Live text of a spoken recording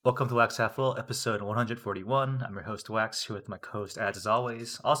Welcome to Wax Half Full, episode 141. I'm your host Wax, here with my co-host Ads as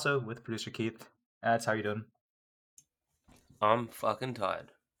always. Also with producer Keith. Ads, how you doing? I'm fucking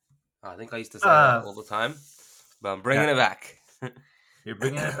tired. I think I used to say that Uh, all the time, but I'm bringing yeah, it back. you're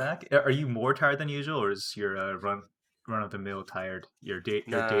bringing it back. Are you more tired than usual, or is your run of the mill tired? Your day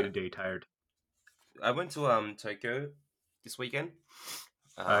Nah, to day tired. I went to Tokyo this weekend,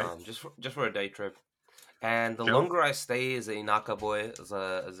 All right, just for a day trip. And the Joe. longer I stay as a Inaka boy, as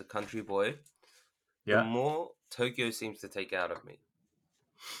a country boy, the Yeah. more Tokyo seems to take out of me.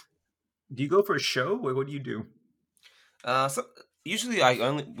 Do you go for a show? What do you do? So usually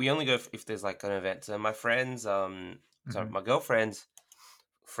we only go if there's like an event. So my friends, sorry, Hmm. my girlfriend's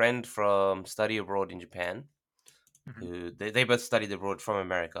friend from study abroad in Japan, Hmm. who they both studied abroad from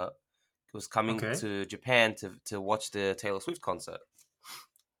America, was coming Okay. to Japan to watch the Taylor Swift concert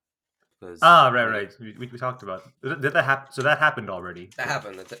because Ah, right. We talked about. Did that happen? So that happened already. that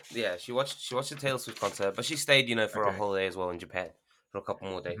happened. Yeah, she watched the Taylor Swift concert, but she stayed, for a Okay. holiday as well in Japan for a couple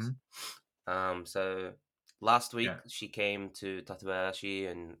more days. Hmm. So last Yeah. week she came to Tatabayashi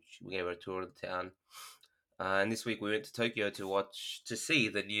and we gave her a tour of the town. And this week we went to Tokyo to see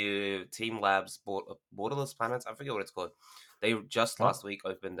the new Team Labs Borderless Planets. I forget what it's called. They just last What? week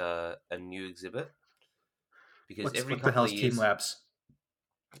opened a new exhibit because every What the couple of hell's Team years. Labs?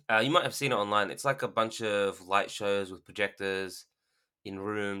 You might have seen it online. It's like a bunch of light shows with projectors in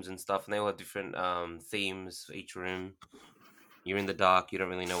rooms and stuff, and they all have different themes for each room. You're in the dark. You don't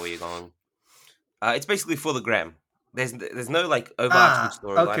really know where you're going. It's basically for the gram. There's no like overarching Ah,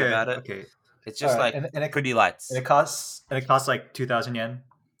 storyline okay, about it. okay. It's All just right, like pretty lights. and it costs like 2,000 yen.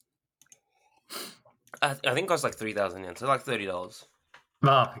 I think it costs like 3,000 yen, so like $30. Oh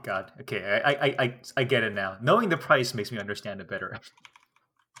my god. Okay, I get it now. Knowing the price makes me understand it better.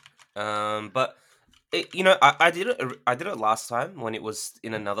 But I did it last time when it was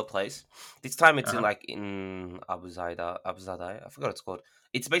in another place. This time it's Uh in huh. like in Abuzadai. I forgot what it's called.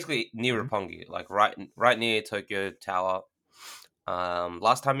 It's basically near Hmm. Roppongi, like right near Tokyo Tower.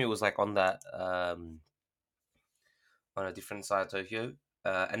 Last time it was like on a different side of Tokyo.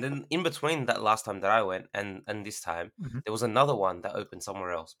 And then in between that last time that I went and this time, Hmm. there was another one that opened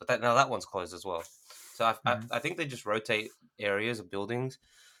somewhere else. But now that one's closed as well. So Hmm. I think they just rotate areas of buildings.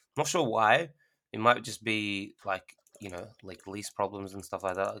 Not sure why. It might just be like like lease problems and stuff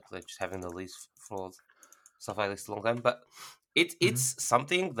like that. Like they're just having the lease for stuff like this a long time. But Hmm. it's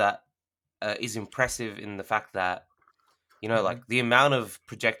something that is impressive in the fact that Hmm. like the amount of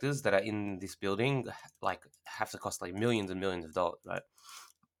projectors that are in this building, like have to cost like millions and millions of dollars, right?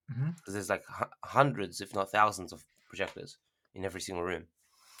 Hmm. Because there's like hundreds, if not thousands, of projectors in every single room.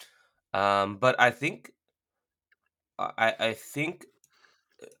 But I think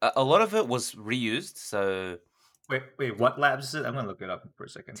a lot of it was reused. So Wait. What labs is it? I'm gonna look it up for a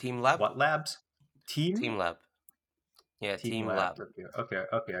second. Team Lab, What labs? Team Lab, yeah, Team Team labs. Lab.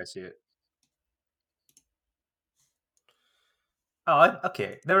 Okay. I see it. Oh,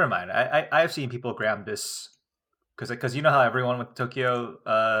 okay. Never mind. I've seen people grab this because you know how everyone went to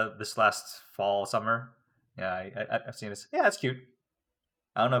Tokyo this last fall summer. Yeah, I've seen this. Yeah, it's cute.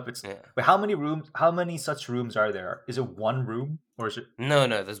 I don't know if it's. Yeah. But how many rooms? How many such rooms are there? Is it one room or is it? No,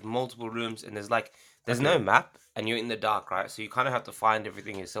 there's multiple rooms and there's no Okay. map and you're in the dark, right? So you kind of have to find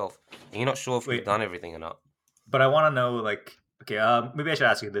everything yourself, and you're not sure if you've Wait, done everything or not. but I want to know like. Okay. Maybe I should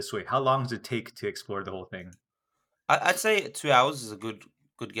ask you this way: how long does it take to explore the whole thing? I'd say 2 hours is a good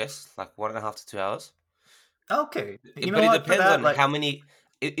guess, like 1.5 to 2 hours. Okay. You know But it what? For depends that, on like, how many.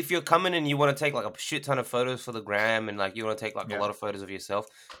 If you're coming and you want to take like a shit ton of photos for the gram and like you want to take like a yeah, lot of photos of yourself,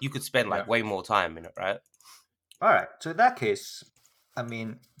 you could spend yeah. like way more time in it, right? All right. So in that case, I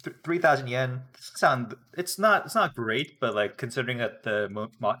mean, 3,000 yen doesn't sound. It's not great, but like considering that the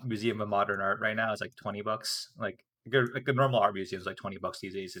Museum of Modern Art right now is like $20, like a normal art museum is like $20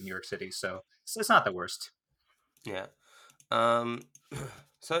 these days in New York City. So it's not the worst. Yeah. Um.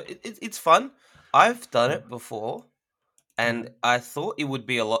 So it's fun. I've done Mm-hmm. it before, and Mm-hmm. I thought it would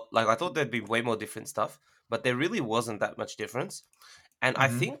be a lot. Like I thought there'd be way more different stuff, but there really wasn't that much difference. And I Mm-hmm.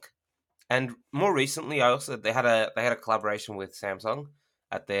 think, and more recently, I also they had a collaboration with Samsung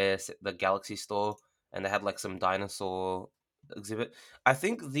at the Galaxy store, and they had like some dinosaur exhibit. I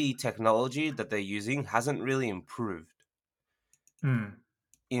think the technology that they're using hasn't really improved Mm.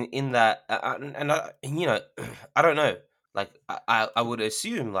 in that, and I don't know. Like I would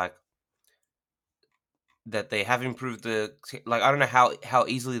assume like that they have improved like I don't know how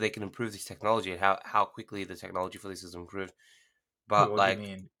easily they can improve this technology and how quickly the technology for this has improved. Wait, But what do you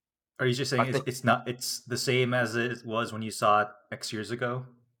mean? Are you just saying like it's the it's not it's the same as it was when you saw it X years ago?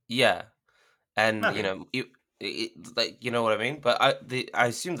 yeah, and Okay. Like, you know what I mean? But I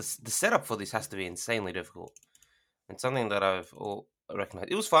assume the setup for this has to be insanely difficult. It's something that I've all recognized.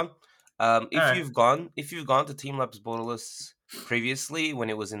 It was fun. All right. If you've gone to Team Labs Borderless previously when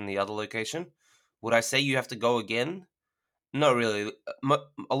it was in the other location, would I say you have to go again? Not really.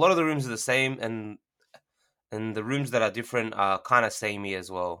 A lot of the rooms are the same, and the rooms that are different are kind of samey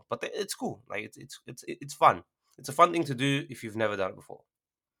as well. But it's cool. Like it's fun. It's a fun thing to do if you've never done it before.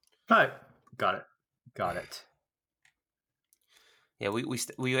 All right. Got it. Got it. Yeah, we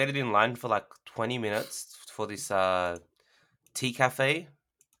waited in line for like 20 minutes for this tea cafe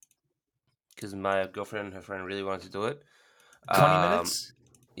because my girlfriend and her friend really wanted to do it. 20 Um, minutes.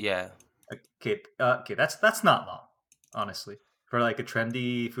 yeah. Okay. Okay. That's not long, honestly. For like a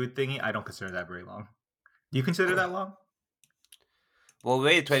trendy food thingy, I don't consider that very long. Do you consider that long? Well, we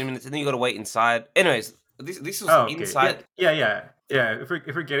waited 20 minutes, and then you got to wait inside. Anyways, this was Oh, okay. Yeah. inside Yeah. If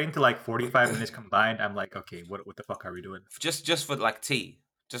we're getting to like 45 minutes combined, I'm like, okay, what the fuck are we doing? just for like tea,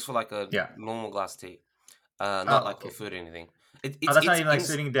 just for like a Yeah. normal glass tea, not Oh, like for okay. food or anything. Oh, that's not It's even like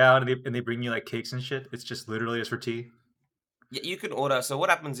sitting down and they bring you like cakes and shit. It's just literally just for tea. Yeah, you can order. So what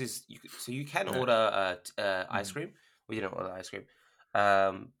happens is you can Yeah. order ice Mm. cream. We didn't order ice cream,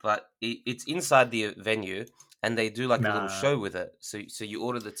 but it's inside the venue, and they do like a little Nah. show with it. So you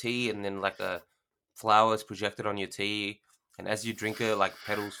order the tea, and then like a flower is projected on your tea, and as you drink it, like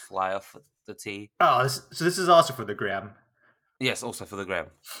petals fly off the tea. Oh, so this is also for the gram. Yes, also for the gram.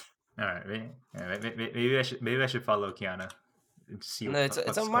 All right. Maybe I should follow Kiana and see No, what the it's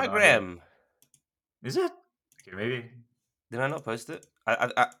fuck's on going my on here. gram. Is it? Okay, maybe. Did I not post it? I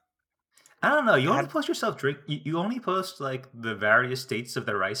don't know. I You only had post yourself drink. You only post like the various states of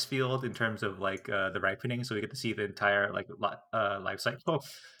the rice field in terms of like the ripening, so we get to see the entire like life cycle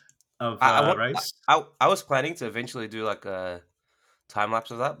of I want rice. I was planning to eventually do like a time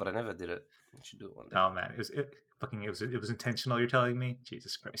lapse of that, but I never did it. I should do it one day. Oh man, it was intentional. You're telling me,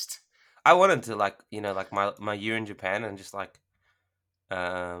 Jesus Christ. I wanted to like like my year in Japan and just like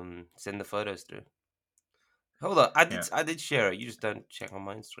send the photos through. Hold on, Yeah. I did share it. You just don't check on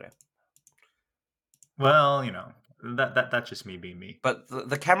my Instagram. Well, that's just me being me. But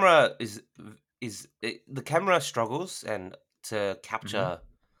the camera the camera struggles and to Hmm. capture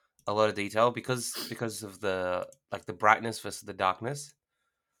a lot of detail because of the like the brightness versus the darkness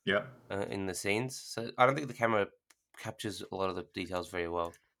Yeah. in the scenes. So I don't think the camera captures a lot of the details very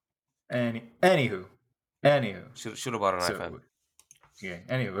well. Anywho. Should have bought an iPhone. So yeah.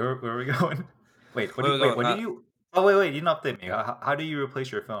 Anyway, where are we going? Wait. Where we Wait. going? What did you? Oh wait. You didn't update me. How do you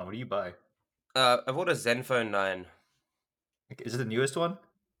replace your phone? What do you buy? I bought a Zenfone 9. Is it the newest one?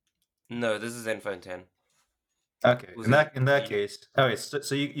 No, this is Zenfone 10. Okay. Was In it? that case, okay.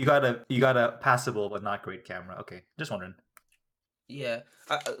 So you got a passable but not great camera. Okay. Just wondering. Yeah,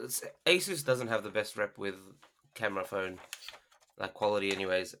 Asus doesn't have the best rep with camera phone like quality,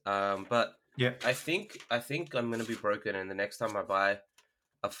 anyways. But Yeah. I think I'm gonna be broken, and the next time I buy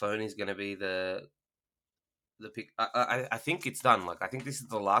a phone is gonna be the pick. I think it's done. Like I think this is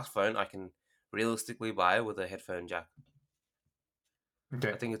the last phone I can realistically buy with a headphone jack.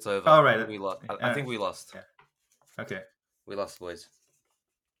 Okay. I think it's over. All I right. think we lost. I Uh, think we lost. yeah. Okay. We lost, boys.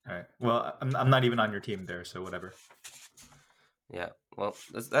 All right. Well, I'm not even on your team there, so whatever. Yeah. Well,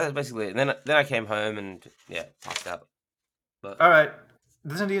 that's basically it. Then I came home and yeah, passed out. But All right.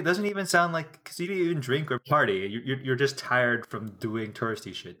 Doesn't even sound like because you didn't even drink or party. You're just tired from doing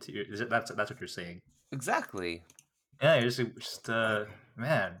touristy shit. That's what you're saying. exactly. Yeah, you're just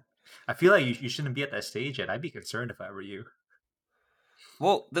man. I feel like you shouldn't be at that stage yet. I'd be concerned if I were you.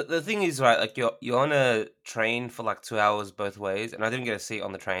 Well, the thing is, right, like you're on a train for like 2 hours both ways, and I didn't get a seat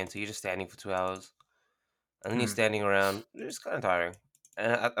on the train, so you're just standing for 2 hours, and then you're Hmm. standing around. It's kind of tiring,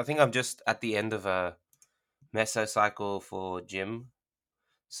 and I think I'm just at the end of a mesocycle for gym.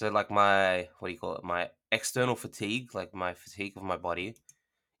 So like my what do you call it? My external fatigue, like my fatigue of my body,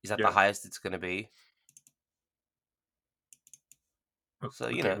 is at the Yeah. highest it's gonna be. So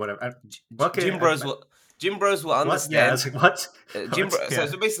Okay. Whatever. Okay. Gym bros will What? Yeah. I understand. was like, what? What? So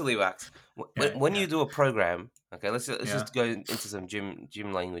Yeah. basically, Wax, Yeah. when Yeah. you do a program, okay, let's Yeah. just go into some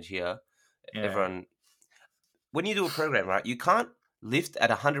gym language here. Yeah. Everyone, when you do a program, right, you can't lift at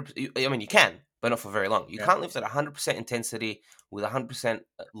 100. I mean, you can, but not for very long. You Yeah. can't lift at 100% intensity with 100%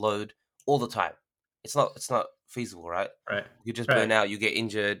 load all the time. It's not feasible, right? Right. You just burn Right. out. You get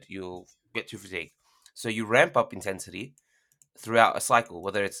injured. You'll get too fatigued. So you ramp up intensity throughout a cycle,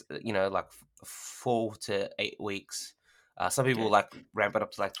 whether it's like 4 to 8 weeks. Some people Okay. like ramp it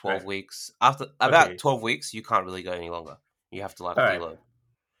up to like Right. 12 weeks. After about Okay. 12 weeks, you can't really go any longer. You have to like All right. deload.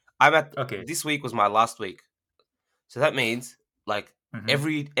 I'm at Okay. This week was my last week, so that means like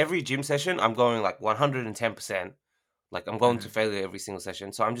Mm-hmm. Every gym session, I'm going like 110%. Like I'm going to Mm-hmm. failure every single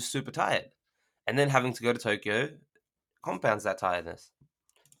session, so I'm just super tired. And then having to go to Tokyo compounds that tiredness.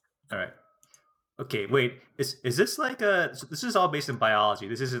 All right. Okay, wait. Is this like a? So this is all based in biology.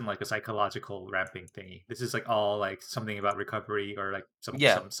 This isn't like a psychological ramping thingy. This is like all like something about recovery or like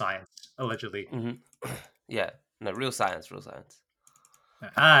Yeah. some science allegedly. hmm Yeah. No, real science, real science.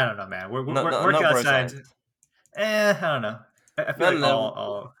 I don't know, man. Not Workout bro science. science. I don't know. I feel No, like no,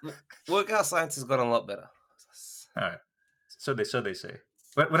 all. Workout science has gotten a lot better. All right. So they say. So they say.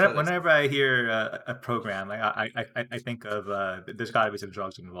 Whenever I hear a program, like I think of there's got to be some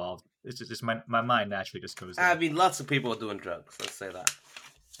drugs involved. It's just my mind naturally just goes I there. mean, lots of people are doing drugs. Let's say that.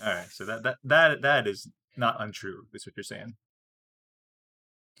 All right, so that is not untrue. Is what you're saying.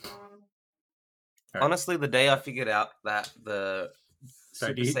 All right. Honestly, the day I figured out that the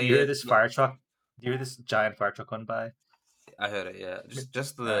Sorry, Super do you hear Saiyan, this fire truck? Do you hear this giant fire truck going by? I heard it. Yeah,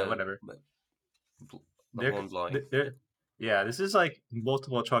 just Whatever. the They're, horn blowing. they're, yeah, this is like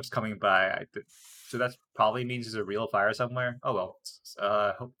multiple trucks coming by. So that's probably means there's a real fire somewhere. Oh well.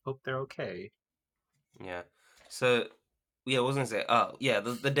 Hope they're okay. Yeah. So yeah, I was gonna say. Oh yeah,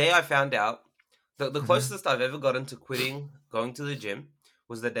 the day I found out, the Hmm. closest I've ever gotten to quitting going to the gym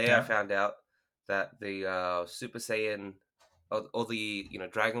was the day I Yeah. found out that the Super Saiyan or the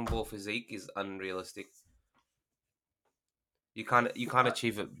Dragon Ball physique is unrealistic. You can't Uh,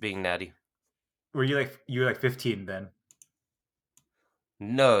 achieve it being natty. were you were like 15 then?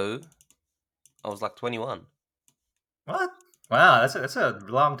 No, I was like 21. What? Wow, that's a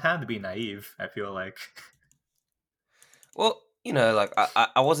long time to be naive. I feel like. Well, like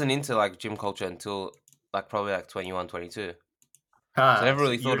I wasn't into like gym culture until like probably like 21, 22. So I Ah, never so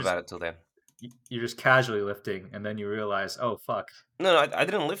really thought about it till then. you're just casually lifting, and then you realize, oh fuck. No, I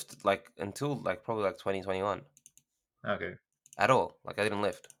didn't lift like until like probably like 2021 Okay. at all. Like I didn't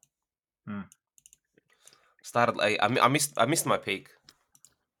lift. Hmm. Started like I missed my peak.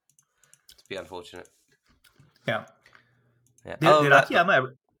 To be unfortunate. Yeah. Yeah. Did Akiyama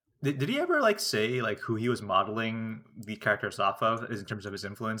ever, did he ever like say like who he was modeling the characters off of is in terms of his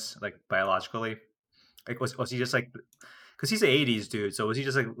influence, like biologically? Like was he just like because he's the '80s dude, so was he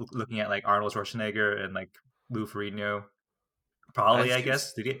just like looking at like Arnold Schwarzenegger and like Lou Ferrigno? I Probably, I assume.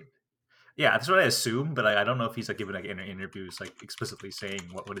 guess. Did he? Yeah, that's what I assume, but I don't know if he's like giving like interviews like explicitly saying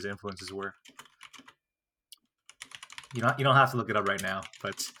what his influences were. You don't have to look it up right now,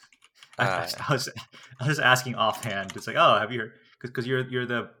 but Uh, I was asking offhand. It's like, oh, have you heard? Because you're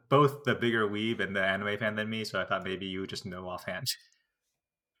the both the bigger weeb and the anime fan than me, so I thought maybe you would just know offhand.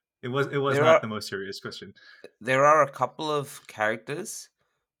 It was there not are the most serious question. there are a couple of characters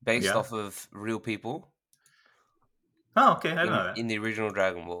based Yeah. off of real people Oh, okay. I didn't in know that. in the original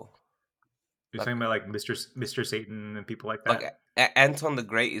Dragon Ball. You're Like talking about like Mister Satan and people like like that. Anton the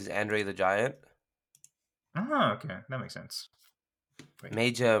Great is Andre the Giant. Oh, okay. That makes sense. Wait.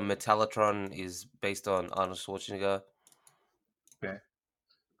 Major Metallatron is based on Arnold Schwarzenegger. Okay.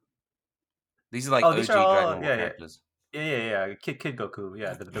 These are like Oh, these are OG all Dragon Ball yeah. characters. Yeah. Kid Goku.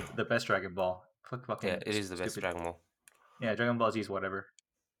 Yeah, the best Dragon Ball. Yeah, Fucking it is the best stupid. Dragon Ball. Yeah, Dragon Ball Z is whatever.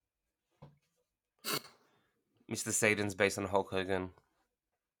 Mr. Satan's based on Hulk Hogan.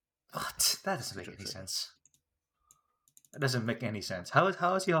 What? That doesn't make any etc. sense. That doesn't make any sense. How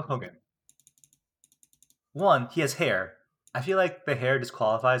is he Hulk Hogan? One, he has hair. I feel like the hair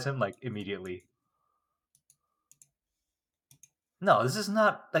disqualifies him like immediately. No, this is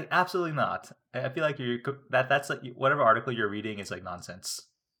not like absolutely not. I feel like that's like whatever article you're reading is like nonsense.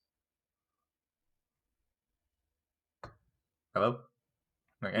 Hello.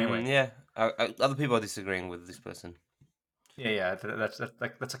 Like, anyway, Yeah, other people are disagreeing with this person. yeah. That's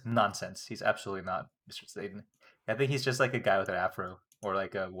like nonsense. He's absolutely not Mr. Satan. I think he's just like a guy with an afro or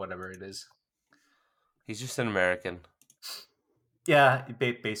like a whatever it is. He's just an American. Yeah,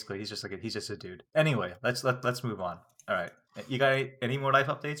 basically he's just like he's just a dude. Anyway, let's move on. All right, you got any more life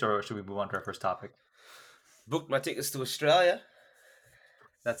updates, or should we move on to our first topic? Booked my tickets to Australia.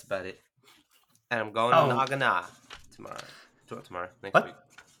 That's about it. And I'm going to Oh, Nagana tomorrow. Not tomorrow, next week. what?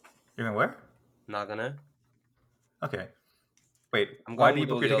 You're going where? Nagano. Okay. Wait, I'm why going do you with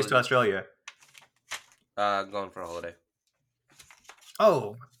book all your the tickets to other. Australia? Going for a holiday.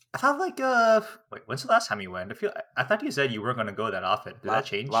 Oh, I thought like wait, when's the last time you went? I thought you said you weren't going to go that often. Did that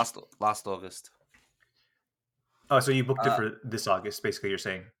change? Last August. Oh, so you booked it Uh, for this August, basically. You're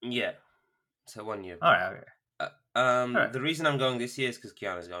saying. yeah. So 1 year. All right, okay, all right. The reason I'm going this year is because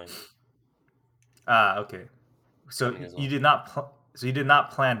Kiana's going. Ah, okay. So Coming as you well. did not. So you did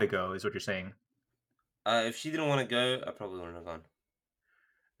not plan to go, is what you're saying. If she didn't want to go, I probably wouldn't have gone.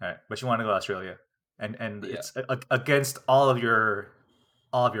 All right, but you want to go to Australia, and Yeah. it's against all of your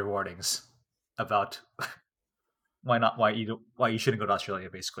all of your warnings about why you shouldn't go to Australia,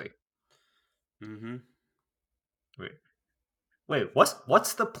 basically. Mm-hmm. Wait,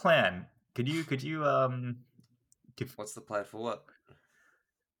 what's the plan? Could you give What's the plan for what?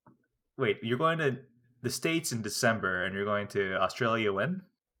 wait, you're going to the States in December and you're going to Australia when?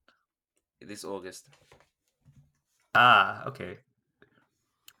 This August. Ah, okay.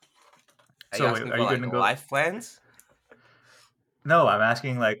 Are you So wait, asking are for you going like to go? life plans? No, I'm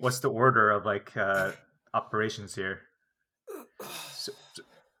asking like what's the order of like operations here? So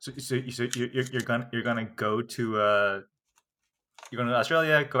you're gonna go to you're going to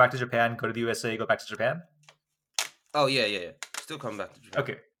Australia, go back to Japan, go to the USA, go back to Japan. Oh yeah. Still come back to Japan.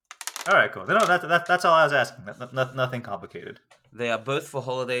 Okay, all right, cool. No, that's all I was asking. Nothing complicated. They are both for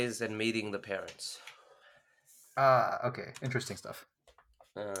holidays and meeting the parents. Ah, okay, interesting stuff.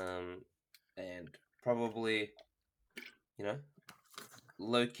 And probably, you know,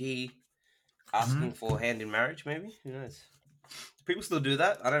 low key asking for hand in marriage. Maybe, who knows? Do people still do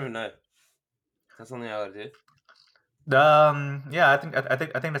that? I don't even know. That's something I would do. Yeah, I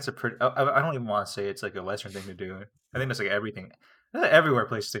think that's a pretty. I don't even want to say it's like a Western thing to do. I think that's like everything, that's an everywhere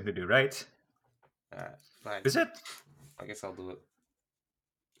place thing to do, right? Fine. Is it? I guess I'll do it.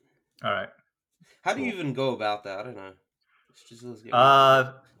 All right. How do you even go about that? I don't know. Let's get you just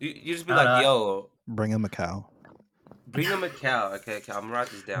be I don't like, know. yo, Bring him a cow. bring them a cow. Okay, I'm gonna write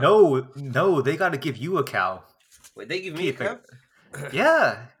this down. No, they got to give you a cow. Wait, they give me a Keith, cow?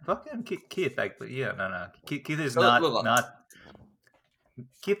 Yeah, fucking Keith. Like, yeah, no. Keith is Look. not.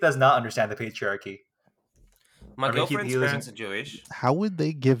 Keith does not understand the patriarchy. My I mean, girlfriend's parents are Jewish. How would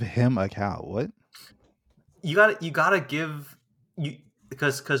they give him a cow? What? You gotta give you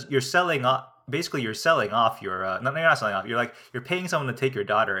because you're selling off. Basically, you're selling off your. No, you're not selling off. You're paying someone to take your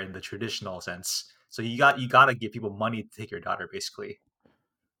daughter in the traditional sense. So you gotta give people money to take your daughter. Basically,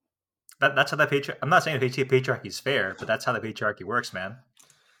 that's how that patriarchy. I'm not saying the patriarchy is fair, but that's how the patriarchy works, man.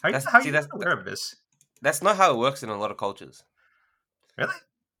 How are you aware of this? That's not how it works in a lot of cultures. Really?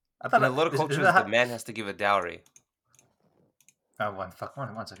 I thought In a lot of cultures, the man has to give a dowry. Oh, one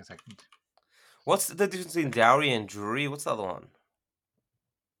second. What's the difference between dowry and jewelry? What's the other one?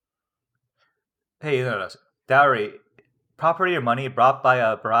 Hey, no. Dowry, property or money brought by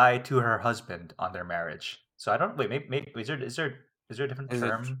a bride to her husband on their marriage. So I don't wait. Maybe is there a different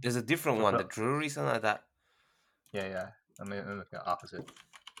term? There's a different one. The jewelry, something like that. Yeah. Let me look at the opposite.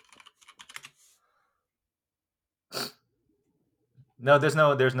 No, there's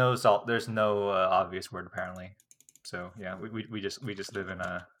no obvious word apparently. So yeah, we just live in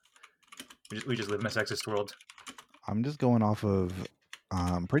a we just live in a sexist world. I'm just going off of.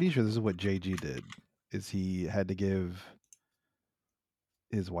 I'm pretty sure this is what JG did. Is he had to give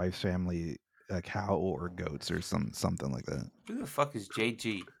his wife's family a cow or goats or something like that. Who the fuck is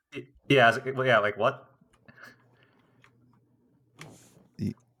JG? Yeah, like what?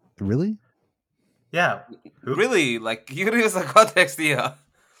 Really? Yeah. Who? Really? Like, you gotta give us the context here.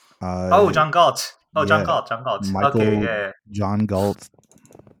 John Galt. Oh, yeah. John Galt. Michael, okay, yeah. John Galt.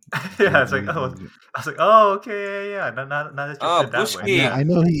 Yeah, it's like, oh, I was like, oh, okay, yeah. Not that you put it that way. I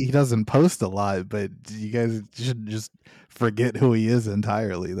know he doesn't post a lot, but you guys should just forget who he is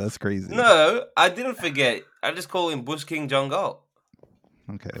entirely. That's crazy. No, I didn't forget. I just call him Bush King John Galt.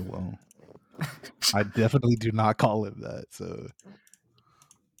 Okay, well, I definitely do not call him that. So.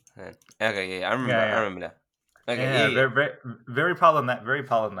 Okay, yeah, I remember that. Okay, yeah. Very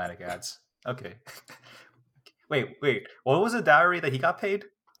problematic ads. Okay. wait. What was the dowry that he got paid?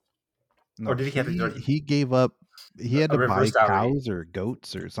 No, or did he gave up? He had to buy dowry. cows or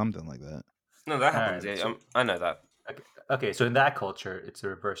goats or something like that. No, that happens. Right, yeah, I know that. Okay, so in that culture, it's a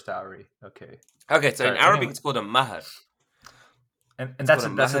reverse dowry. Okay. Okay, so in Arabic, it's called a mahar. And that's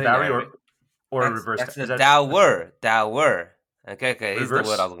a dowry or a reverse. That's a dower. Okay. Here's the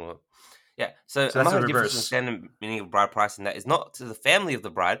word I was looking for. Yeah, so mahar difference in standard meaning of bride price, and that is not to the family of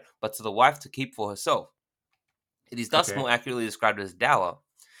the bride, but to the wife to keep for herself. It is thus more accurately described as dower.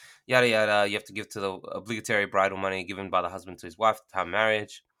 Yada yada. You have to give to the obligatory bridal money given by the husband to his wife at the time of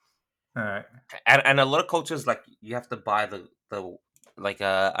marriage. All right. And a lot of cultures, like, you have to buy the like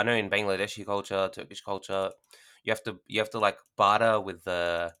I know in Bangladeshi culture, Turkish culture, you have to like barter with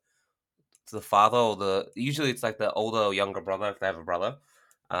the father or usually it's like the older or younger brother if they have a brother,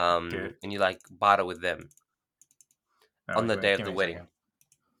 and you like barter with them on the day of the wedding.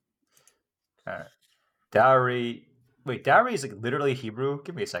 All right. Dowry. Wait, dowry is like literally Hebrew.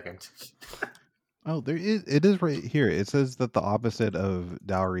 Give me a second. Oh, it is right here. It says that the opposite of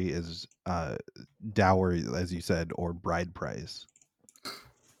dowry is dower, as you said, or bride price.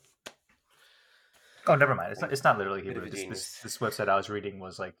 Oh, never mind. It's not literally Bit of Hebrew. a genius. This website I was reading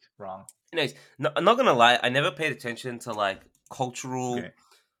was like wrong. Anyways, no, I'm not gonna lie. I never paid attention to like cultural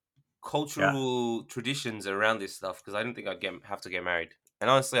Okay. traditions around this stuff because I didn't think I'd have to get married. And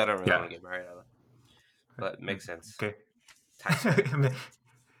honestly, I don't really Yeah. want to get married either. But it makes sense. Okay. Tax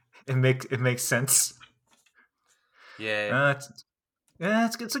it makes sense. Yeah.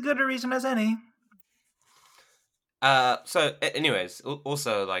 It's a good a reason as any. So, anyways,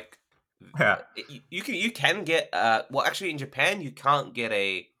 also like, Yeah. you can get well, actually in Japan you can't get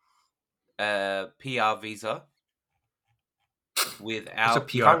a PR visa without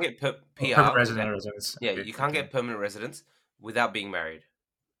PR? you can't get PR Permanent resident without- or residence. yeah, Okay, you can't okay. get permanent residence without being married.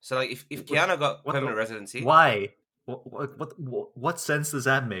 So like if Kiana got what the- permanent residency, Why? What sense does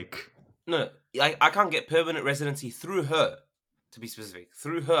that make? no, I can't get permanent residency through her. To be specific,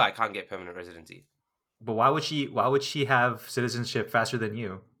 through her I can't get permanent residency. But why would she have citizenship faster than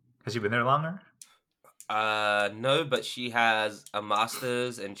you? Has she been there longer? No, but she has a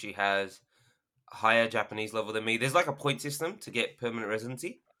master's and she has higher Japanese level than me. There's like a point system to get permanent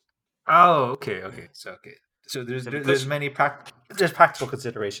residency. Oh, okay. So there's So because there's she- many there's practical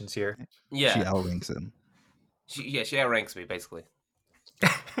considerations here. Yeah, She outranks him. she outranks me basically.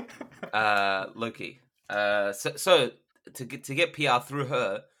 Loki. So to get PR through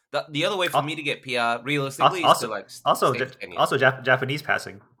her, the other way for me to get PR realistically is to like also stay for 10 years. also Japanese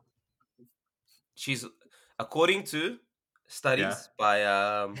passing. She's according to studies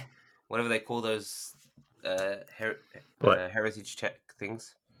by whatever they call those heritage check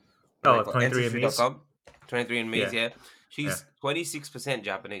things. Oh, 23andMe's? Ancestry.com. 23andMe's, Yeah. yeah. She's 26%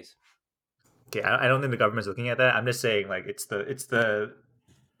 Japanese. Okay, I don't think the government's looking at that. I'm just saying, like, it's the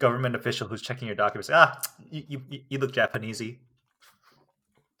government official who's checking your documents. You look Japanesey.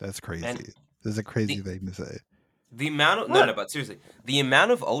 That's crazy. And This is a crazy thing to say. The amount of What? but seriously, the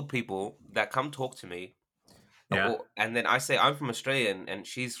amount of old people that come talk to me, Yeah. and then I say I'm from Australia and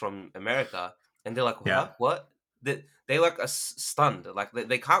she's from America, and they're like, "What? Yeah. What?" They like are stunned, like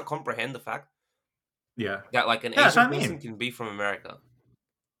they can't comprehend the fact Yeah. that like an Yeah, that's Asian what I person mean. can be from America.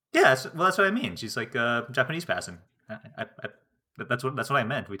 Yeah, that's what I mean. She's like Japanese passing. That's what I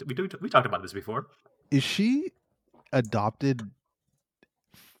meant. We talked about this before. Is she adopted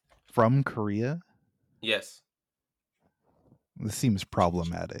from Korea? Yes, This seems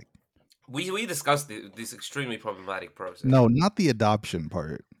problematic. we discussed this extremely problematic process. No, not the adoption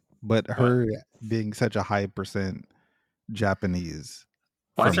part, but her being such a high percent Japanese.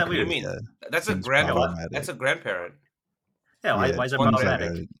 Why is from that weird? What do you mean? Korea That's a seems grandparent. problematic. That's a grandparent. Yeah, why is that seems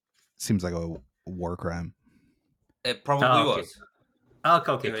problematic? seems like a war crime. It probably Oh, okay. was.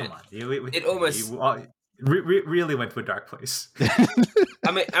 Okay, It- come on. it almost- really went to a dark place.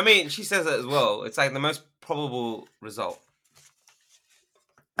 I mean, she says that as well. It's like the most probable result.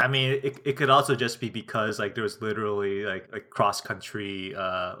 I mean, it could also just be because like there was literally like cross country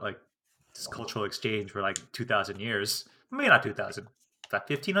like this cultural exchange for like 2,000 years. Maybe not 2,000. Like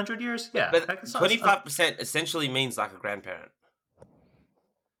 1,500 years. Yeah, But like, it's 25% essentially means like a grandparent,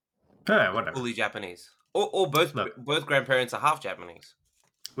 whatever. fully Japanese, or both Look. both grandparents are half Japanese.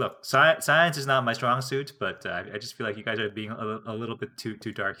 Look, science is not my strong suit, but I just feel like you guys are being a little bit too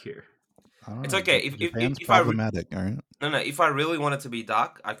dark here. I don't It's know, okay. If Japan's if I problematic, all right? no, if I really wanted to be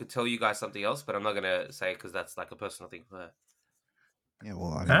dark, I could tell you guys something else, but I'm not gonna say because that's like a personal thing for her. Yeah,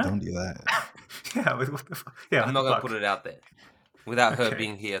 well, I mean, Huh? don't do that. Yeah, what the fuck? Yeah, I'm not gonna put it out there without her Okay.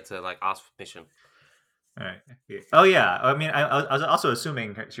 being here to like ask permission. All right. Okay. Oh yeah. I mean, I was also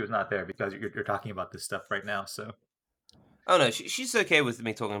assuming she was not there because you're talking about this stuff right now. So Oh no, she's okay with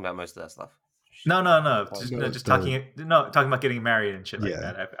me talking about most of that stuff. no. Just, no, just the- talking about getting married and shit like Yeah.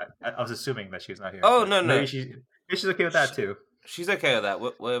 that. I was assuming that she was not here. Oh, but no. Maybe she's okay with that too. She's okay with that.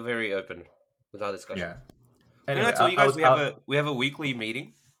 We're very open with our discussion. Yeah. Can I Anyway, tell you I guys was- we have a weekly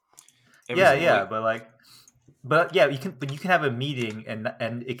meeting. every Yeah, single yeah, week. but yeah, you can have a meeting and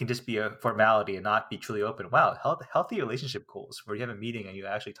it can just be a formality and not be truly open. Wow, healthy relationship goals where you have a meeting and you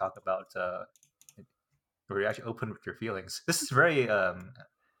actually talk about where you're actually open with your feelings. This is very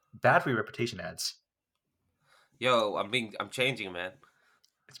bad for your reputation, ads. Yo, I'm changing, man.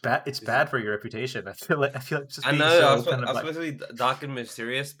 It's bad for your reputation. I feel like just I being know so I was kind of like, supposed to be dark and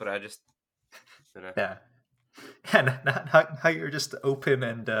mysterious, but I just yeah, and not how you're just open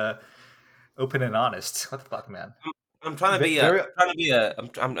and honest. What the fuck, man? I'm trying to Ve- be very- I'm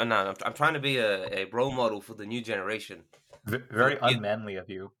trying to be a role model for the new generation. Very Yeah. unmanly of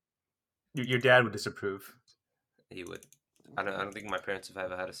you. Your dad would disapprove. He would. I don't think my parents have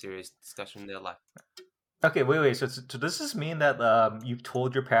ever had a serious discussion in their life. Okay, wait. So does this mean that you've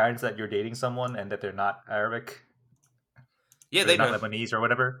told your parents that you're dating someone and that they're not Arabic? Yeah, Or they not know. Lebanese or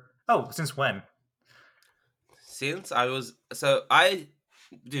whatever. Oh, since when? since I was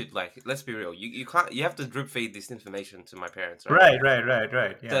dude, like, let's be real. You can't. You have to drip feed this information to my parents, right?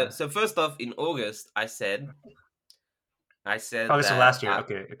 Right. Yeah. So first off, in August, I said Oh, this is that last year.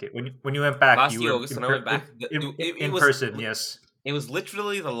 Okay. When you went back, last you year were August when I went back, in person. Yes. it was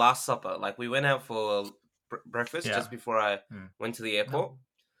literally the Last Supper. Like, we went out for breakfast Yeah. just before I went to the airport.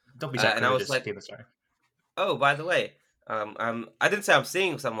 Don't be and I was sacrilegious. like, Okay, sorry. oh, by the way, I didn't say I'm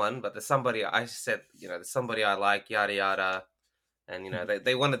seeing someone, but there's somebody. I said, there's somebody I like, yada yada, and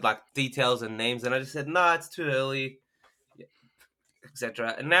they wanted like details and names, and I just said, nah, it's too early,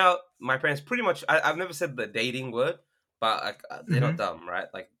 etc. And now my parents pretty much. I've never said the dating word, but like, they're not dumb, right?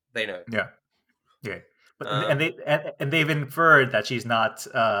 Like, they know. Yeah. But and they've inferred that she's not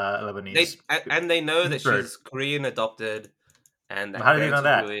Lebanese. They know that she's Korean adopted, and how do they know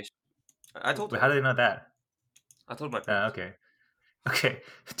that? Jewish. I told them. How do they know that? I told my parents. Okay.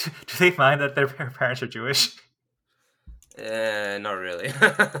 Do they find that their parents are Jewish? Not really.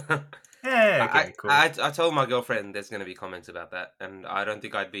 Okay, cool. I told my girlfriend there's going to be comments about that, and I don't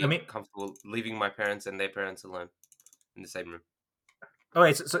think I'd be comfortable leaving my parents and their parents alone in the same room. Oh,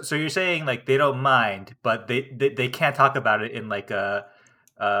 wait, so you're saying like they don't mind, but they can't talk about it in like a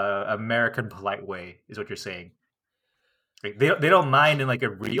American polite way, is what you're saying? Like they don't mind in like a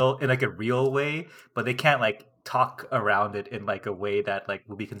real way, but they can't like talk around it in like a way that like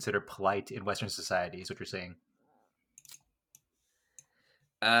will be considered polite in Western society, is what you're saying?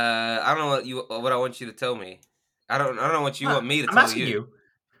 I don't know what I want you to tell me. I don't know what you want me to tell you.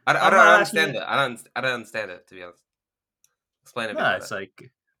 I don't understand it. I don't understand it, to be honest. Explain it. No, it's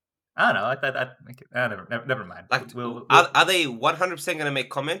like, I don't know. Never mind. Like, are they 100% going to make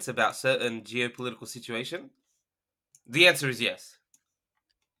comments about certain geopolitical situation? The answer is yes.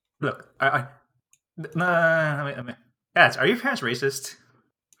 Look, I mean, yes. Are your parents racist?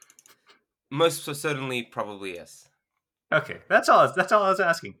 Most certainly, probably yes. Okay, that's all I was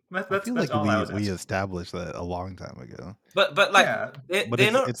asking. I feel like we established that a long time ago. But like,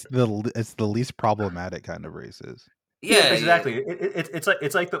 they're not. It's the least problematic kind of racist. Yeah, exactly. Yeah.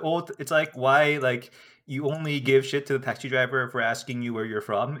 It's like the old. It's like why like you only give shit to the taxi driver for asking you where you're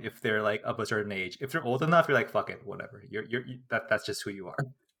from if they're like of a certain age. If they're old enough, you're like, fuck it, whatever. That's just who you are.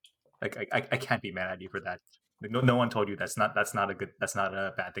 Like I can't be mad at you for that. No one told you that's not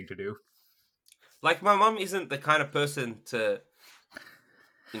a bad thing to do. Like, my mom isn't the kind of person to,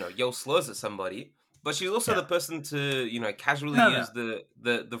 yell slurs at somebody, but she's also the person to, casually use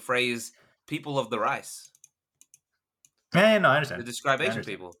the phrase "people of the rice." Yeah, no, I understand. To describe Asian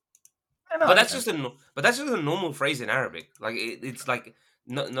people. But that's just a normal phrase in Arabic. Like, it's like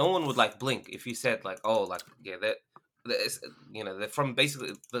no one would like blink if you said like, oh, like, yeah, they're from,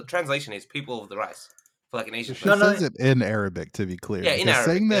 basically the translation is "people of the rice." For like an Asian person. She says it in Arabic, to be clear. Yeah, in Arabic.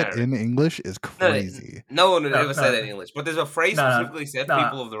 Saying that in English is crazy. No one would ever say that in English. But there's a phrase specifically said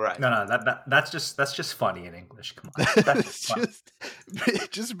 "people of the rice." No, that's just funny in English. Come on, that's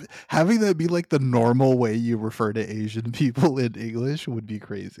just having that be like the normal way you refer to Asian people in English would be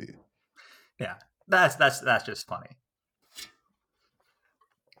crazy. Yeah, that's just funny.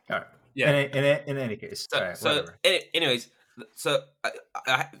 All right. Yeah. In any case. So, all right, whatever. Anyways. So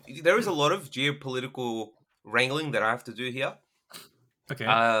there is a lot of geopolitical wrangling that I have to do here. Okay.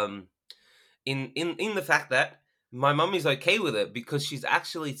 In the fact that my mum is okay with it because she's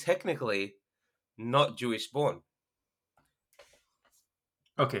actually technically not Jewish born.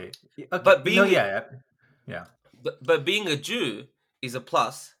 Okay. But being yeah. But being a Jew is a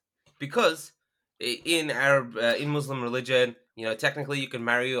plus because in Muslim religion, technically you can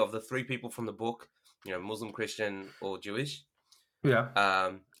marry of the three people from the book. Muslim, Christian, or Jewish.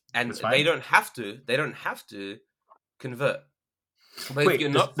 Yeah. And they don't have to convert. But if you're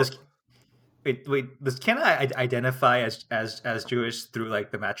not. Can I identify as Jewish through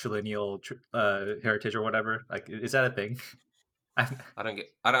like the matrilineal heritage or whatever? Like, is that a thing? I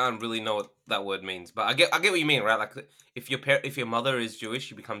don't really know what that word means, but I get what you mean, right? Like, if your mother is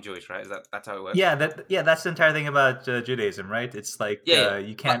Jewish, you become Jewish, right? That's how it works? Yeah, that's the entire thing about Judaism, right? It's like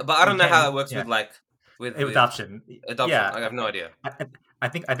you can't. But I don't know how that works with adoption. Adoption. Yeah, I have no idea. I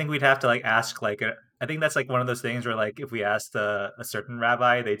think we'd have to like ask like I think that's like one of those things where like if we asked a certain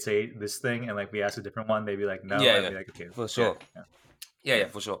rabbi, they'd say this thing, and like we asked a different one, they'd be like no. Yeah, be like, okay, for sure. Yeah,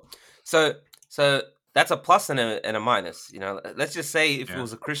 for sure. So that's a plus and a minus. Let's just say if it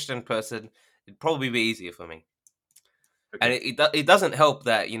was a Christian person, it'd probably be easier for me. Okay. And it doesn't help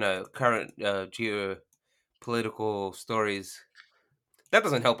that current geopolitical stories. That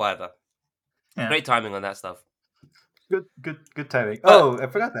doesn't help either. Yeah. Great timing on that stuff. Good timing. Oh. Oh, I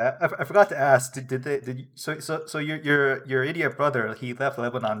forgot that. I forgot to ask. Did you, so your idiot brother, he left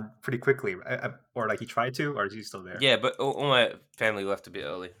Lebanon pretty quickly, right? Or like he tried to, or is he still there? Yeah, but all my family left a bit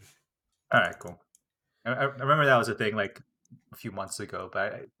early. All right, cool. I remember that was a thing like a few months ago,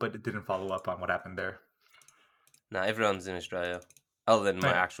 but it didn't follow up on what happened there. No, everyone's in Australia, other than my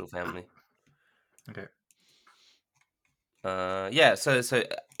Right. actual family. Okay. Yeah. So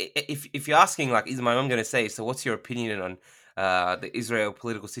if you're asking, like, is my mom going to say? So, what's your opinion on the Israel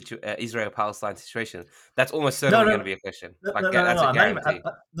Israel-Palestine situation? That's almost certainly going to be a question. Like, that's a I'm not even. guarantee.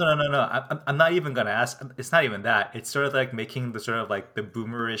 I'm not even gonna ask. It's not even that. It's sort of like making the sort of like the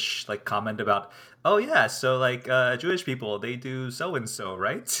boomerish like comment about, oh yeah, so like Jewish people, they do so and so,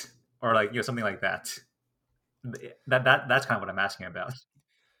 right? Or like something like that. That's kind of what I'm asking about.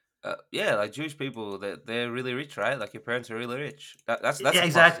 Yeah, like Jewish people, they're really rich, right? Like your parents are really rich. That's a Yeah, plus.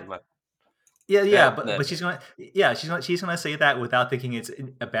 exactly. In my, Yeah, no, but she's gonna say that without thinking it's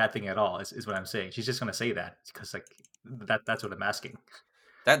a bad thing at all. Is what I'm saying. She's just gonna say that because like that's what I'm asking.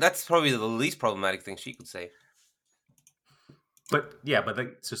 that's probably the least problematic thing she could say. But yeah, but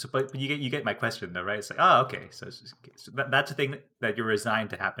like but you get my question though, right? It's like, oh, okay, so that's the thing that you're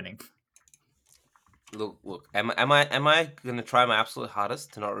resigned to happening. Look. Am I gonna try my absolute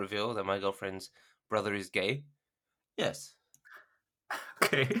hardest to not reveal that my girlfriend's brother is gay? Yes.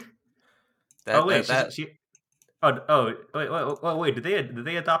 Okay. That, Oh wait, that she. Oh wait. Did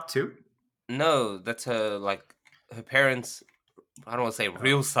they adopt too? No, that's her parents. I don't want to say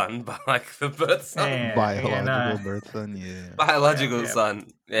real son, but like the birth son, Biological birth son, yeah. biological son.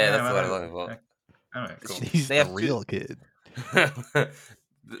 Yeah, that's what I'm looking for. All right, cool. He's They the have real kid.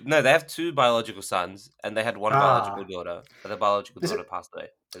 No, they have two biological sons, and they had one biological daughter. But the biological daughter passed away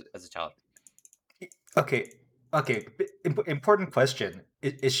as a child. Okay. Important question.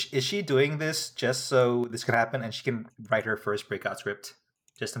 Is she doing this just so this could happen and she can write her first breakout script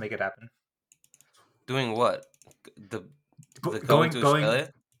just to make it happen? Doing what? The going to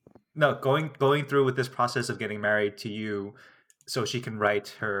Australia? No, going through with this process of getting married to you, so she can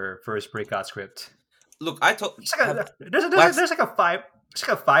write her first breakout script. Look, I told there's like a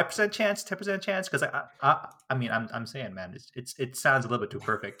 5% chance, 10% chance, because I mean I'm saying, man, it sounds a little bit too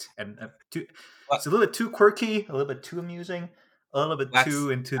perfect and it's a little bit too quirky, a little bit too amusing, a little bit Wax,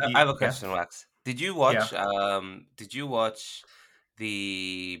 too into the. I have a question, Wax. Did you watch? Yeah. Did you watch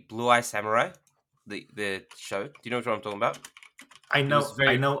the Blue Eye Samurai, the show? Do you know what I'm talking about? I know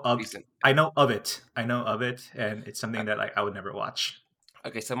recent. I know of it, and it's something that I would never watch.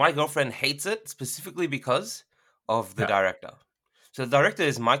 Okay, so my girlfriend hates it specifically because of the director. So the director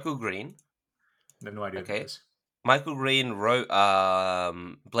is Michael Green. I have no idea who it is. Michael Green wrote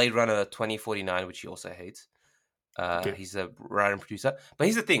Blade Runner 2049, which he also hates. He's a writer and producer. But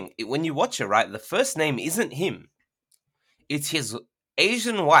here's the thing. When you watch it, right, the first name isn't him. It's his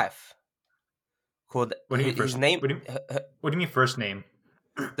Asian wife. Called what do you mean his first name? What do you mean first name?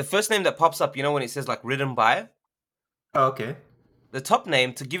 The first name that pops up, when it says like written by. Oh, okay. The top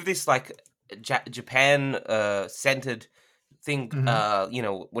name, to give this like Japan centered thing, what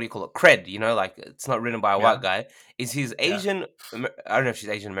do you call it? Cred, like it's not written by a white guy. Is his Asian? I don't know if she's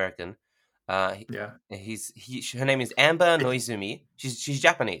Asian American. Her name is Amber Noizumi. She's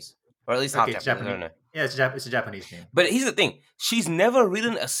Japanese, or at least half Japanese. Japanese. I don't know. Yeah, it's a Japanese name. But here's the thing: she's never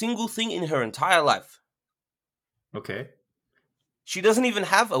written a single thing in her entire life. Okay. She doesn't even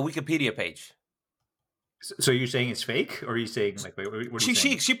have a Wikipedia page. So you're saying it's fake, or are you saying like what are you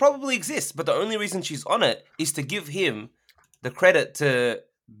saying? She probably exists, but the only reason she's on it is to give him the credit to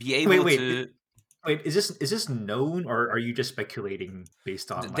be able to. Wait, is this known, or are you just speculating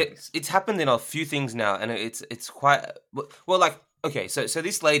based on? It's happened in a few things now, and it's quite well. Like, okay, so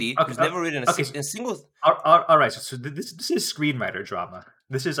this lady who's never written a single. All right, so this is screenwriter drama.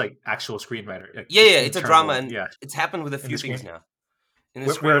 This is like actual screenwriter. Like, it's a drama, and it's happened with a few things now. In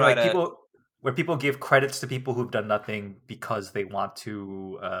the screenwriter, where people give credits to people who've done nothing because they want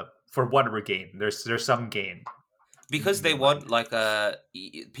to for whatever gain. There's some gain. Because they want like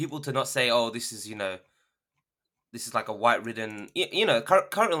people to not say, oh, this is like a white written.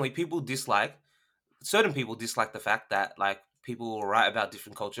 Currently certain people dislike the fact that like people will write about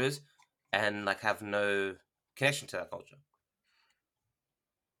different cultures and like have no connection to that culture.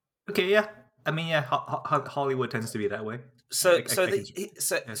 Okay, yeah. I mean, yeah, Hollywood tends to be that way. So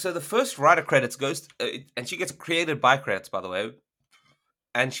the first writer credits goes, and she gets created by credits, by the way,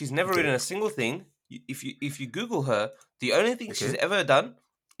 and she's never written a single thing. If you Google her, the only thing she's ever done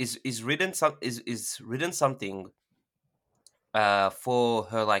is written something for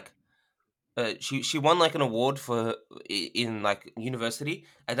her like she won like an award in like university,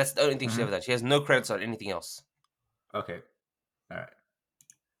 and that's the only thing she's ever done. She has no credits on anything else. Okay. All right.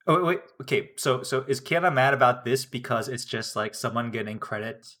 Oh wait. Okay. So is Kiana mad about this because it's just like someone getting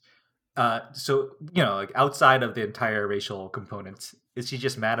credit? So like outside of the entire racial component, is she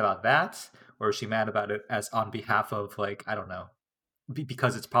just mad about that, or is she mad about it as on behalf of like I don't know,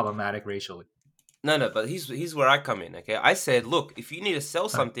 because it's problematic racially? No, but he's where I come in. Okay, I said, look, if you need to sell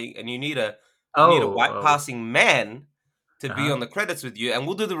Huh. something and you need a Oh. white passing man to Uh be huh. on the credits with you, and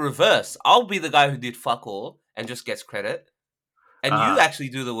we'll do the reverse. I'll be the guy who did fuck all and just gets credit, and you Uh. actually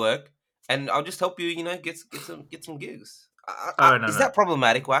do the work, and I'll just help you. Get some gigs. Oh no Is no. that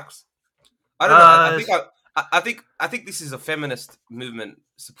problematic, Wax? I don't know. Uh. I think this is a feminist movement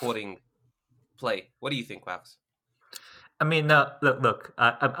supporting play. What do you think, Wax? I mean, no. Look.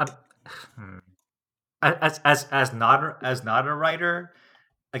 Hmm. As not a writer,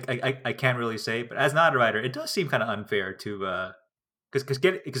 like I can't really say, but as not a writer, it does seem kind of unfair to because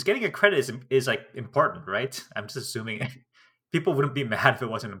getting a credit is like important, right? I'm just assuming people wouldn't be mad if it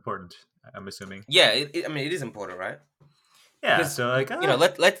wasn't important. I'm assuming. Yeah, I mean, it is important, right? Yeah. Because So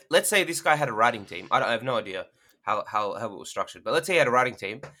like, let's say this guy had a writing team. I have no idea how it was structured, but let's say he had a writing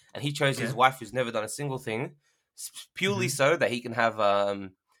team and he chose his okay. wife who's never done a single thing, purely Mhm. so that he can have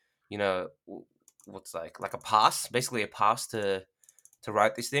you know what's like a pass, basically a pass to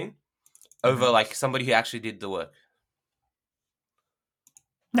write this thing over Mhm. like somebody who actually did the work.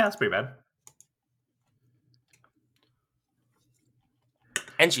 Yeah, that's pretty bad.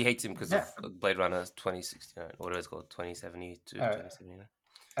 And she hates him because Yeah. of Blade Runner 2069, or whatever it's called, 2072, All right. 2079.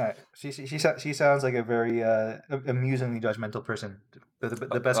 All right. She sounds like a very amusingly judgmental person.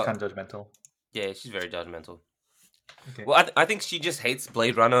 The best kind of judgmental. Yeah, she's very judgmental. Okay. Well, I think she just hates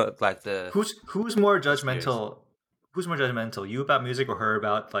Blade Runner, like the Who's more series. judgmental? Who's more judgmental? You about music or her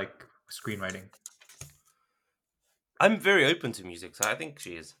about like screenwriting? I'm very open to music, so I think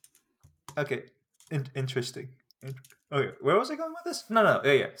she is. Okay. Interesting. Okay, where was I going with this? No.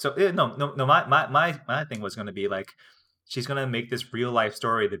 Yeah. So no. My thing was going to be like, she's going to make this real life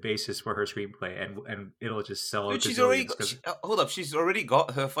story the basis for her screenplay, and it'll just sell Dude, she's already gazillions. Because hold up, she's already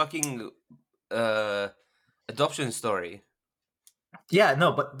got her fucking adoption story. yeah,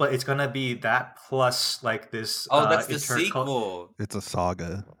 no, but it's gonna be that plus like this. Oh, that's the sequel. It's a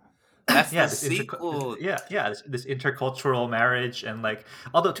saga. That's Yeah, the sequel. this intercultural marriage, and like,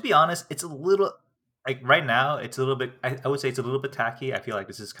 although to be honest, it's a little like right now it's a little bit. I would say it's a little bit tacky. I feel like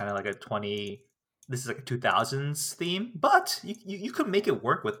this is kind of like this is like a 2000s theme, but you could make it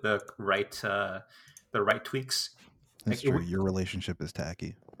work with the right tweaks. It's Like, true. Your relationship is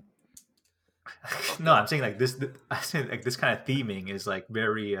tacky. no, I'm saying like this. I'm saying like this kind of theming is like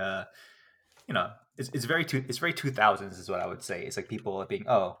very it's very 2000s is what I would say. It's like people being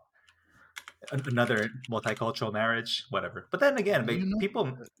another multicultural marriage, whatever. But then again, Do you know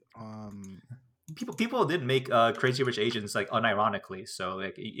people um people did make Crazy Rich Asians like unironically, so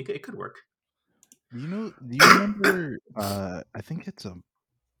like it could work. do you remember I think it's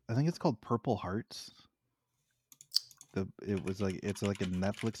called Purple Hearts. It's like a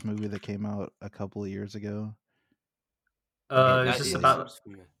Netflix movie that came out a couple of years ago. Is this about?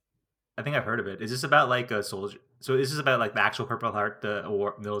 I think I've heard of it. Is this about like a soldier? So is this about like the actual Purple Heart, the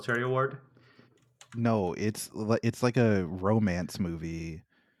award, military award? No, it's like a romance movie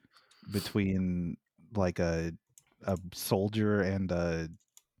between like a soldier and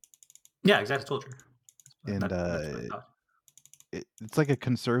Yeah, exactly, soldier. and That's what I thought. it's like a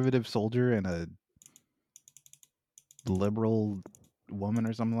conservative soldier and a liberal woman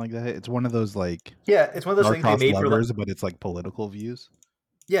or something like that. It's one of those like Yeah, it's one of those things they made lovers, for. but it's like political views.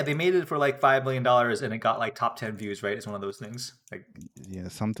 Yeah, they made it for like $5 million, and it got like top 10 views. Right, it's one of those things. Like, yeah,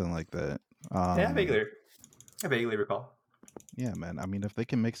 something like that. yeah, I vaguely recall. Yeah, man. I mean, if they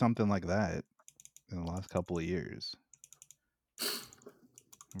can make something like that in the last couple of years,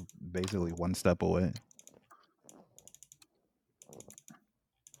 basically one step away.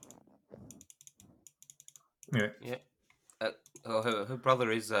 Yeah. Her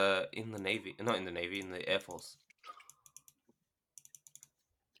brother is in the Navy, not in the Navy, in the Air Force.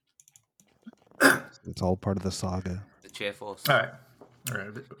 It's all part of the saga. The Chair Force. All right.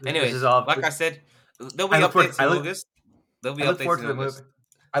 Anyways, like I said, there'll be updates in August. There'll be updates in August.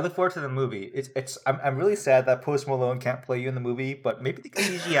 I look forward to the movie. I'm really sad that Post Malone can't play you in the movie, but maybe they could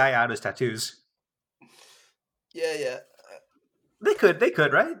CGI out his tattoos. Yeah. They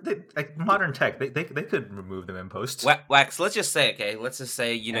could, right? Like modern tech, they could remove them in post. Wax, let's just say,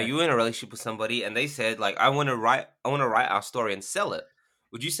 you were in a relationship with somebody and they said like, I want to write our story and sell it.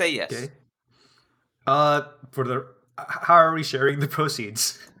 Would you say yes? Okay. How are we sharing the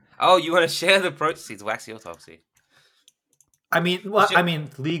proceeds? Oh, you want to share the proceeds? Wax, your top seed. I mean, well, It's I mean,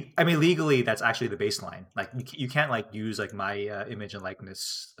 legally, that's actually the baseline. Like, you can't like use like my image and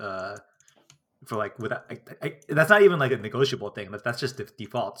likeness for like without. That's not even like a negotiable thing. That's just the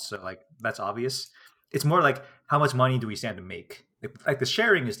default. So like that's obvious. It's more like how much money do we stand to make? Like the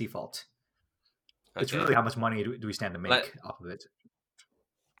sharing is default. It's okay. really how much money do we stand to Like, make off of it.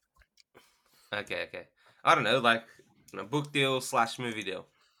 okay. I don't know, like book deal / movie deal.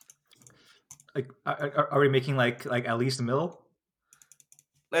 Like, are we making like at least a mil?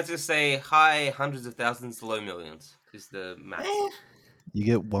 Let's just say high hundreds of thousands to low millions is the max. You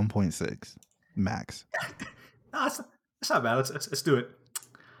get 1.6 max. No, it's not bad. Let's do it.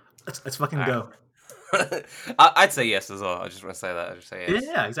 Let's fucking All go. I'd say yes as well. I just want to say that. I just say yes.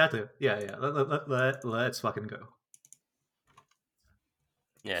 Yeah, exactly. Yeah. Let's fucking go.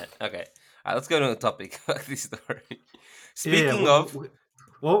 Yeah. Okay. All right. Let's go to the topic of this story. Yeah, Speaking what, of,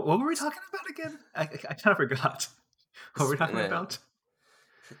 what were we talking about again? I kind of forgot. What were we talking about?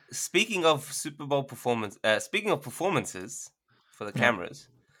 Speaking of Super Bowl performance, speaking of performances for the Yeah. cameras,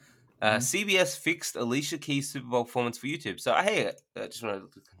 Mhm. CBS fixed Alicia Keys' Super Bowl performance for YouTube. So hey, just want to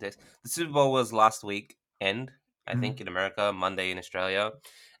look at the context. The Super Bowl was last week end, I think, in America, Monday in Australia,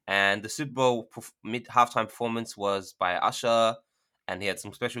 and the Super Bowl mid halftime performance was by Usher, and he had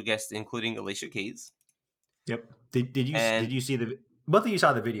some special guests, including Alicia Keys. Yep. Did you see the both of you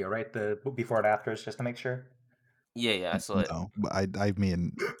saw the video, right? The before and afters, just to make sure. Yeah, I saw it. No, but I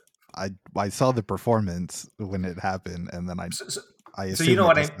mean, I saw the performance when it happened, and then I assume you know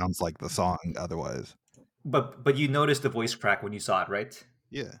what it sounds like the song. Otherwise, but you noticed the voice crack when you saw it, right?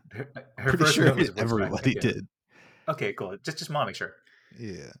 yeah, Her pretty first sure note was a voice everybody crack. did. Okay, cool. Just want to make sure.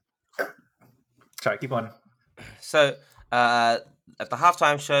 Yeah. Sorry, keep on. So, at the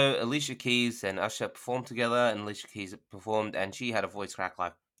halftime show, Alicia Keys and Usher performed together, and Alicia Keys performed, and she had a voice crack,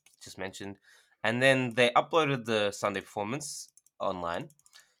 like just mentioned. And then they uploaded the Sunday performance online,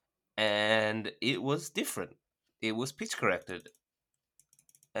 and it was different. It was pitch corrected,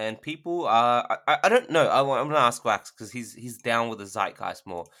 and people are. I don't know. I'm gonna ask Wax because he's down with the zeitgeist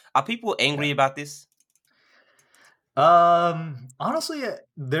more. Are people angry about this? Honestly,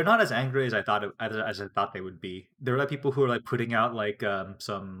 they're not as angry as I thought as I thought they would be. There are like people who are like putting out like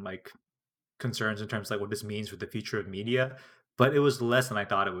some like concerns in terms of like what this means for the future of media, but it was less than I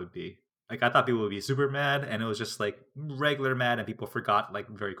thought it would be. Like I thought people would be super mad, and it was just like regular mad, and people forgot like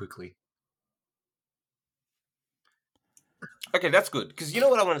very quickly. Okay, that's good because you know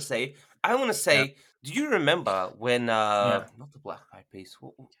what I want to say. I want to say, do you remember when not the Black Eyed Peas?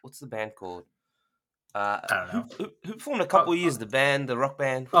 What's the band called? I don't know. Who performed a couple years? The band, the rock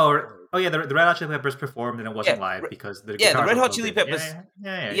band. Oh yeah, the Red Hot Chili Peppers performed, and it wasn't live because the the Red Hot guitars Chili were plugged in.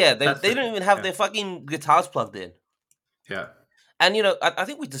 Peppers. Yeah. They don't even have their fucking guitars plugged in. Yeah. And you know, I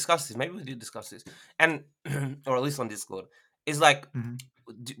think we discussed this. Maybe we did discuss this, and or at least on Discord. Is like,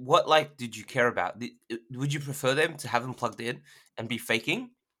 what like did you care about? Would you prefer them to have them plugged in and be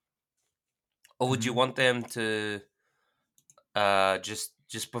faking, or would you want them to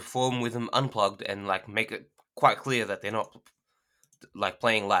just perform with them unplugged and like make it quite clear that they're not like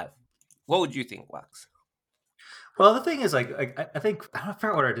playing live? What would you think, Wax? Well, the thing is, like I think I don't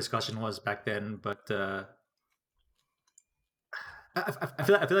remember what our discussion was back then, but I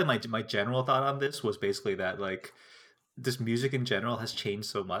feel like my general thought on this was basically that like this music in general has changed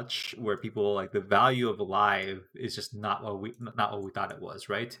so much, where people like the value of live is just not what we thought it was,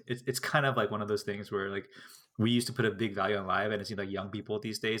 right? It's kind of like one of those things where like we used to put a big value on live, and it seems like young people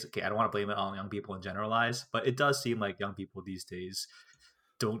these days. Okay, I don't want to blame it on young people and generalize, but it does seem like young people these days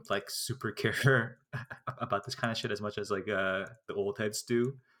don't like super care about this kind of shit as much as like the old heads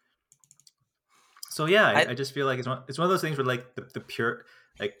do. So yeah, I just feel like it's one of those things where like the pure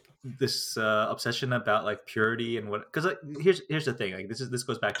like this obsession about like purity and what, because like here's the thing, like this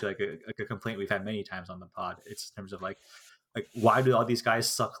goes back to like a complaint we've had many times on the pod. It's in terms of like why do all these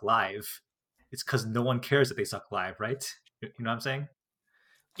guys suck live? It's because no one cares that they suck live, right? You know what I'm saying?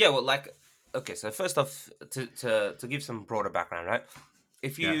 Yeah, well, like, okay, so first off, to give some broader background, right?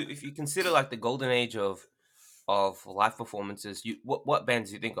 If you consider like the golden age of live performances, what bands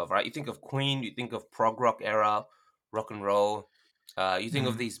do you think of, right? You think of Queen, you think of prog rock era, rock and roll. You think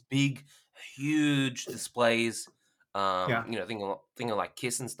of these big, huge displays. You know, thinking of like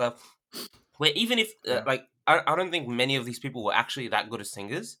Kiss and stuff. Where even if like I don't think many of these people were actually that good as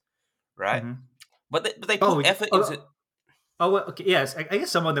singers, right? But they put effort into. Oh, well, okay. Yes, I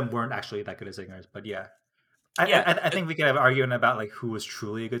guess some of them weren't actually that good as singers, but yeah. I think we could have an argument about like who was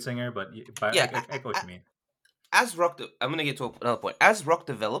truly a good singer, but I get what you mean. As rock, I'm gonna get to another point. As rock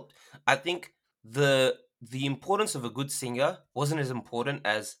developed, I think the importance of a good singer wasn't as important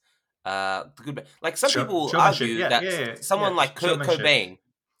as good, like some people showmanship. argue Yeah, that yeah. someone like Kurt Showmanship. Cobain,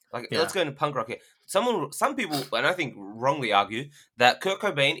 like Yeah. let's go into punk rock here. Some people, and I think wrongly argue that Kurt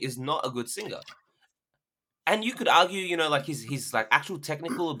Cobain is not a good singer. And you could argue, you know, like his like actual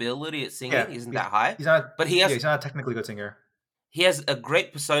technical ability at singing isn't that high, He's not. but he's not a technically good singer. he has a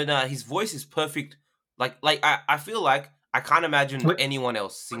great persona. His voice is perfect. Like I feel like I can't imagine anyone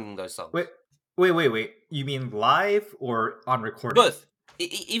else singing those songs. Wait. You mean live or on recording? Both.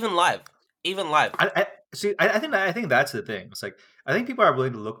 Even live. I think that's the thing. It's like I think people are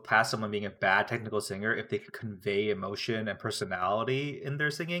willing to look past someone being a bad technical singer if they can convey emotion and personality in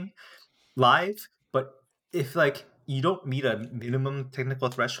their singing live. But if like you don't meet a minimum technical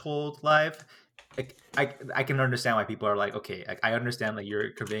threshold live, like, I can understand why people are like, okay, I understand that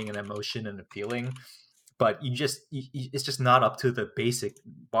you're conveying an emotion and a feeling, but it's just not up to the basic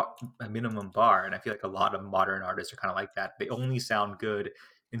minimum bar. And I feel like a lot of modern artists are kind of like that. They only sound good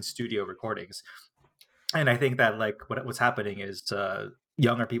in studio recordings, and I think that like what's happening is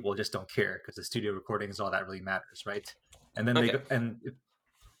younger people just don't care because the studio recording is all that really matters, right? And then maybe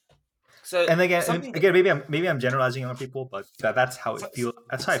I'm generalizing younger people, but that's how it feels.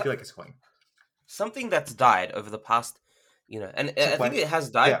 That's how I feel like it's going. Something that's died over the past, you know, and I think it has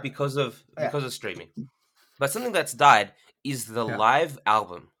died because of streaming. But something that's died is the live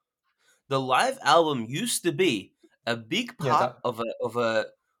album. The live album used to be a big part of a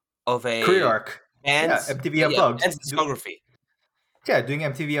career arc. Band's, MTV Unplugged. Band's discography. Doing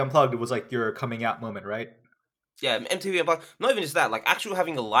MTV Unplugged was like your coming out moment, right? Yeah, MTV Unplugged. Not even just that, like actually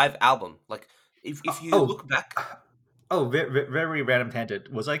having a live album. Like if you look back. Oh, very, very random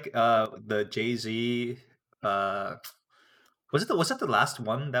tangent. Was like the Jay-Z was that the last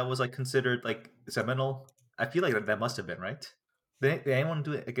one that was like considered like seminal? I feel like that must have been, right? Did anyone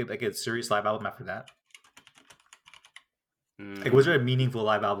do like a serious live album after that? Like, was there a meaningful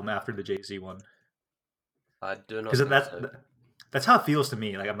live album after the Jay-Z one? I don't know. Because that's how it feels to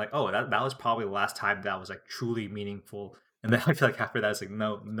me. Like I'm like, oh, that was probably the last time that was like truly meaningful. And then I feel like after that, it's like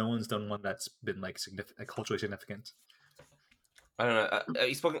no one's done one that's been like culturally significant. I don't know. Are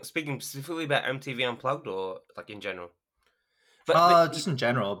you speaking specifically about MTV Unplugged or like in general? But just in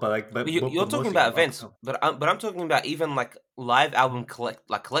general. But you're talking about events. But I'm talking about even like live album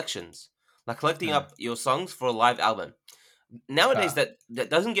collections, like collecting up your songs for a live album. Nowadays, that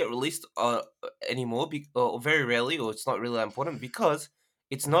doesn't get released anymore, or very rarely, or it's not really that important because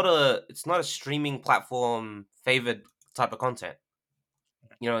it's not a streaming platform favored type of content.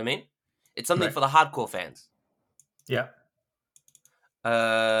 You know what I mean? It's something for the hardcore fans. Yeah.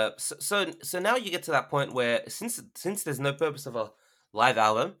 So now you get to that point where since there's no purpose of a live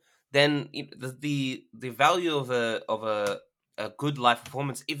album, then the value of a good live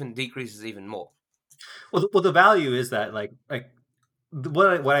performance even decreases even more. Well, the value is that like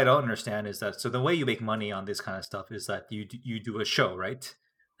what I don't understand is that so the way you make money on this kind of stuff is that you do a show, right?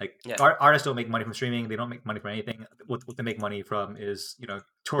 Like artists don't make money from streaming; they don't make money from anything. What they make money from is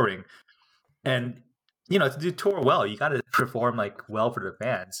touring, and to tour well, you got to perform like well for the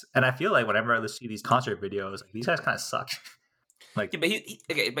fans. And I feel like whenever I see these concert videos, like, these guys kind of suck. Like, yeah,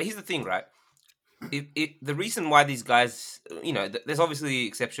 but here's the thing, right? The reason why these guys, there's obviously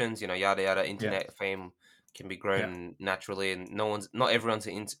exceptions, yada yada. Internet fame can be grown naturally, and not everyone's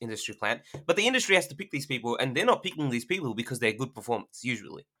an industry plant. But the industry has to pick these people, and they're not picking these people because they're good performers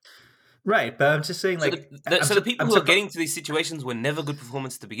usually. Right, but I'm just saying, like, the people who are getting to these situations were never good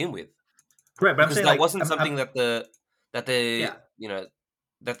performance to begin with. Right, but I'm saying that wasn't something that they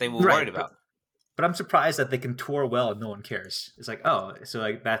were worried about. But I'm surprised that they can tour well and no one cares. It's like, oh, so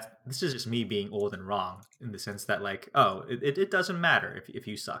like this is just me being old and wrong in the sense that like, oh, it doesn't matter if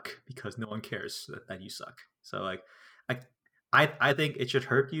you suck because no one cares that you suck. So like, I think it should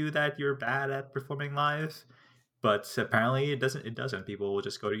hurt you that you're bad at performing live, but apparently it doesn't. It doesn't. People will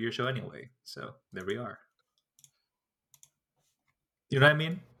just go to your show anyway. So there we are. You know what I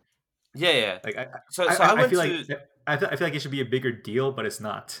mean? Yeah. Like I feel like it should be a bigger deal, but it's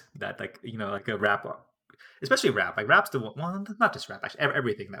not. That like like a rap, especially rap. Like rap's the one. Well, not just rap. Actually,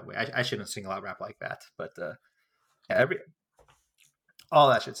 everything that way. I shouldn't single out rap like that, but all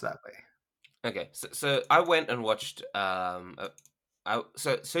that shit's that way. Okay, so I went and watched. So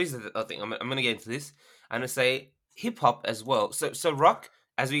here's the other thing. I'm gonna get into this. I'm gonna say hip hop as well. So rock.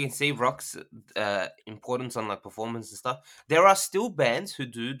 As we can see, rock's importance on like performance and stuff. There are still bands who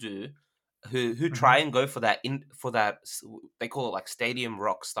who try and go for that they call it like stadium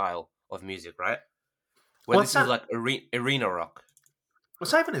rock style of music, right? Where this is like arena rock. Well,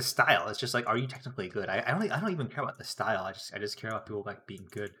 it's not even a style. It's just like, are you technically good? I don't even care about the style. I just care about people like being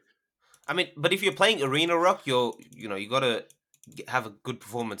good. I mean, but if you're playing arena rock, you gotta have a good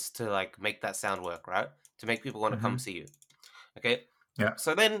performance to like make that sound work, right? To make people want to come see you. Okay. Yeah.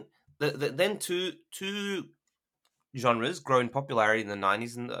 So then, then two genres grow in popularity in the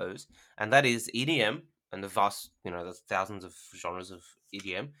 90s and the O's, and that is EDM and the vast, there's thousands of genres of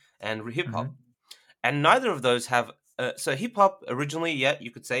EDM and hip hop. And neither of those have. So hip hop originally, yeah,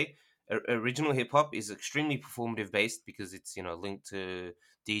 you could say original hip hop is extremely performative based because it's linked to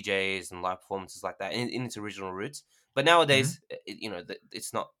DJs and live performances like that in its original roots. But nowadays,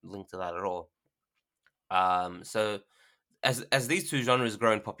 it's not linked to that at all. So as these two genres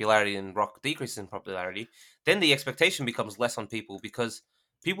grow in popularity and rock decreases in popularity, then the expectation becomes less on people because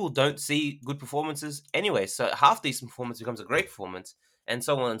people don't see good performances anyway. So half decent performance becomes a great performance, and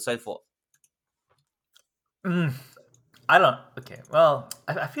so on and so forth. I don't. Okay, well,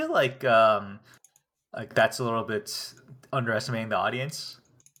 I feel like that's a little bit underestimating the audience.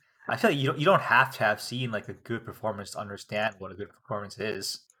 I feel like you don't have to have seen like a good performance to understand what a good performance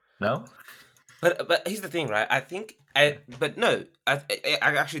is. No. But here's the thing, right? I think, I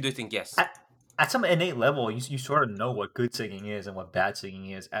actually do think yes. At some innate level, you sort of know what good singing is and what bad singing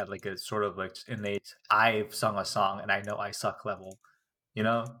is at like a sort of like innate. I've sung a song and I know I suck level.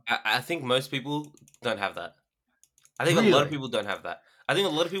 I think most people don't have that. I think Really? a lot of people don't have that. I think a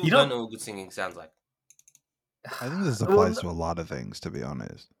lot of people don't know what good singing sounds like. I think this applies to a lot of things, to be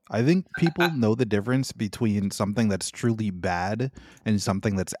honest. I think people know the difference between something that's truly bad and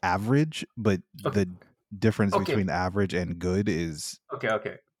something that's average, but the difference between average and good is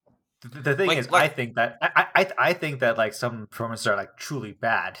okay. The thing is, I think that I think that like some performances are like truly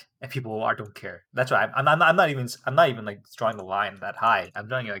bad, and people don't care. That's why I'm not even like drawing the line that high. I'm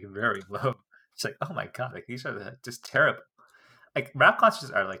drawing it like very low. It's like, oh my god, like these are just terrible. Like rap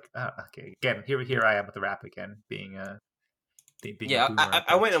concerts are like okay. Again, here I am with the rap again, being a boomer.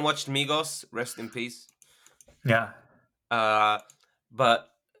 I went and watched Migos, rest in peace. Yeah. But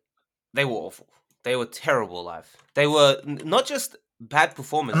they were awful. They were terrible live. They were not just bad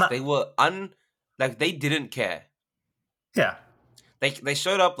performance. They were they didn't care. Yeah. They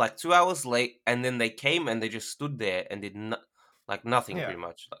showed up like 2 hours late, and then they came and they just stood there and did nothing pretty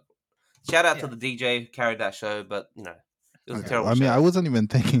much. Like, shout out to the DJ who carried that show, but it was a terrible show. I wasn't even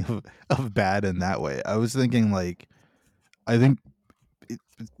thinking of bad in that way. I was thinking like, I think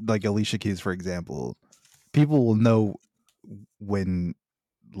like Alicia Keys, for example, people will know when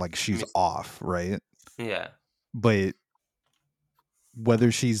like she's off, right? Yeah. But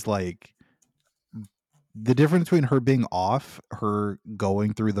whether she's like, the difference between her being off, her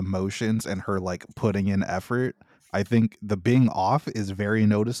going through the motions, and her like putting in effort, I think the being off is very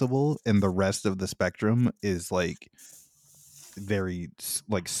noticeable, and the rest of the spectrum is like very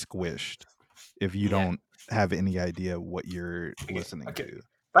like squished if you don't have any idea what you're listening to.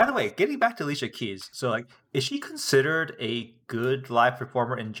 By the way, getting back to Alicia Keys, so like, is she considered a good live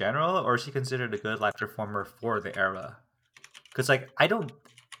performer in general, or is she considered a good live performer for the era? Because like, I don't.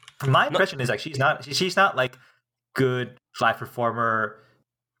 My impression is like she's not like good live performer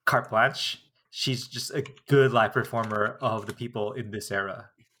carte blanche. She's just a good live performer of the people in this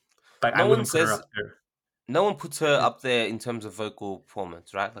era. Like I wouldn't put her up there. No one puts her up there in terms of vocal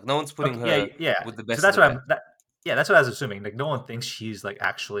performance, right? Like no one's putting her with the best. So that's what that's what I was assuming. Like no one thinks she's like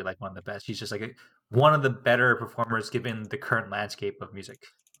actually like one of the best. She's just like one of the better performers given the current landscape of music.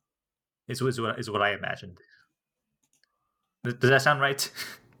 Is what I imagined. Does that sound right?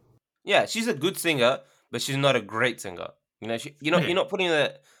 Yeah, she's a good singer, but she's not a great singer. You're not putting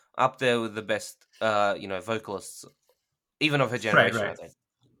her up there with the best, vocalists, even of her generation. Right. I think.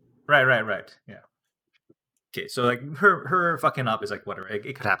 Right. Yeah. Okay, so like her fucking up is like whatever.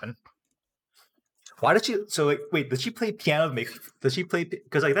 It could happen. Why did she? So like, wait, does she play piano? Does she play?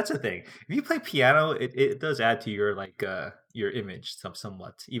 Because like that's the thing. If you play piano, it does add to your like your image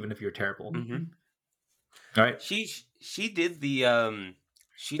somewhat, even if you're terrible. Mm-hmm. All right. She did the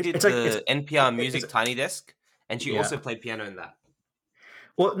NPR Music Tiny Desk, and she also played piano in that.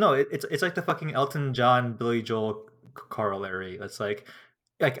 Well, no, it's like the fucking Elton John, Billy Joel corollary. It's like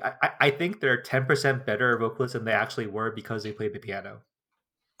I think they're 10% better vocalists than they actually were because they played the piano.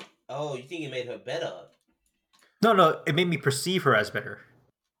 Oh, you think it made her better? No, it made me perceive her as better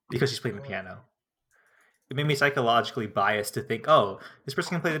because she's playing the piano. It made me psychologically biased to think, oh, this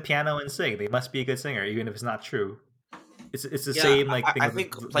person can play the piano and sing. They must be a good singer, even if it's not true. It's the same like thing. I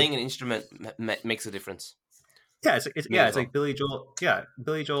think playing an instrument makes a difference. Yeah, it's like Billy Joel. Yeah,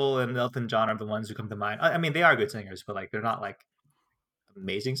 Billy Joel and Elton John are the ones who come to mind. I mean, they are good singers, but like they're not like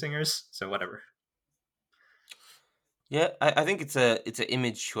amazing singers. So whatever. Yeah, I think it's an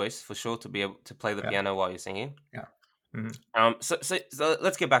image choice for sure to be able to play the piano while you're singing. Yeah. Mm-hmm. So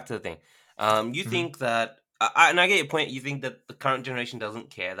let's get back to the thing. You think that and I get your point. You think that the current generation doesn't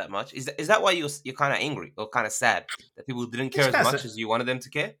care that much. Is that why you're kind of angry or kind of sad that people didn't care as much as you wanted them to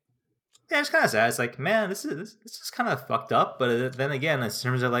care? Yeah, it's kind of sad. It's like, man, this is kind of fucked up. But then again, in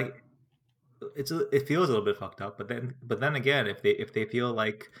terms of like, it feels a little bit fucked up. But then again, if they feel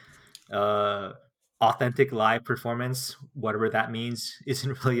like authentic live performance, whatever that means,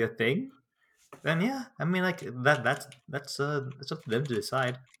 isn't really a thing, then yeah, I mean, like that's up to them to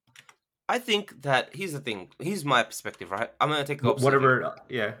decide. I think that here's the thing. Here's my perspective, right? I'm gonna take the opposite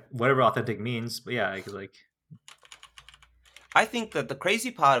here. Whatever authentic means. But yeah, like I think that the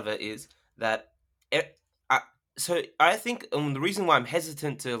crazy part of it is that I think the reason why I'm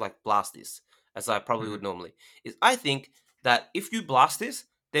hesitant to like blast this, as I probably would normally, is I think that if you blast this,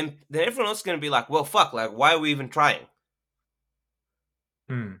 then everyone else is gonna be like, well, fuck, like why are we even trying?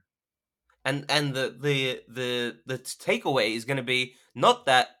 Hmm. And the takeaway is gonna be not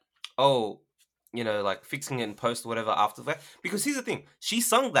that, oh, you know, like fixing it in post or whatever after that. Because here's the thing, she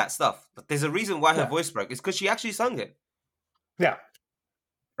sung that stuff. But there's a reason why her voice broke. It's because she actually sung it. Yeah.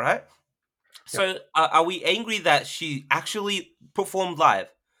 Right? So are we angry that she actually performed live?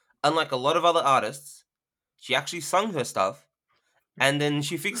 Unlike a lot of other artists, she actually sung her stuff, and then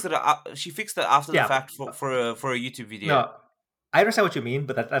she fixed it. She fixed it after the fact for a YouTube video. No, I understand what you mean,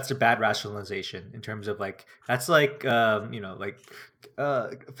 but that's a bad rationalization in terms of like that's like fixating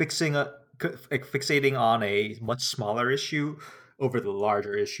on a much smaller issue over the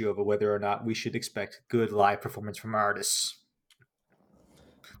larger issue of whether or not we should expect good live performance from artists.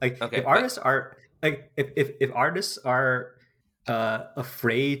 Like if artists are like if artists are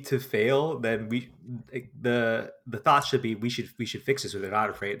afraid to fail, then the thought should be we should fix this so they're not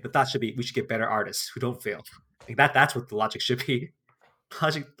afraid. The thought should be we should get better artists who don't fail. Like that's what the logic should be.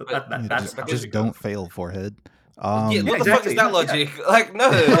 Just don't fail, Forehead. What the fuck is that logic? Yeah. Like no,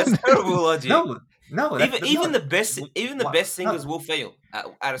 that's terrible logic. No. Even the best singers will fail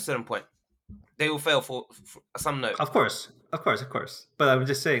at a certain point. They will fail for some note. Of course. But I'm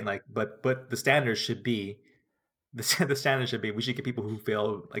just saying, like, but the standard should be the standard should be we should get people who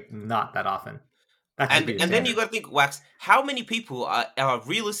fail like not that often. And then you got to think, Wax, how many people are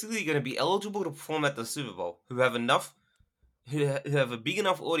realistically going to be eligible to perform at the Super Bowl who have a big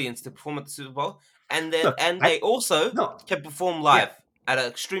enough audience to perform at the Super Bowl, and they also can perform live at an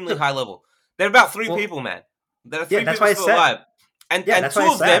extremely high level. There are about 3 people, man. There are 3 people still alive, and 2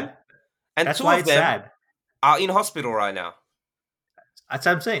 of them, are in hospital right now. That's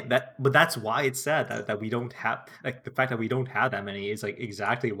what I'm saying. But that's why it's sad that we don't have like the fact that we don't have that many is like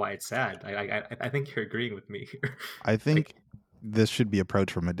exactly why it's sad. I think you're agreeing with me here. I think this should be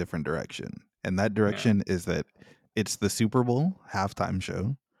approached from a different direction, and that direction is that it's the Super Bowl halftime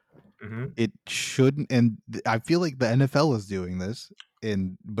show. Mm-hmm. It shouldn't, and I feel like the NFL is doing this,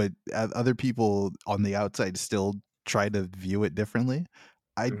 but other people on the outside still try to view it differently.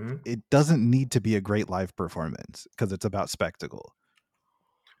 It doesn't need to be a great live performance because it's about spectacle.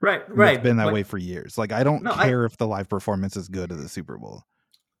 Right. It's been that way for years. Like I don't care if the live performance is good at the Super Bowl.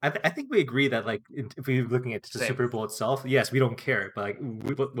 I think we agree that like if we're looking at the Super Bowl itself, yes, we don't care. But like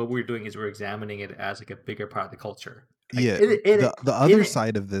what we're doing is we're examining it as like a bigger part of the culture. Like, the other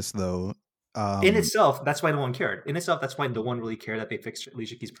side of this though, in itself, that's why no one cared. In itself, that's why no one really cared that they fixed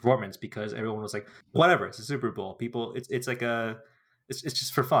Alicia Keys' performance because everyone was like, whatever, it's a Super Bowl. People, it's like it's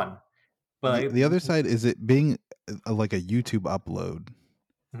just for fun. But the other side is it being like a YouTube upload.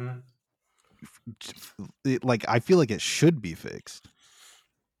 Mm-hmm. Like I feel like it should be fixed.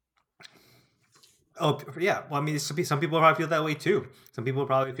 Oh yeah, well I mean some people probably feel that way too. Some people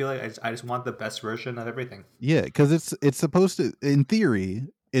probably feel like I just want the best version of everything. Yeah, because it's supposed to, in theory,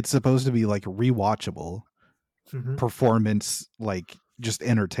 it's supposed to be like rewatchable performance, like just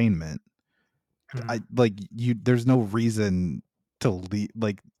entertainment. There's no reason to leave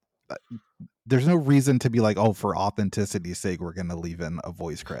there's no reason to be like, oh, for authenticity's sake, we're gonna leave in a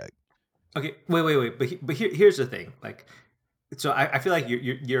voice crack. Okay, wait. But here's the thing. Like, so I feel like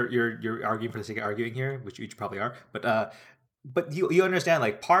you're arguing for the sake of arguing here, which you probably are. But you understand,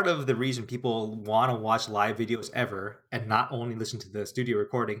 like, part of the reason people want to watch live videos ever and not only listen to the studio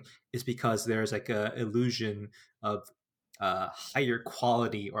recording is because there's like a illusion of higher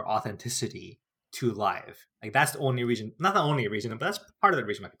quality or authenticity to live. Like that's the only reason, not the only reason, but that's part of the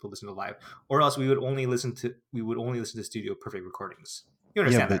reason why people listen to live. Or else we would only listen to studio perfect recordings. You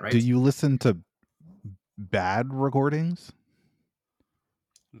understand that, right? Do you listen to bad recordings?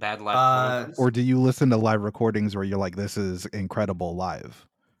 Bad live recordings? Or do you listen to live recordings where you're like, this is incredible live?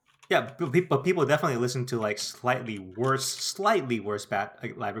 Yeah, but people definitely listen to like slightly worse bad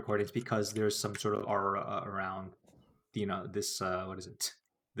live recordings because there's some sort of aura around, this what is it?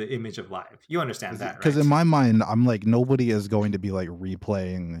 the image of live. You understand that, Because right? in my mind, I'm like, nobody is going to be like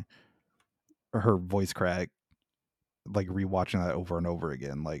replaying her voice crack, like rewatching that over and over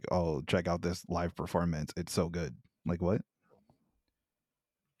again. Like, oh, check out this live performance. It's so good. Like, what?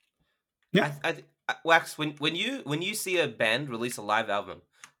 Yeah. Wax, when you see a band release a live album,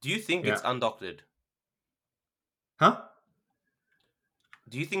 do you think it's Yeah. undoctored? Huh?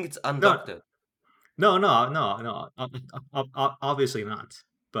 Do you think it's No. undoctored? No. Obviously not.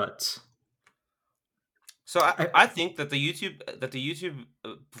 But So I think that the YouTube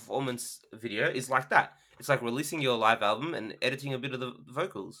performance video is like that. It's like releasing your live album and editing a bit of the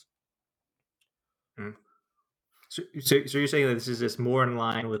vocals. So you're saying that this is just more in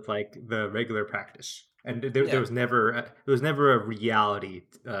line with like the regular practice, and there was never a reality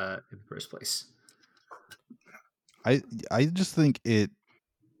in the first place. I just think it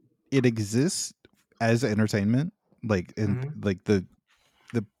exists as entertainment, like in like the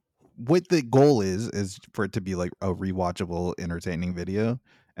what the goal is for it to be like a rewatchable, entertaining video,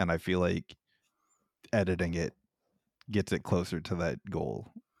 and I feel like editing it gets it closer to that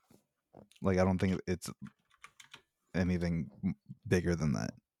goal. Like, I don't think it's anything bigger than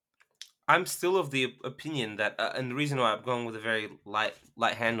that. I'm still of the opinion that, and the reason why I'm going with a very light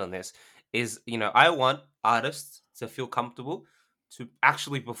hand on this is, I want artists to feel comfortable to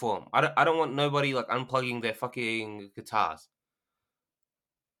actually perform. I don't want nobody like unplugging their fucking guitars.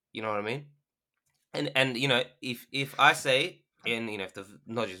 You know what I mean? And if I say, and if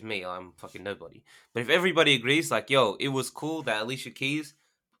not just me, I'm fucking nobody. But if everybody agrees, like, yo, it was cool that Alicia Keys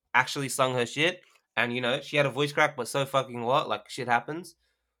actually sung her shit, and she had a voice crack, but so fucking what? Like, shit happens.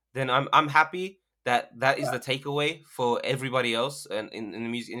 Then I'm happy that is the takeaway for everybody else and in the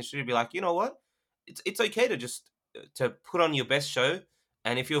music industry to be like, you know what? It's okay to just to put on your best show,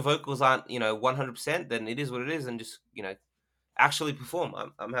 and if your vocals aren't 100%, then it is what it is, and just actually perform.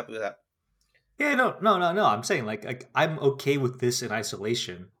 I'm happy with that. Yeah, no. I'm saying like I'm okay with this in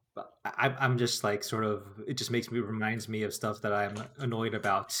isolation, but I'm just like sort of it just reminds me of stuff that I'm annoyed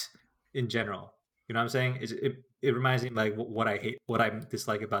about in general. You know what I'm saying? It reminds me of, like what I hate, what I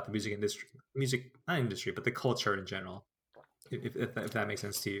dislike about the music not industry, but the culture in general. If that makes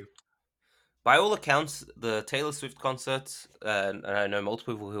sense to you. By all accounts, the Taylor Swift concerts, and I know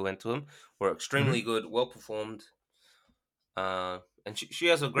multiple people who went to them, were extremely good, well performed. And she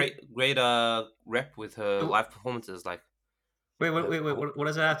has a great rep with her live performances. Like, wait, what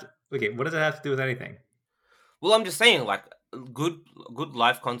does that have to? Okay, what does that have to do with anything? well, I'm just saying, like, good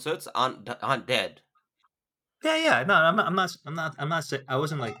live concerts aren't dead. Yeah. No, I'm not saying I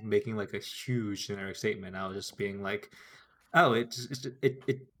wasn't like making like a huge generic statement. I was just being like, oh, it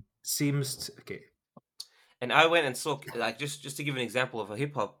seems okay. And I went and saw, like, just to give an example of a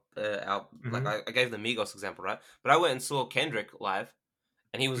hip hop like I gave the Migos example, right? But I went and saw Kendrick live,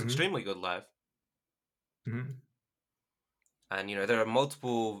 and he was extremely good live. And there are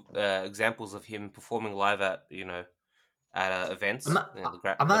multiple examples of him performing live at at events.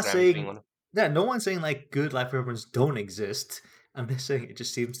 I'm not saying no one's saying like good live performances don't exist. I'm just saying it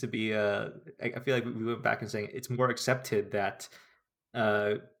just seems to be I feel like we went back and saying it's more accepted that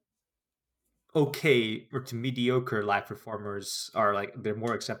okay or to mediocre live performers are like they're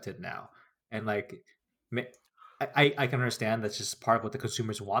more accepted now, and like I can understand that's just part of what the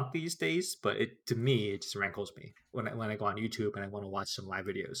consumers want these days, but to me it just rankles me when I go on YouTube and I want to watch some live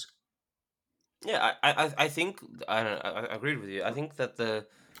videos. Yeah, I think I agreed with you. I think that the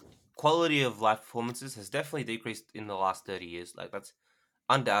quality of live performances has definitely decreased in the last 30 years. Like, that's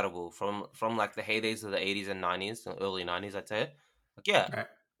undoubtable from like the heydays of the 80s and 90s, early 90s, I'd say. Like, yeah, Right.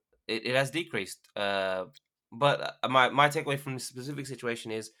 it has decreased. But my takeaway from this specific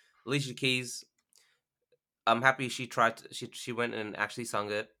situation is Alicia Keys. I'm happy she tried. She went and actually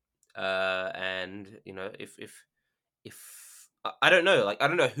sung it. And if I don't know, like, I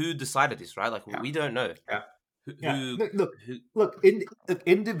don't know who decided this, right? Like, we don't know. Yeah. Look,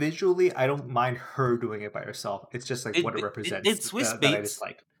 individually, I don't mind her doing it by herself. It's just like what it represents. Did Swiss that I Beats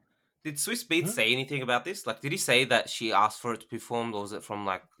dislike. Did Swiss Beats say anything about this? Like, did he say that she asked for it to be performed, or was it from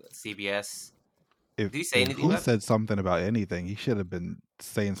like CBS? Did he say anything? Who said something about anything? He should have been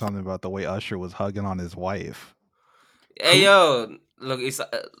saying something about the way Usher was hugging on his wife. Hey, yo, look, it's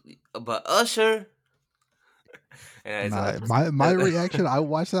but Usher. My reaction, I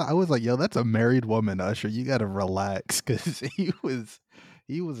watched that, I was like, yo, that's a married woman, Usher. You gotta relax, because he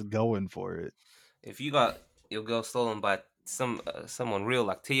was going for it. If you got your girl stolen by someone real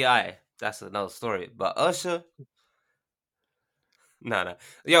like T.I., that's another story. But Usher, no.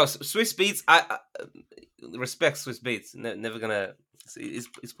 Yo, Swiss Beats, I respect Swiss Beats. Never gonna. He's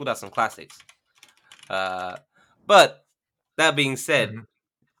put out some classics. But that being said,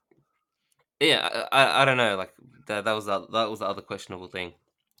 Yeah, I don't know. Like that was the other questionable thing.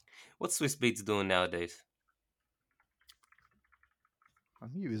 What's Swiss Beats doing nowadays? I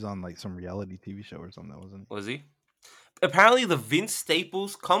think he was on like some reality TV show or something, wasn't Was he? Apparently, the Vince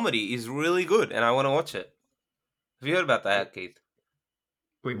Staples comedy is really good, and I want to watch it. Have you heard about that, Keith?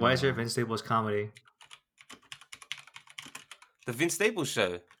 Wait, why is there No. Vince Staples comedy? The Vince Staples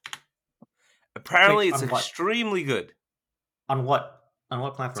show. Apparently, Wait, it's on what? extremely good. On what? On what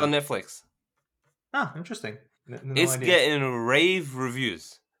It's platform? on Netflix. Oh, interesting. No It's idea. getting rave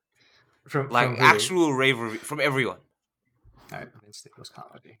reviews, From like who? actual rave reviews from everyone. All right, Vince Staples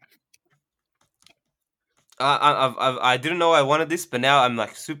comedy. I didn't know I wanted this, but now I'm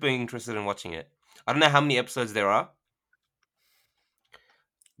like super interested in watching it. I don't know how many episodes there are,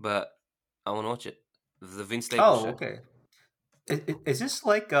 but I want to watch it. The Vince Staples Oh, show. okay. Is this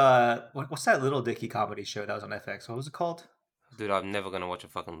like what's that Little Dicky comedy show that was on FX? What was it called? Dude, I'm never gonna watch a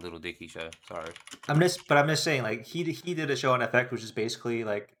fucking Little Dicky show. Sorry. I'm just saying, like he did a show on FX which is basically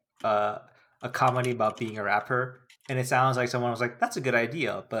like a comedy about being a rapper, and it sounds like someone was like, "That's a good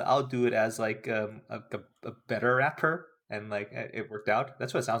idea, but I'll do it as like a better rapper," and like it worked out.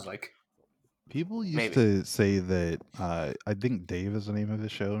 That's what it sounds like. People used Maybe. to say that I think Dave is the name of the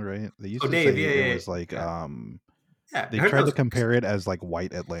show, right? They used Oh, to Dave, say yeah, it yeah, was like yeah. Yeah, they I heard tried that to was compare it as like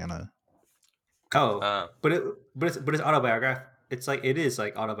white Atlanta. oh, but it's autobiographical. It's like it is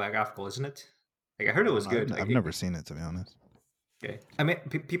like autobiographical, isn't it? Like I heard I it don't was know. good. I've Like never seen it, to be honest. okay. I mean,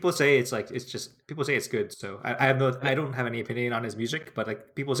 people say it's like it's just people say it's good. So I have no, I don't have any opinion on his music, but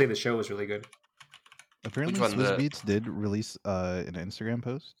like people say the show is really good. Apparently, one? Swiss Beats did release an Instagram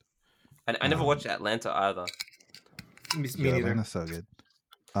post. I never watched Atlanta either. Me Dude, neither. Atlanta's so good.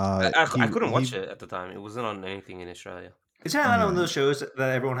 I couldn't watch it at the time. It wasn't on anything in Australia. It's not one of those shows that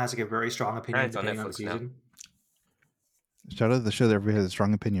everyone has like a very strong opinion It's on depending on the Netflix now. season. Shout out to the show that everybody has a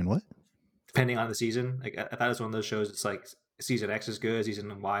strong opinion. What? Depending on the season, like I thought it was one of those shows. It's like season X is good,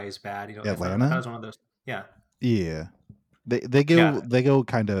 season Y is bad. You know, I thought it was one of those. Yeah. Yeah. They go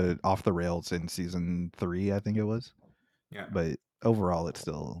kind of off the rails in season 3, I think it was. Yeah. But overall, it's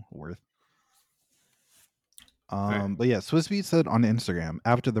still worth. Right. But yeah, Swiss Beats said on Instagram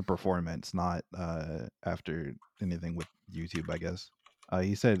after the performance, not after anything with YouTube, I guess.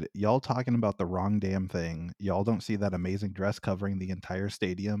 He said, "Y'all talking about the wrong damn thing. Y'all don't see that amazing dress covering the entire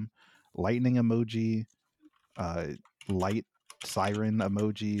stadium, lightning emoji, light siren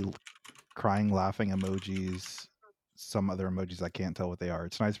emoji, crying, laughing emojis, some other emojis I can't tell what they are.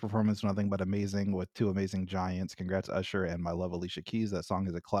 Tonight's performance, nothing but amazing with 2 amazing giants. Congrats, Usher, and my love, Alicia Keys. That song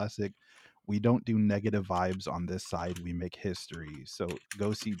is a classic. We don't do negative vibes on this side. We make history. So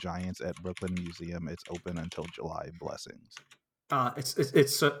go see Giants at Brooklyn Museum. It's open until July. Blessings."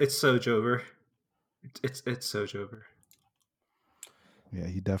 It's so Jover. It's so Jover. Yeah,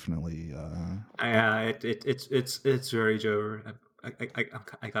 he definitely. Yeah, it's very Jover.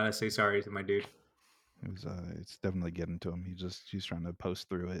 I gotta say sorry to my dude. It's definitely getting to him. He's trying to post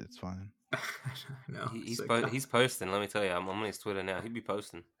through it. It's fine. No, He's posting. Let me tell you, I'm on his Twitter now. He'd be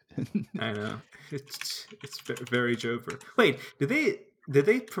posting. I know it's very Jover. Wait, did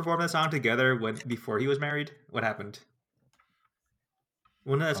they perform that song together before he was married? What happened?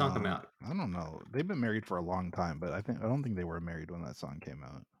 When did that song come out? I don't know. They've been married for a long time, but I don't think they were married when that song came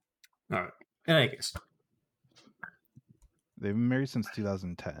out. All right. In any case, they've been married since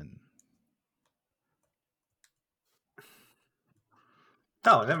 2010.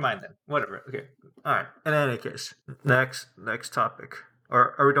 Oh, never mind then. Whatever. Okay. All right. In any case, next topic.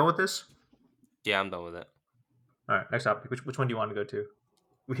 Or are we done with this? Yeah, I'm done with it. All right. Next topic. Which one do you want to go to?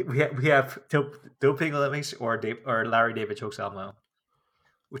 We have doping Olympics or Larry David chokes Elmo,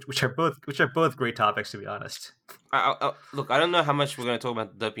 which are both great topics, to be honest. Look, I don't know how much we're going to talk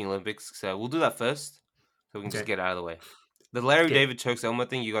about the doping Olympics, so we'll do that first, so we can just get it out of the way. The Larry David chokes Elmo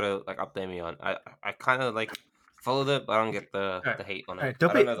thing, you got to like update me on. I kind of like followed it, but I don't get the hate on it. Right. I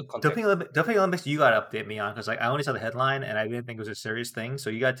don't know the context. Doping Olympics, you got to update me on because like I only saw the headline and I didn't think it was a serious thing. So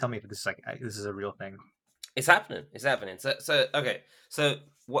you got to tell me if this is a real thing. It's happening. So okay. So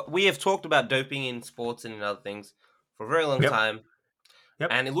what we have talked about doping in sports and in other things for a very long time. Yep.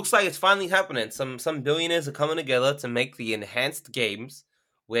 And it looks like it's finally happening. Some billionaires are coming together to make the enhanced games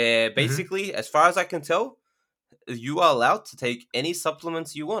where basically, as far as I can tell, you are allowed to take any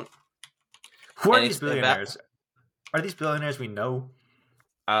supplements you want. Who are these billionaires? Are these billionaires we know?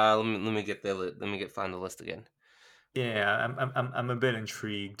 Let me find the list again. Yeah, I'm a bit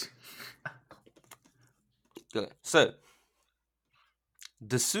intrigued. Good. So,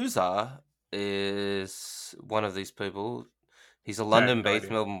 D'Souza is one of these people. He's a London-based,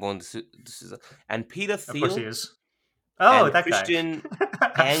 Melbourne-born D'Souza. And Peter Thiel. Of course he is. Oh, and that guy. Christian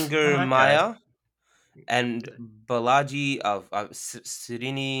That guy. Angermeyer and Balaji of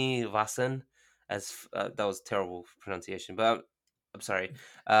Srinivasan, as that was terrible pronunciation, but I'm sorry.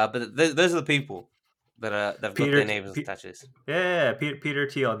 But those are the people that've got Peter. their names attached to this. Yeah, Peter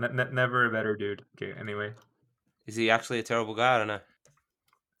Thiel. Never a better dude. Okay. Anyway. Is he actually a terrible guy? I don't know.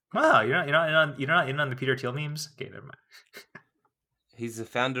 Wow, you're not in on the Peter Thiel memes. Okay, never mind. He's the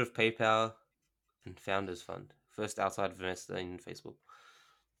founder of PayPal and Founders Fund. First outside investor in Facebook.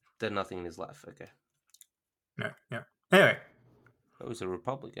 Did nothing in his life. Okay. Yeah. Anyway. Oh, he's a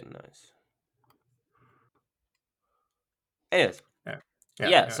Republican. Nice. Anyways.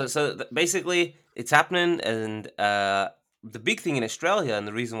 Yeah. So basically, it's happening, and the big thing in Australia, and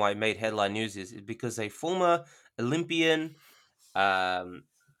the reason why it made headline news is because a former Olympian, James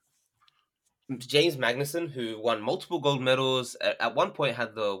Magnuson, who won multiple gold medals, at one point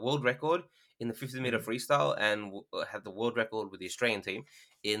had the world record in the 50-meter freestyle and had the world record with the Australian team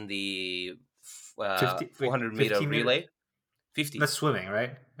in the 400-meter relay. 50. That's swimming,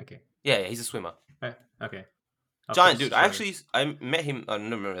 right? Okay. Yeah, he's a swimmer. Okay. Giant dude. I met him. I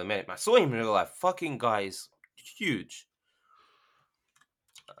never really met him. I saw him in real life. Fucking guy is huge.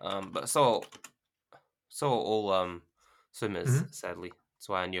 But so all swimmers. Sadly, that's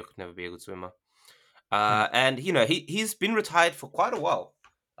why I knew I could never be a good swimmer. And he's been retired for quite a while.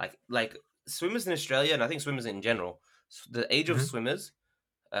 Like swimmers in Australia, and I think swimmers in general, the age of swimmers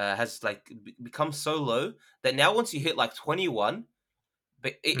has become so low that now once you hit 21.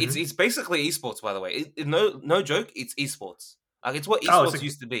 But it's basically esports, by the way. No joke, it's esports. It's what esports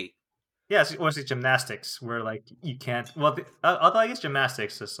used to be. Yeah, it's mostly gymnastics, where you can't. Well, although I guess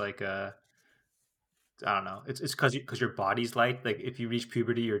gymnastics is I don't know. It's because your body's light. Like if you reach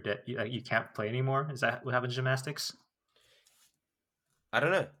puberty, you're dead. You can't play anymore. Is that what happens in gymnastics? I don't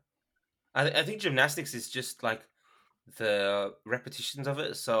know. I think gymnastics is just the repetitions of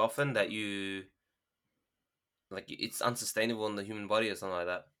it so often that you. It's unsustainable in the human body or something like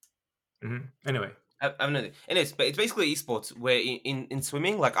that. Anyway. I don't know. Anyways, but it's basically esports where in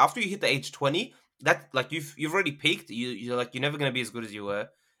swimming, after you hit the age 20, that you've already peaked. You're never gonna be as good as you were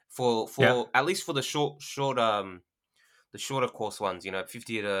for at least for the shorter course ones,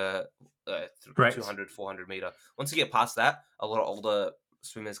 50 to 200, 400 meter. Once you get past that, a lot of older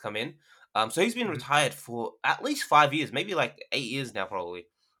swimmers come in. So he's been retired for at least 5 years, maybe 8 years now, probably.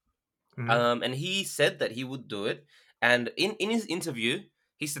 And he said that he would do it. And in his interview,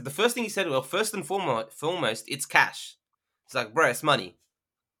 he said the first thing he said, well, first and foremost, it's cash. It's bro, it's money.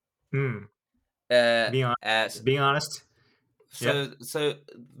 Being honest. So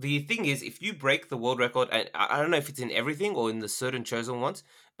the thing is, if you break the world record, and I don't know if it's in everything or in the certain chosen ones,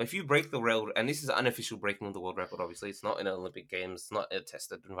 but if you break the world, and this is unofficial breaking of the world record, obviously, it's not in an Olympic Games, it's not a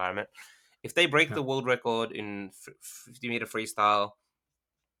tested environment. If they break the world record in 50-meter freestyle,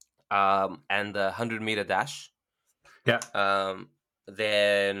 and the 100-meter dash,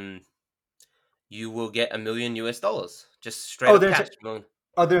 then you will get $1 million just straight up cash.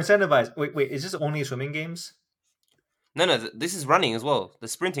 Oh, they're incentivized. Wait, is this only swimming games? No, this is running as well. The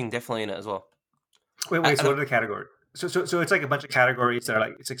sprinting definitely in it as well. Wait. So what are the categories? So it's a bunch of categories that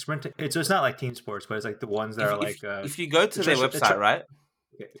are it's sprinting. So it's not like team sports, but it's the ones that are if you go to their website, right?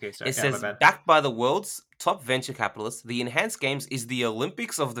 Okay, sorry. It says, backed by the world's top venture capitalists, the Enhanced Games is the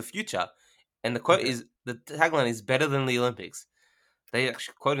Olympics of the future. And the quote is, the tagline is better than the Olympics. They're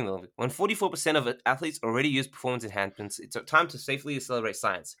actually quoting the Olympics. When 44% of athletes already use performance enhancements, it's time to safely accelerate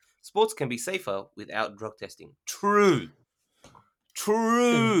science. Sports can be safer without drug testing. True.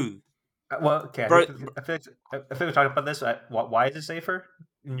 Well, okay. Bro, I feel like we're talking about this. Why is it safer,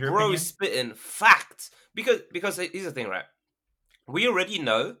 in your opinion? Is spitting facts. Because here's the thing, right? We already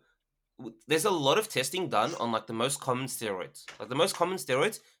know there's a lot of testing done on the most common steroids. The most common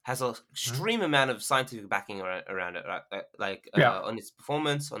steroids has an extreme amount of scientific backing around it, right? On its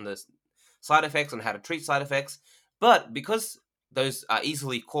performance, on the side effects, on how to treat side effects. But because those are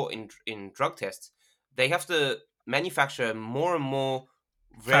easily caught in drug tests, they have to manufacture more and more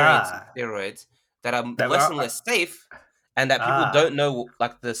variants of steroids that are less and less safe, and that people don't know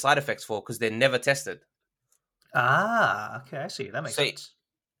the side effects for because they're never tested. Okay, I see. That makes sense.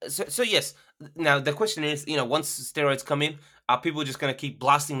 So yes. Now the question is, once steroids come in, are people just going to keep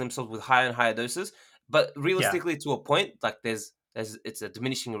blasting themselves with higher and higher doses? But realistically, to a point, it's a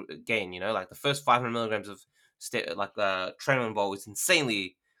diminishing gain. The first 500 milligrams of Tremonbol is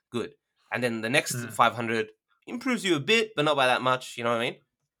insanely good, and then the next 500 improves you a bit, but not by that much. You know what I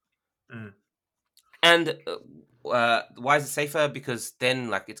mean? And why is it safer? Because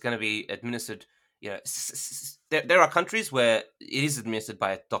then it's going to be administered. There are countries where it is administered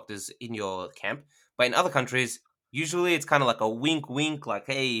by doctors in your camp, but in other countries Usually it's kind of like a wink, like,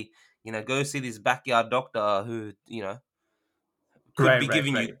 hey, go see this backyard doctor who, could be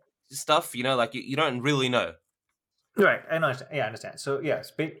giving you Right. stuff, like you don't really know. Right, I understand. Yeah, I understand. So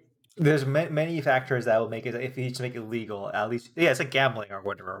yes, there's many factors that will make it, if you need to make it legal, at least, yeah, it's like gambling or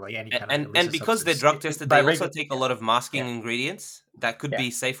whatever, like any kind of And illicit because they're substance. drug tested, By they also regular, take a lot of masking yeah, ingredients that could yeah,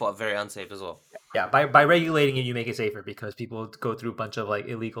 be safe or very unsafe as well. yeah. By regulating it, you make it safer because people go through a bunch of like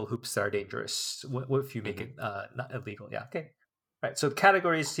illegal hoops that are dangerous. What if you make it not illegal? Yeah, okay. Right. So the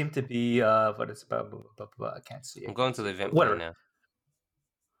categories seem to be what it's about. I can't see. I'm going to the event plan Whatever. now.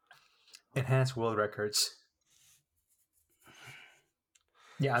 Enhanced world records.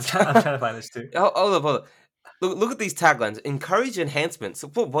 Yeah, I'm trying to find this too. Hold up. Look at these taglines. Encourage enhancement.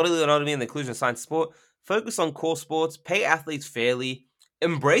 Support bodily autonomy and the inclusion of science and sport. Focus on core sports. Pay athletes fairly.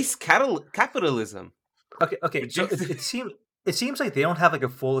 Embrace capitalism. Okay. So it seems like they don't have like a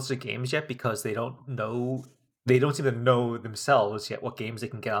full list of games yet because they don't seem to know themselves yet what games they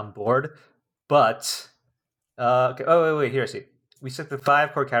can get on board. But okay. Oh wait. Here I see. We set the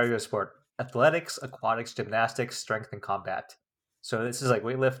 5 core categories of sport: athletics, aquatics, gymnastics, strength, and combat. So this is like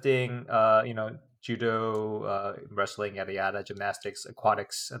weightlifting, judo, wrestling, yada yada, gymnastics,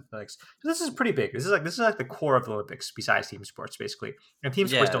 aquatics, athletics. So this is pretty big. This is like the core of the Olympics besides team sports, basically. And team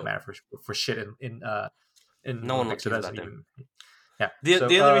sports don't Yeah. matter for shit in No one Olympics. cares So about them. even yeah.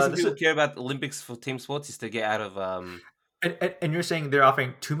 The only reason This people is, care about Olympics for team sports is to get out of and you're saying they're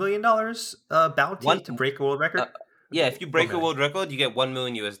offering $2 million bounty one. to break a world record? Yeah, if you break a 1 million. world record, you get 1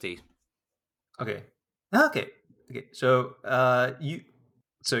 million USD. Okay. So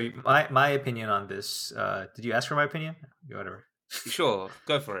my opinion on this. Did you ask for my opinion? Whatever. Sure,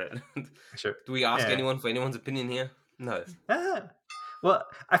 go for it. Sure. Do we ask Yeah. anyone for anyone's opinion here? No. Well,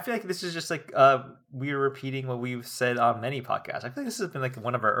 I feel like this is just like we're repeating what we've said on many podcasts. I feel like this has been like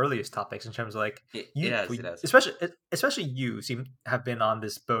one of our earliest topics in terms of like It has. especially you seem have been on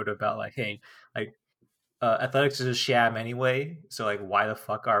this boat about like, hey, like athletics is a sham anyway. So like, why the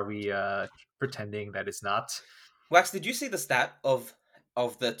fuck are we pretending that it's not? Wax, did you see the stat of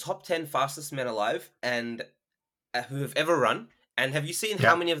the top 10 fastest men alive and who have ever run? And have you seen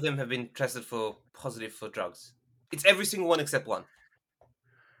how many of them have been tested for positive for drugs? It's every single one except one.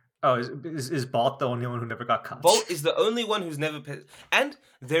 Oh, is Bolt the only one who never got caught? Bolt is the only one who's never... And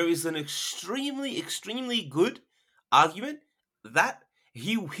there is an extremely, extremely good argument that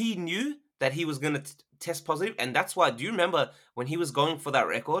he knew that he was going to test positive, and that's why, do you remember when he was going for that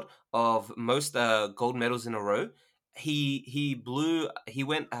record of most gold medals in a row? He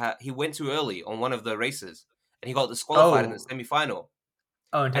went too early on one of the races, and he got disqualified in the semi-final.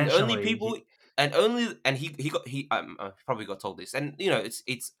 Oh, intentionally. And only people... he probably got told this, and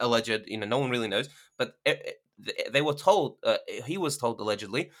it's alleged. No one really knows, but they were told. He was told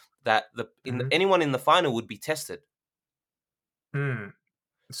allegedly that anyone in the final would be tested.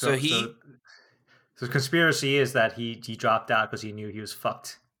 So the conspiracy is that he dropped out because he knew he was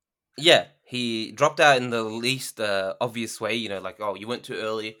fucked. Yeah, he dropped out in the least obvious way. Like, oh, you went too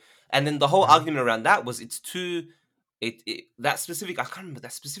early, and then the whole argument around that was it's too. That specific, I can't remember,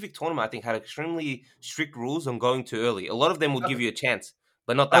 that specific tournament, I think, had extremely strict rules on going too early. A lot of them would give you a chance,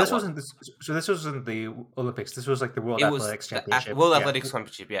 but not that one. This wasn't the Olympics. This was like the World Athletics Championship. World Athletics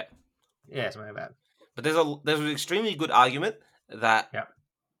Championship, yeah. Yeah, something like that. But there's an extremely good argument that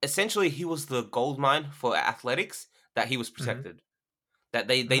essentially he was the gold mine for athletics, that he was protected. That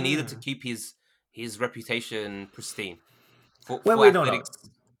they needed to keep his reputation pristine. For athletics.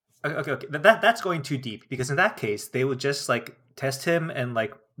 No. Okay. That's going too deep, because in that case they would just like test him and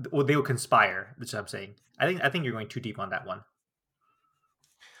like, well, they would conspire. That's what I'm saying. I think you're going too deep on that one.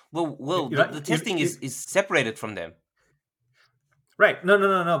 Well, the testing is separated from them. Right.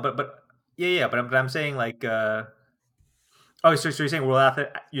 No. But yeah. But I'm saying like. So you're saying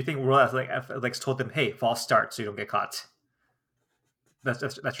you think World Athletics told them, hey, false start so you don't get caught. That's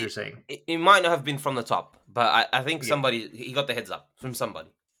what you're saying. It might not have been from the top, but I think he got the heads up from somebody.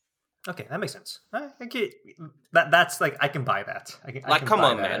 Okay, that makes sense. That's like, I can buy that. I can come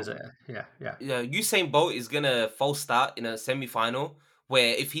buy on, that man. Yeah. Usain Bolt is gonna false start in a semi-final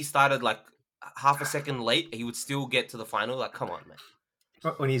where if he started like half a second late, he would still get to the final. Like, come on,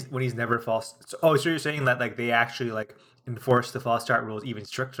 man. When he's never false. So you're saying that like they actually like enforced the false start rules even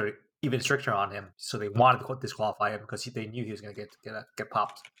stricter on him, so they wanted to disqualify him because they knew he was gonna get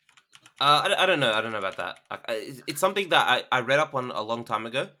popped. I don't know about that. It's something that I read up on a long time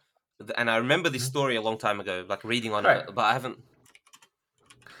ago. And I remember this story a long time ago, like reading on it, but I haven't.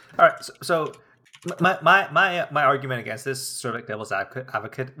 All right, so my argument against this, sort of like devil's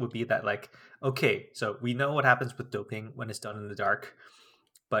advocate, would be that like, okay, so we know what happens with doping when it's done in the dark,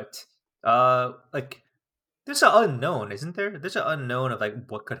 but like there's an unknown, isn't there? There's an unknown of like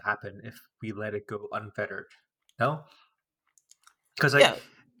what could happen if we let it go unfettered. No, because like Yeah,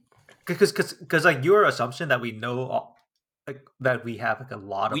 because like your assumption that we know like that we have like a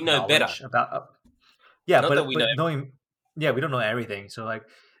lot we of know better. knowledge about yeah, Not that we know. but knowing yeah, we don't know everything. So like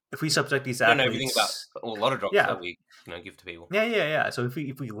if we subject these We don't know everything about athletes, a lot of drugs yeah, that we give to people. yeah. So if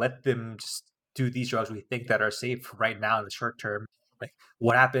we let them just do these drugs we think that are safe right now in the short term, like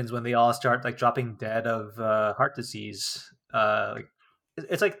what happens when they all start like dropping dead of heart disease? Like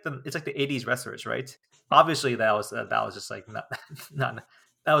it's like the '80s wrestlers, right? Obviously, that was just like not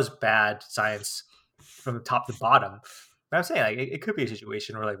that was bad science from top to bottom. But I'm saying like it could be a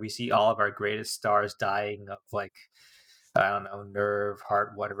situation where like we see all of our greatest stars dying of like I don't know nerve,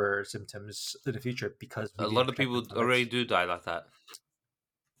 heart, whatever symptoms in the future because we A didn't lot of protect them people from already it. do die like that.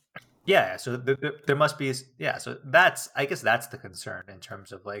 Yeah, so there must be yeah. So that's I guess that's the concern in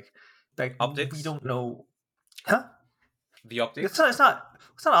terms of like we Optics, don't know, huh? the optics. It's not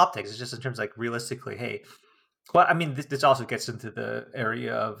optics. It's just in terms of like realistically, hey. Well, I mean, this also gets into the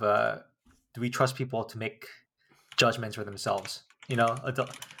area of do we trust people to make judgments for themselves? You know,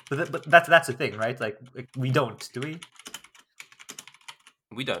 but that's the thing, right? Like we don't, do we?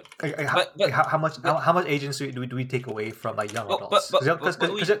 We don't. Like, how much but how much agency do we take away from like young well, adults?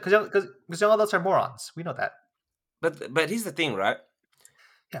 Because young adults are morons. We know that. but here's the thing, right?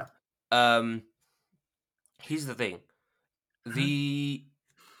 Yeah. Here's the thing. Mhm.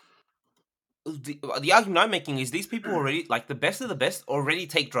 The argument I'm making is these people already, like the best of the best, already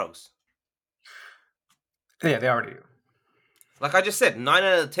take drugs. Yeah, they already do. Like I just said, 9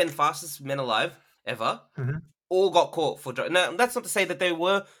 out of 10 fastest men alive ever Mhm. all got caught for drugs. Now, that's not to say that they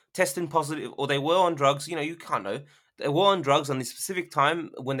were testing positive or they were on drugs. You know, you can't know. They were on drugs on this specific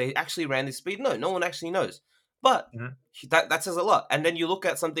time when they actually ran this speed. No one actually knows. But Mhm. that says a lot. And then you look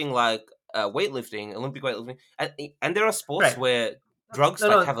at something like weightlifting, Olympic weightlifting, and there are sports Right. where drugs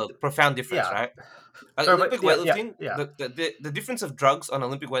like No, have a profound difference, yeah. right? Like Or, Olympic but yeah, weightlifting, yeah. the difference of drugs on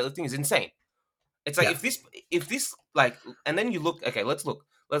Olympic weightlifting is insane. It's like Yeah. if this like, and then you look. Okay, let's look.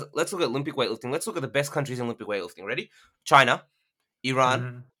 Let's look at Olympic weightlifting. Let's look at the best countries in Olympic weightlifting. Ready? China, Iran,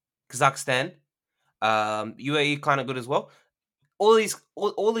 Mhm. Kazakhstan, UAE, kind of good as well. All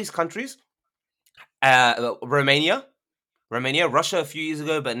these countries. Romania, Russia a few years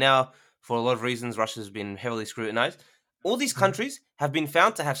ago, but now for a lot of reasons, Russia's been heavily scrutinized. All these Mhm. countries have been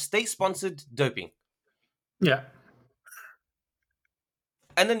found to have state-sponsored doping. Yeah.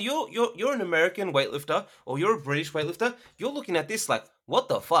 And then you're an American weightlifter or you're a British weightlifter. You're looking at this like, what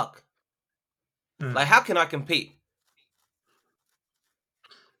the fuck? Mm. Like, how can I compete?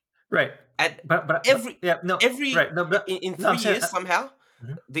 Right. And But yeah, no. every Right. No, but in no, I'm 3 saying years somehow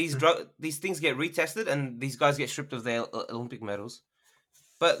mhm, these mhm, these things get retested and these guys get stripped of their Olympic medals.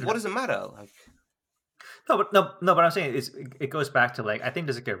 But what mhm. does it matter? Like, No, but I'm saying it goes back to like I think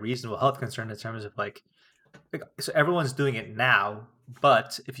there's like a reasonable health concern in terms of like so everyone's doing it now,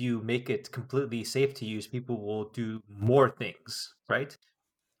 but if you make it completely safe to use, people will do more things, right?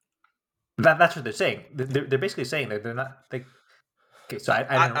 That's what they're saying. They're basically saying that they're not like okay. So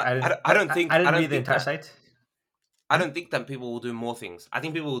I don't think I didn't read the entire that site. I Hmm? don't think that people will do more things. I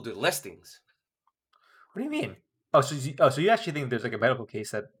think people will do less things. What do you mean? So you actually think there's like a medical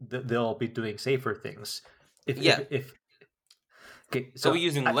case that they'll be doing safer things Yeah, if okay. they'll So be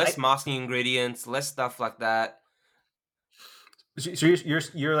using I less masking ingredients, less stuff like that. so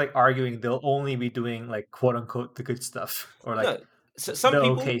you're like arguing they'll only be doing like quote unquote the good stuff or like No, so the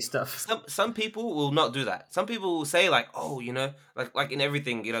okay stuff. some people will not do that. Some people will say like, oh, like in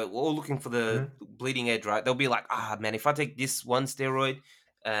everything, we're all looking for the Mhm. bleeding edge, right? They'll be like, ah, man, if I take this one steroid,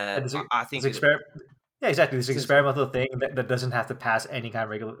 And I this think experiment, yeah, exactly. This this is experimental thing that doesn't have to pass any kind of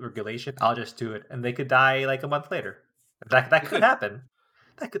regulation. I'll just do it, and they could die like a month later. That it could could, happen.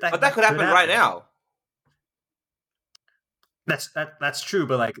 but that That could could happen right happen. now. That's true.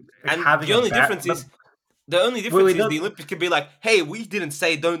 But like And having a bad. the only Wait, difference wait, is no, the Olympics could be like, hey, we didn't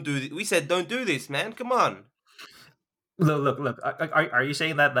say don't do this. We said don't do this, man. Come on. look. Are you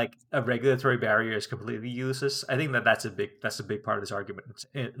saying that like a regulatory barrier is completely useless? I think that's a big part of this argument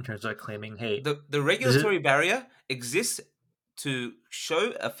in terms of like claiming, hey, The this is regulatory barrier exists to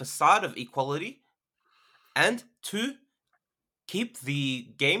show a facade of equality and to keep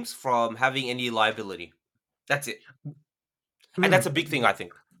the games from having any liability. That's it. And that's a big thing, I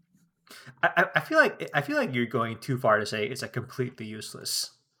think. I feel like you're going too far to say it's a completely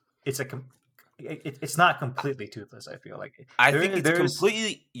useless. It's it's not completely toothless. I feel like I think it's there's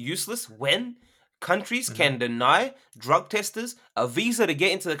completely useless when countries mhm. can deny drug testers a visa to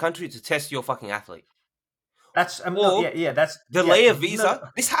get into the country to test your fucking athlete. That's I mean no Or yeah that's yeah delay a no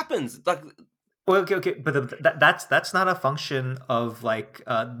visa. This happens. Like Well, okay, but that's not a function of like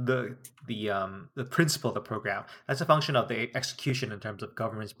the principle of the program. That's a function of the execution in terms of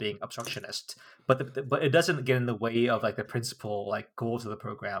governments being obstructionist. But it doesn't get in the way of like the principle, like goals of the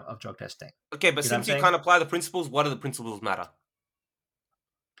program of drug testing. Okay, but You know what I'm since you saying? can't apply the principles, what do the principles matter?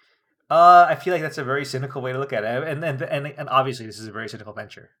 I feel like that's a very cynical way to look at it, and obviously this is a very cynical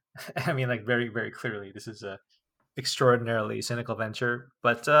venture. I mean, like very clearly, this is a extraordinarily cynical venture.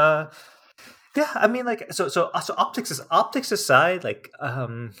 But yeah, I mean, like so optics aside, like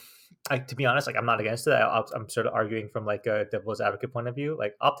to be honest, like I'm not against it. I'm sort of arguing from like a devil's advocate point of view.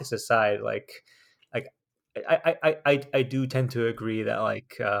 Like optics aside, like I do tend to agree that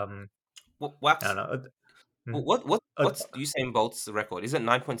like I don't Wax. know. Uh, What's Usain Bolt's record? Is it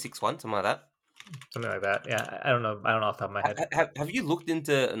 9.61, something like that? something like that. Yeah, I don't know. I don't know off the top of my head. Have you looked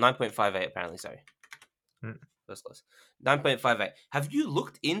into 9.58? Apparently, sorry. Mm. That's close. 9.58. Have you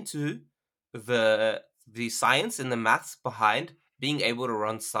looked into the science and the maths behind being able to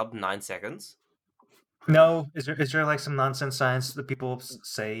run sub 9 seconds? No, is there like some nonsense science that people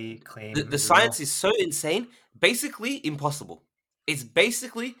say claim The is real? science is so insane, basically impossible. It's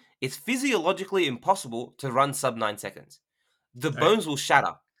physiologically impossible to run sub 9 seconds. The Right. bones will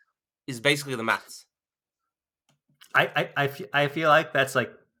shatter. Is basically the maths. I feel like that's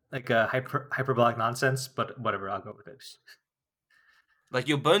like a hyperbolic nonsense, but whatever. I'll go with it. Like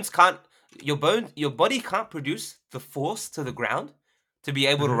your body can't produce the force to the ground to be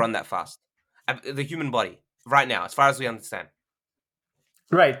able to Mhm. run that fast. The human body, right now, as far as we understand.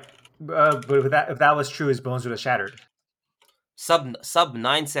 Right. But if that was true, his bones would have shattered. Sub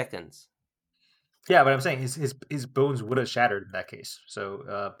 9 seconds. Yeah, but I'm saying his bones would have shattered in that case. So,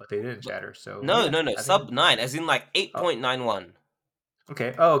 but they didn't But shatter. So no, yeah, no, no. I think. Sub 9, as in like Oh, 8.91.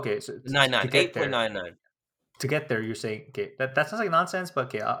 okay. Oh, okay. So to 99, get there, 8.99. you're saying okay. That sounds like nonsense, but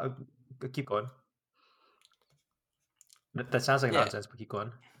okay. I'll keep going. That sounds like Yeah. nonsense, but keep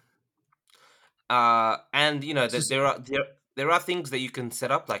going. And you know It's that just there are things that you can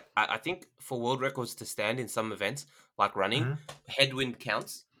set up. Like I think for world records to stand in some events, like running, mhm. headwind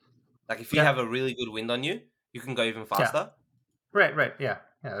counts. Like if you Yeah, have a really good wind on you, you can go even yeah. faster. Right. Yeah.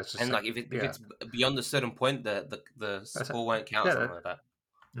 That's just And like like if yeah. it's beyond a certain point, the That's score won't count or yeah. something like that.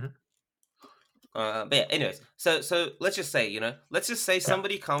 Mhm. But yeah, anyways, so let's just say Yeah.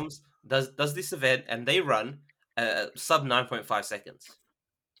 somebody comes does this event and they run sub 9.5 seconds.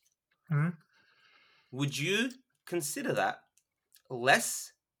 Mhm. Would you consider that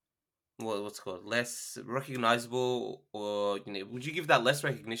less? What's it called less recognizable, or would you give that less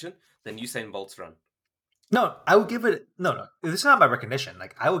recognition than Usain Bolt's run? No, I would give it no. This is not about recognition.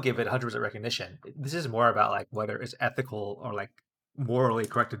 Like I would give it 100% recognition. This is more about like whether it's ethical or like morally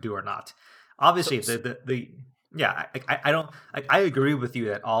correct to do or not. So, Obviously, the yeah, I don't I agree with you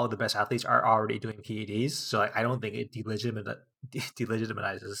that all of the best athletes are already doing PEDs. So like, I don't think it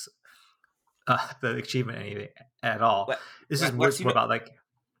delegitimizes the achievement anything at all. This is Wax, more about like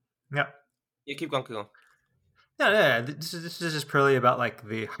yeah. yeah, keep going, keep going. Yeah. This is just purely about like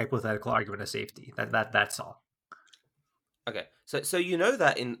the hypothetical argument of safety. That's all. Okay, so you know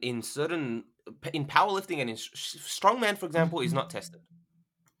that in certain in powerlifting and in strongman, for example, is not tested.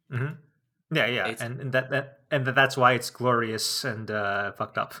 Hmm. Yeah, It's and that's why it's glorious and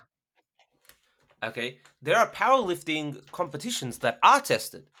fucked up. okay. There are powerlifting competitions that are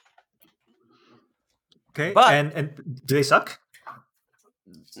tested, Okay, but and do they suck?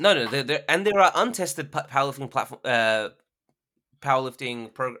 no, there are untested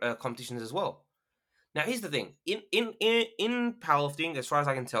powerlifting competitions as well. Now, here's the thing: in powerlifting, as far as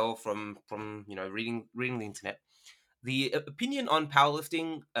I can tell from reading the internet, the opinion on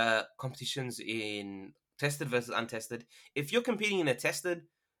powerlifting competitions in tested versus untested. If you're competing in a tested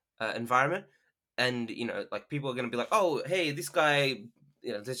environment, and like people are going to be like, oh, hey, this guy,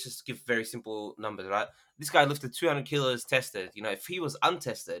 let's just give very simple numbers, right? This guy lifted 200 kilos tested. If he was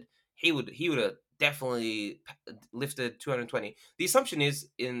untested, he would have definitely lifted 220. The assumption is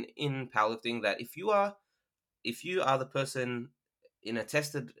in powerlifting that if you are the person in a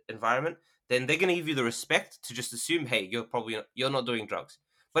tested environment, then they're going to give you the respect to just assume, hey, you're not doing drugs.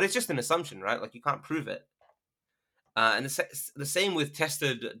 But it's just an assumption, right? Like you can't prove it. And the same with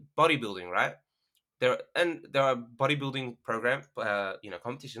tested bodybuilding, right? There are bodybuilding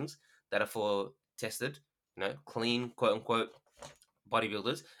competitions that are for tested, clean, quote unquote,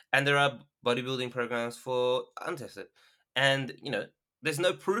 bodybuilders, and there are bodybuilding programs for untested. And there's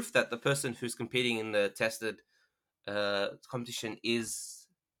no proof that the person who's competing in the tested competition is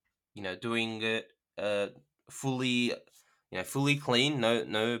doing it fully fully clean,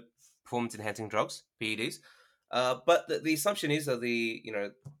 no performance enhancing drugs, PEDs. But the assumption is that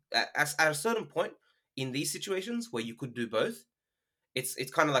at a certain point in these situations where you could do both,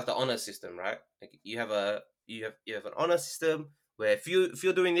 it's kind of like the honor system, right? Like you have an honor system where if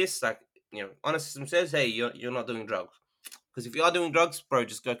you're doing this, like honor system says, hey, you're not doing drugs, because if you are doing drugs, bro,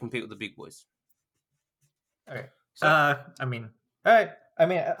 just go compete with the big boys. Okay. So, I mean, all right. I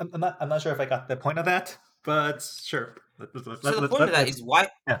mean, I'm not sure if I got the point of that, but sure. The point of that is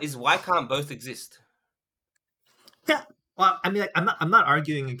why can't both exist? Yeah. Well, I mean, like, I'm not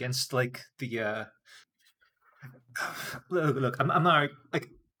arguing against like the. Look, I'm not like.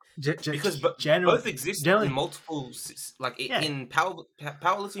 Because both exist in multiple, like in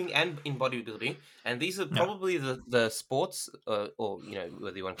powerlifting and in bodybuilding, and these are probably the sports, or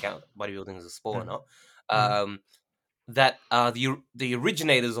whether you want to count bodybuilding as a sport or not, that are the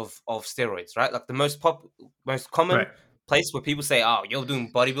originators of steroids, right? Like the most common place where people say, "Oh, you're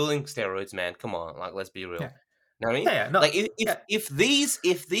doing bodybuilding, steroids, man. Come on, like let's be real." Yeah. You know what I mean? Yeah, no, like if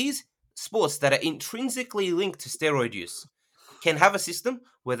these sports that are intrinsically linked to steroid use can have a system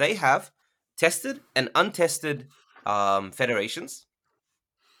where they have tested and untested federations,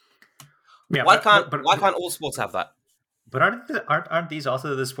 why can't all sports have that? But aren't these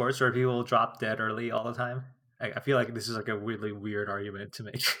also the sports where people drop dead early all the time? I feel like this is like a really weird argument to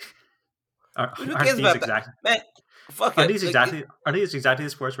make. Who cares about that? Man, fuck it. Are these exactly the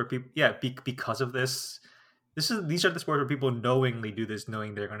sports where people? Yeah, because of this. These are the sports where people knowingly do this,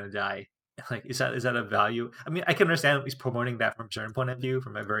 knowing they're going to die. Like, is that a value? I mean, I can understand he's promoting that from a certain point of view,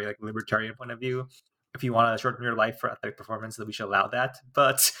 from a very like libertarian point of view. If you want to shorten your life for athletic performance, then we should allow that.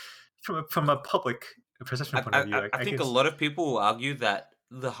 But from a public perception point of view, I think a lot of people will argue that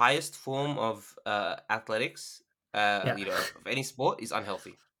the highest form of athletics, of any sport, is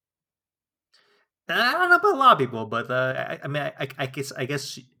unhealthy. I don't know about a lot of people, but I mean, I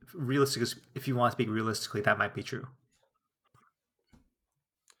guess realistically, if you want to speak realistically, that might be true.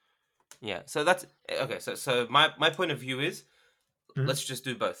 Yeah, so that's okay. So my point of view is, let's just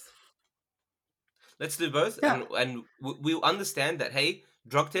do both. Let's do both, and we'll understand that, hey,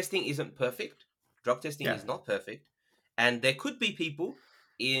 drug testing isn't perfect. Drug testing is not perfect, and there could be people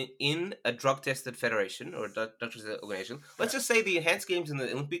in a drug-tested federation or a drug-tested organization. Let's just say the enhanced games and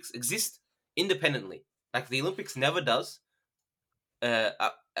the Olympics exist independently. Like the Olympics never does a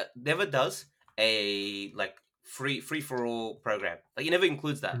like free for all program. Like it never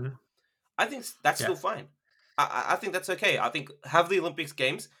includes that. I think that's still fine. I think that's okay. I think have the Olympics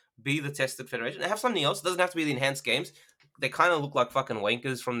games be the tested federation and have something else. It doesn't have to be the enhanced games. They kind of look like fucking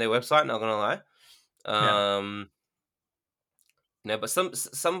wankers from their website, not gonna lie. But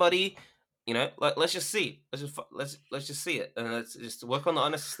somebody, let's just see. Let's just see it, and let's just work on the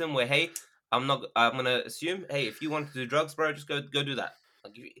honor system where, hey, I'm gonna assume, hey, if you want to do drugs, bro, just go do that.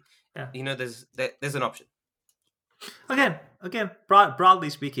 Like, there's an option. Again, broadly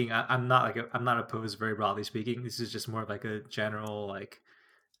speaking, I'm not opposed. Very broadly speaking, this is just more of like a general like.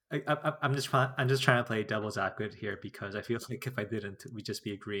 I'm just trying to play devil's advocate here because I feel like if I didn't, we'd just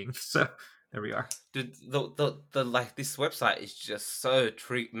be agreeing. So there we are. Dude, the like this website is just so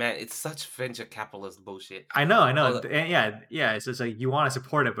man. It's such venture capitalist bullshit. I know. Yeah. It's just like you want to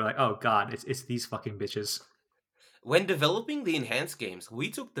support it, but like, oh god, it's these fucking bitches. When developing the enhanced games,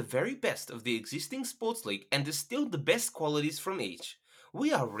 we took the very best of the existing sports league and distilled the best qualities from each.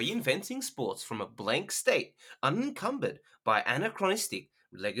 We are reinventing sports from a blank state, unencumbered by anachronistic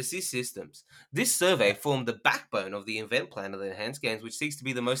legacy systems. This survey formed the backbone of the event plan of the enhanced games, which seeks to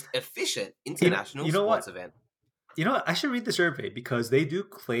be the most efficient international sports event. You know what? I should read the survey because they do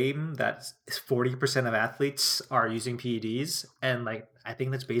claim that 40% of athletes are using PEDs, and like I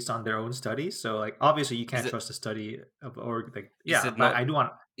think that's based on their own studies. So like obviously you can't trust a study or like I do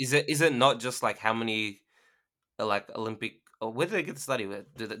want. Is it not just like how many like Olympic? Or where did they get the study?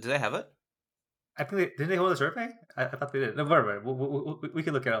 Do they have it? I think did they hold a survey? I thought they did. No, whatever. We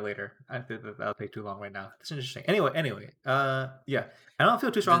can look at it later. I think that'll take too long right now. That's interesting. Anyway. Yeah. I don't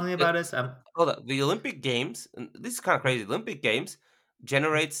feel too strongly about it. Hold up. The Olympic Games. And this is kind of crazy. The Olympic Games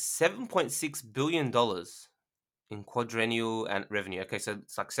generates $7.6 billion in quadrennial and revenue. Okay, so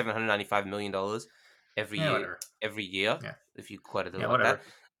it's like $795 million every year. Every year, if you quoted it like that,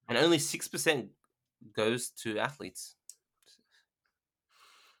 and only 6% goes to athletes.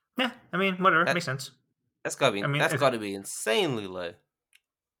 Yeah, I mean, whatever, makes sense. That's gotta be. That's gotta be insanely low.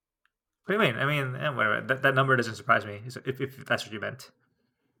 What do you mean? I mean, whatever. That number doesn't surprise me. If that's what you meant.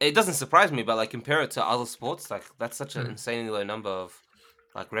 It doesn't surprise me, but like compare it to other sports, like that's such an insanely low number of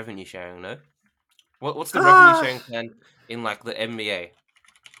like revenue sharing. No, what's the revenue sharing plan in like the NBA?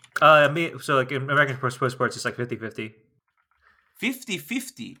 So like in American pro sports, it's like 50-50.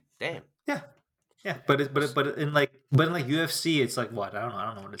 50-50. Damn. Yeah. Yeah, but in like UFC, it's like what? I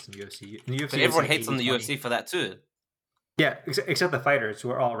don't know what it's in UFC. In UFC, But it's everyone like hates on the 80-20. UFC for that too. Yeah, except the fighters who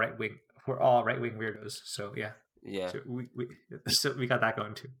are all right wing. We're all right wing weirdos. So yeah, Yeah. so we got that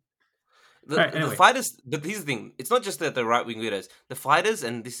going too. The All right. the Anyway. fighters, but here's the thing: it's not just that the right wing weirdos. The fighters,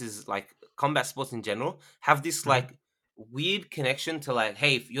 and this is like combat sports in general, have this like weird connection to like,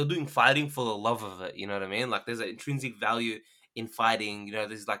 hey, if you're doing fighting for the love of it. You know what I mean? Like, there's an intrinsic value in fighting. You know,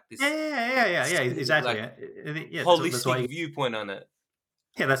 there's like this Yeah. Exactly. like Yeah, that's why. holistic viewpoint on it.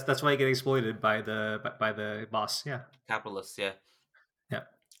 Yeah, that's why you get exploited by the boss. Yeah. Capitalists, yeah. Yeah.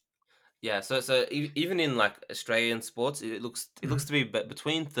 Yeah, so even in like Australian sports, it looks to be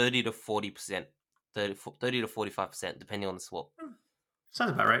between 30 to 40%, 30 to 45%, depending on the sport.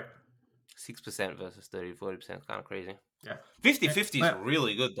 Sounds about right. 6% versus 30 to 40%, kind of crazy. Yeah. 50-50 is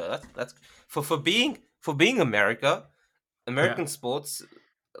really good though. That's for being American sports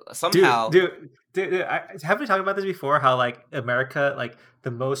somehow. Dude, have we talked about this before? How like America, like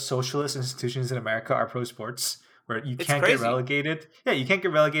the most socialist institutions in America are pro sports, where you can't get relegated. Yeah, you can't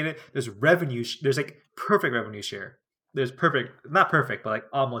get relegated. There's revenue. There's like perfect revenue share. There's not perfect, but like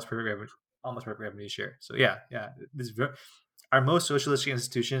almost perfect revenue share. So yeah. Our most socialistic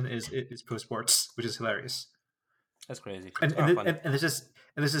institution is pro sports, which is hilarious. That's crazy. And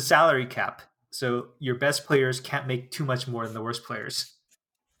there's a salary cap, so your best players can't make too much more than the worst players.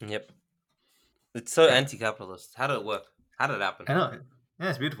 Yep. It's so anti-capitalist. How did it work? How did it happen? I know. Yeah,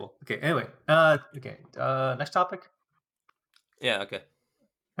 it's beautiful. Okay. Anyway. Next topic. Yeah. Okay.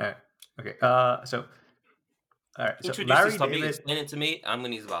 All right. Okay. So. All right. Introduce Larry this topic. David... Explain it to me. I'm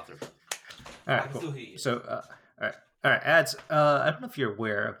gonna use the bathroom. All right. Cool. So. All right. Ads. I don't know if you're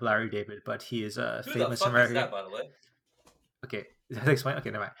aware of Larry David, but he is a famous American. Is that, by the way? Okay. Explain. Okay.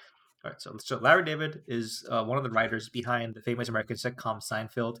 Never mind. All right. So Larry David is one of the writers behind the famous American sitcom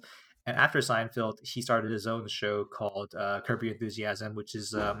Seinfeld. And after Seinfeld, he started his own show called Curb Your Enthusiasm, which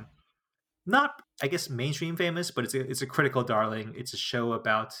is not, I guess, mainstream famous, but it's a critical darling. It's a show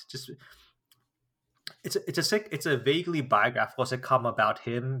about just it's a vaguely biographical sitcom about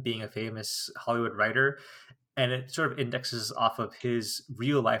him being a famous Hollywood writer, and it sort of indexes off of his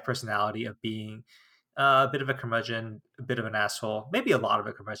real life personality of being a bit of a curmudgeon, a bit of an asshole, maybe a lot of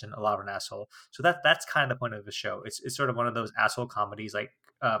a curmudgeon, a lot of an asshole. So that's kind of the point of the show. It's sort of one of those asshole comedies like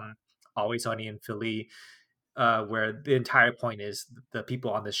Always Sunny in Philly, where the entire point is the people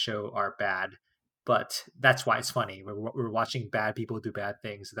on this show are bad, but that's why it's funny. We're watching bad people do bad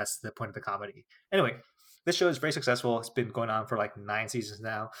things. That's the point of the comedy. Anyway, this show is very successful. It's been going on for like 9 seasons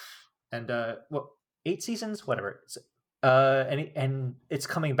now, and 8 seasons, whatever. And it's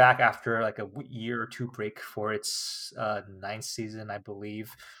coming back after like a year or two break for its 9th season, I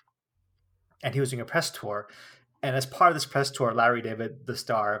believe. And he was doing a press tour. And as part of this press tour, Larry David, the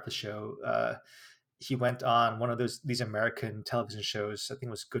star of the show, he went on one of these American television shows. I think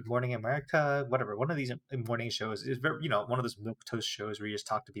it was Good Morning America, whatever. One of these morning shows is very, one of those milquetoast shows where you just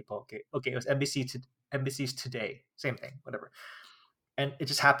talk to people. Okay, it was NBC's Today, same thing, whatever. And it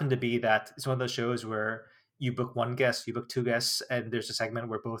just happened to be that it's one of those shows where you book one guest, you book two guests, and there's a segment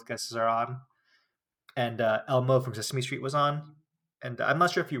where both guests are on. And Elmo from Sesame Street was on. And I'm not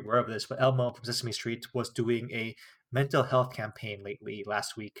sure if you were of this, but Elmo from Sesame Street was doing a mental health campaign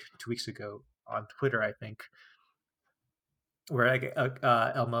last week, 2 weeks ago, on Twitter, I think, where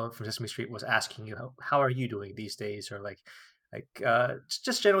Elmo from Sesame Street was asking you, how are you doing these days? Or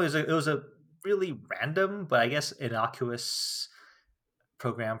just generally, it was a really random, but I guess innocuous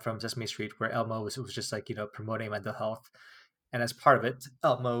program from Sesame Street where Elmo was just like, promoting mental health. And as part of it,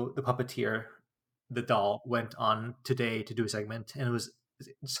 Elmo, the puppeteer, the doll, went on Today to do a segment, and it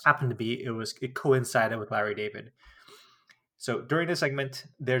just happened to be it coincided with Larry David. So during the segment,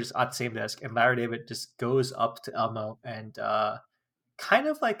 they're just at the same desk, and Larry David just goes up to Elmo and kind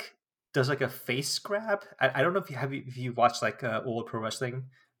of like does like a face grab. I don't know if you watched like old pro wrestling,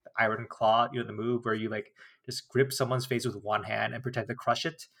 Iron Claw, the move where you like just grip someone's face with one hand and pretend to crush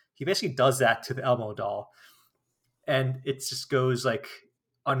it. He basically does that to the Elmo doll, and it just goes like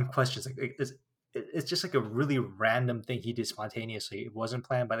unquestioned. It's just like a really random thing he did spontaneously. It wasn't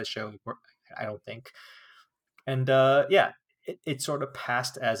planned by the show, I don't think. And it sort of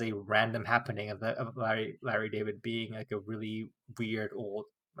passed as a random happening of Larry David being like a really weird old,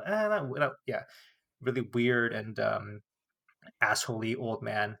 really weird and assholey old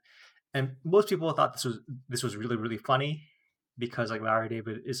man. And most people thought this was really, really funny because like Larry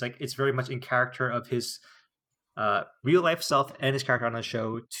David is like, it's very much in character of his real life self and his character on the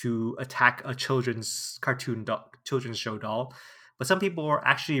show to attack a children's show doll. But some people were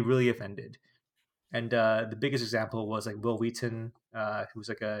actually really offended. And the biggest example was like Will Wheaton, who's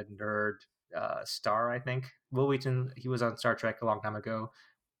like a nerd star, I think. Will Wheaton, he was on Star Trek a long time ago,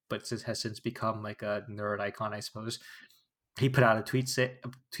 but has since become like a nerd icon, I suppose. He put out a tweet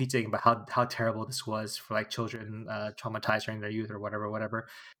saying about how terrible this was for like children traumatized during their youth or whatever.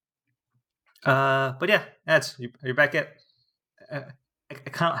 But yeah, that's you're back at. I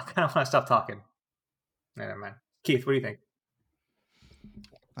kind of want to stop talking. Never mind. Keith, what do you think?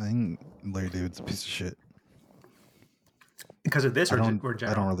 I think Larry David's a piece of shit. Because of this, I or don't in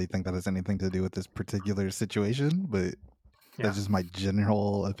general? I don't really think that has anything to do with this particular situation, but that's just my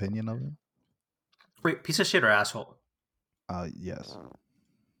general opinion of it. Wait, piece of shit or asshole? Yes.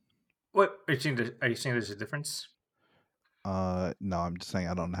 What are you saying? There's a difference? No, I'm just saying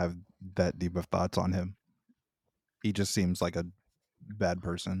I don't have that deep of thoughts on him. He just seems like a bad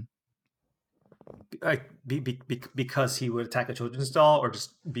person. Like because he would attack a children's doll, or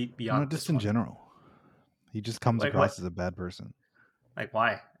just beyond? No, just in general. He just comes across as a bad person. Like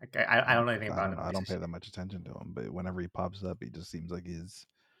why? I don't know anything about him. I don't pay that much attention to him, but whenever he pops up, he just seems like he's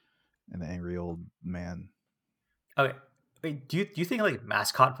an angry old man. Okay, wait. Do you think like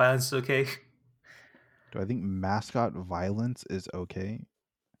mascot violence is okay? Do I think mascot violence is okay?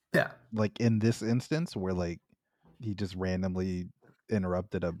 Yeah. Like in this instance, where like he just randomly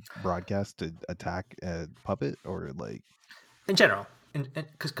interrupted a broadcast to attack a puppet, or like in general,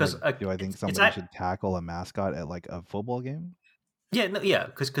 because do I think somebody should tackle a mascot at like a football game? Yeah, no, yeah,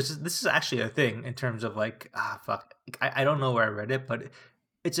 because this is actually a thing in terms of like fuck. I don't know where I read it, but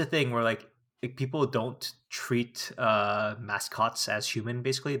it's a thing where like people don't treat mascots as human.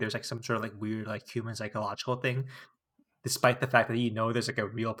 Basically, there's like some sort of like weird like human psychological thing, despite the fact that there's like a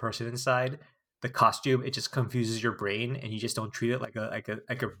real person inside the costume. It just confuses your brain, and you just don't treat it like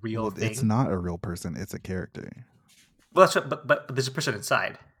a real thing. It's not a real person; it's a character. Well, that's what, but there's a person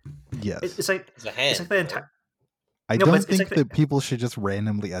inside. Yes, it's like it's like the entire. I don't think that people should just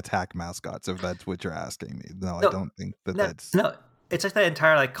randomly attack mascots, if that's what you're asking me. No, I don't think that's... No, it's like the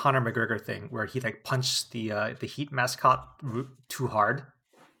entire like Conor McGregor thing where he like punched the Heat mascot too hard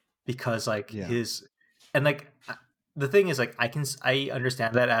because like his... And like the thing is like I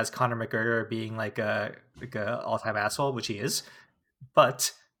understand that as Conor McGregor being like a all-time asshole, which he is,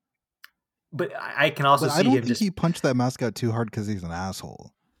 but I can also see him. I don't think he punched that mascot too hard because he's an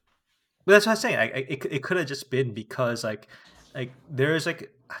asshole. But that's what I'm saying. It could have just been because like there's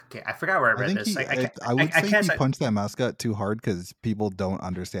like okay, I forgot where I read this. I would say he punched that mascot too hard because people don't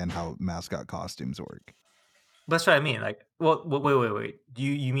understand how mascot costumes work. That's what I mean. Like, well, wait. Do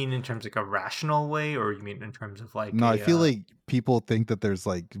you mean in terms of like a rational way, or you mean in terms of like? No, I feel like people think that there's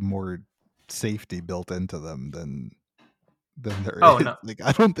like more safety built into them than there is. No. Like,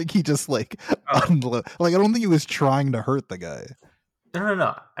 I don't think he just like I don't think he was trying to hurt the guy.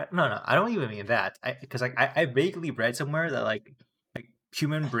 No. I don't even mean that. Because I vaguely read somewhere that like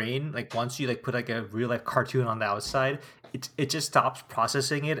human brain, like once you like put like a real life cartoon on the outside, it just stops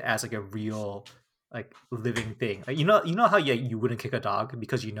processing it as like a real like living thing. Like, you know how you wouldn't kick a dog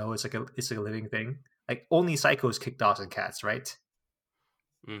because it's like a living thing. Like only psychos kick dogs and cats, right?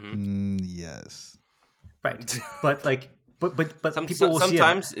 Mm-hmm. Yes. Right, but like but people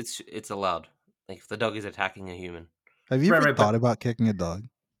sometimes it's allowed. Like if the dog is attacking a human. Have you ever thought about kicking a dog?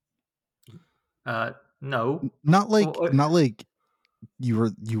 No. Not like you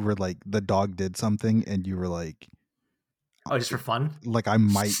were like the dog did something and you were like, oh, just for fun? Like I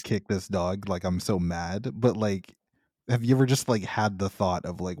might kick this dog, like I'm so mad. But like, have you ever just like had the thought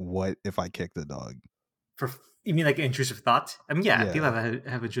of like, what if I kick the dog? You mean like an intrusive thought? I mean, yeah. People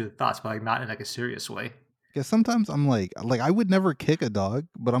have intrusive thoughts, but like not in like a serious way. Because sometimes I'm like I would never kick a dog,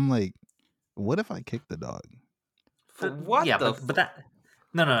 but I'm like, what if I kick the dog? What? Yeah, but that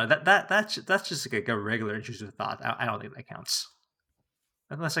no, that's just like a regular intrusive thought. I don't think that counts.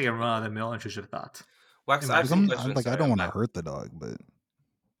 That's like a run of the mill intrusive thought. Wax, I have I don't want to hurt the dog, but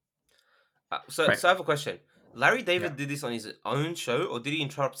so I have a question. Larry David did this on his own show, or did he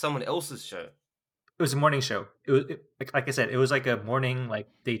interrupt someone else's show? It was a morning show. It was like I said, it was like a morning like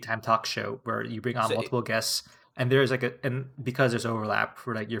daytime talk show where you bring on multiple guests. And there's like and because there's overlap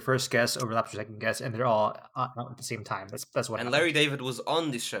for like your first guest overlaps your second guest, and they're all at the same time. That's what. And happened. Larry David was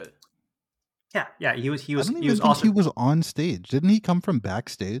on this show. Yeah, he was. I don't even think he was on stage. Didn't he come from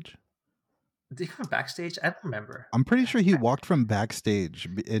backstage? Did he come backstage? I don't remember. I'm pretty sure he walked from backstage,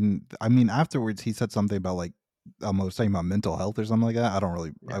 and I mean afterwards he said something about like almost talking about mental health or something like that.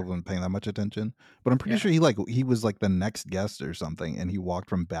 I wasn't paying that much attention, but I'm pretty sure he was like the next guest or something, and he walked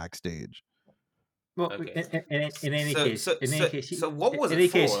from backstage. Well, okay. in any case, so what was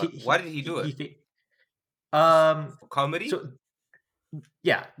it for? Why did he do it? For comedy. So,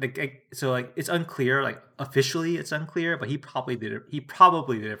 yeah, so like it's unclear. Like officially, it's unclear, but he probably did it. He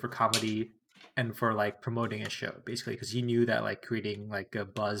probably did it for comedy and for like promoting a show, basically, because he knew that like creating like a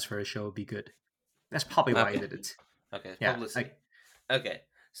buzz for a show would be good. That's probably why he Okay. did it. Okay, Yeah, publicity. Okay,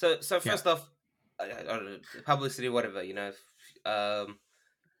 so Yeah. first off, I don't know, publicity, whatever,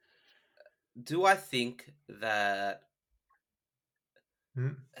 do I think that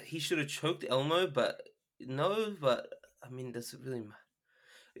Mhm. he should have choked Elmo? But no, but I mean, does it really?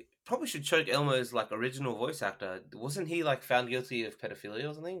 Probably should choke Elmo's like original voice actor. Wasn't he like found guilty of pedophilia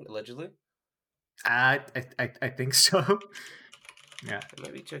or something allegedly? I think so. Yeah.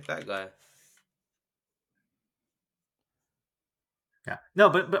 Maybe check that guy. Yeah, no,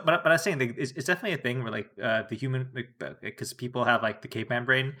 but I was saying like, it's definitely a thing where like the human, because people have like the caveman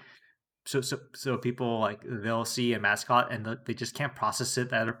brain, so people like they'll see a mascot and they just can't process it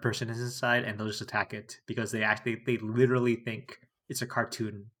that a person is inside, and they'll just attack it because they literally think it's a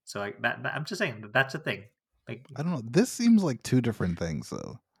cartoon. So like I'm just saying that's a thing. Like I don't know. This seems like two different things,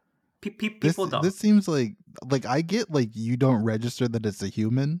 though. people don't. This seems like I get like you don't register that it's a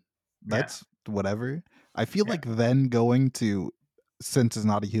human. Yeah. That's whatever. I feel Yeah. like then going to, since it's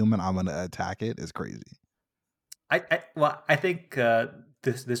not a human, I'm gonna attack it is crazy. I think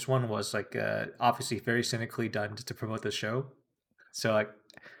this one was like obviously very cynically done to promote the show. So like,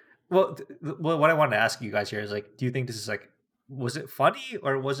 well, what I wanted to ask you guys here is like, do you think this is like, was it funny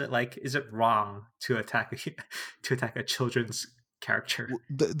or was it like, is it wrong to attack to attack a children's character?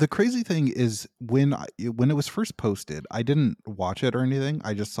 The crazy thing is when it was first posted, I didn't watch it or anything.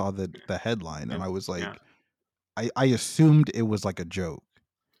 I just saw the headline and I was like, Yeah. I assumed it was like a joke.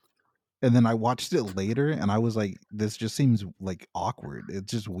 And then I watched it later and I was like, this just seems like awkward.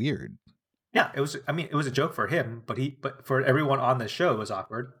 It's just weird. Yeah, it was. I mean, it was a joke for him, but for everyone on the show, it was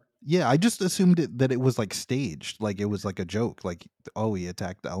awkward. Yeah, I just assumed that it was like staged, like it was like a joke, like, oh, he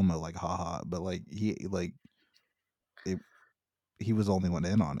attacked Elmo, like haha. But like he was the only one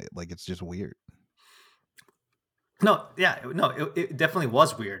in on it. Like it's just weird. No, yeah, no, it definitely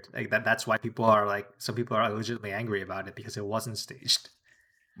was weird. Like that's why people are like, some people are legitimately angry about it because it wasn't staged.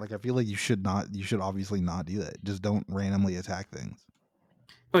 Like I feel like you should obviously not do that. Just don't randomly attack things.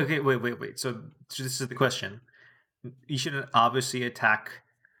 Okay, wait. So this is the question. You shouldn't obviously attack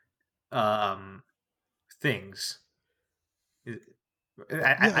things.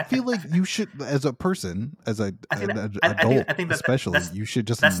 I feel like you should, as a person, as an adult, especially, you should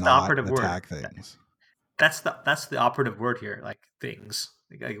just that's the not operative attack word. things. That's the operative word here. Like things.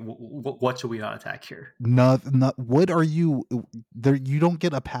 Like, what should we not attack here? Not. What are you? There, you don't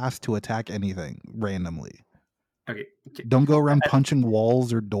get a pass to attack anything randomly. Okay. Don't go around punching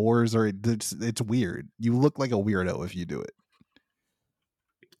walls or doors, or it's weird. You look like a weirdo if you do it.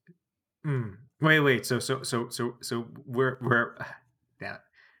 Wait. So we're yeah.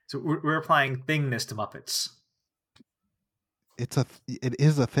 So we're applying thingness to Muppets. It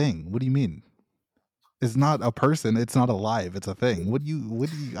is a thing. What do you mean? It's not a person. It's not alive. It's a thing. What do you?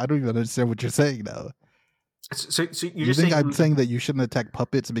 I don't even understand what you're saying now. So you think I'm saying that you shouldn't attack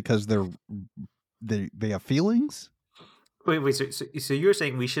puppets because they have feelings? Wait. So you're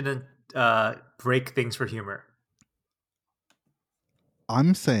saying we shouldn't break things for humor?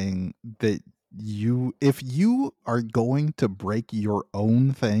 I'm saying that if you are going to break your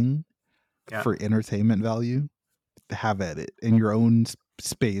own thing for entertainment value, have at it in your own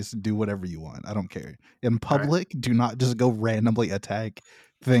space. Do whatever you want. I don't care. In public, do not just go randomly attack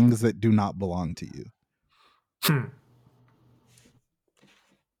things that do not belong to you.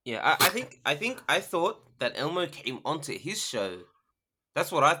 Yeah, I thought that Elmo came onto his show.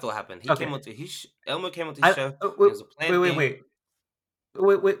 That's what I thought happened. Elmo came onto his show. Wait.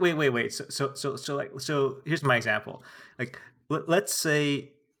 So here's my example. Like, let's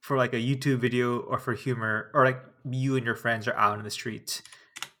say for like a YouTube video or for humor, or like you and your friends are out in the street,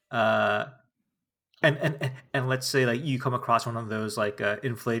 and let's say like you come across one of those like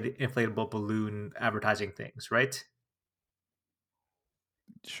inflatable balloon advertising things, right?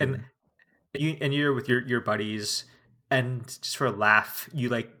 Sure. And you're with your buddies, and just for a laugh, you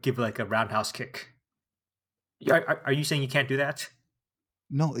like give like a roundhouse kick. Are you saying you can't do that?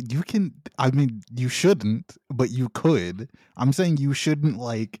 No, you can. I mean, you shouldn't, but you could. I'm saying you shouldn't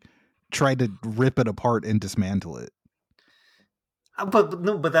like try to rip it apart and dismantle it.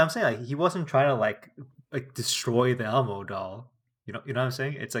 But I'm saying like he wasn't trying to like destroy the Elmo doll. You know what I'm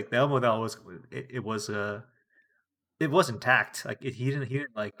saying? It's like the Elmo doll was it was intact. Like he didn't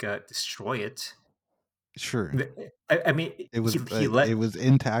like destroy it. Sure. I mean, it was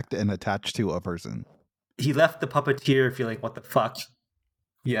intact and attached to a person. He left the puppeteer feeling, what the fuck?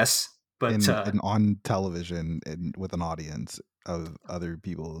 Yes, but and on television and with an audience of other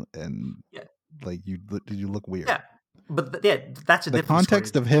people, and like you look weird. Yeah, But yeah, that's a The different context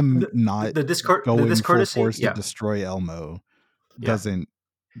story. of him not the going full discourtesy, force to yeah, destroy Elmo doesn't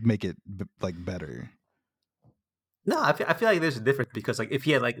make it like better. No, I feel like there's a difference because like if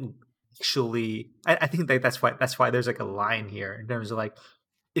he had like actually, I think that that's why there's like a line here in terms of like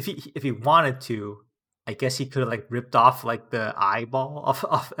if he wanted to, I guess he could have like ripped off like the eyeball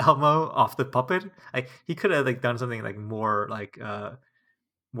off Elmo off the puppet. Like he could have like done something like more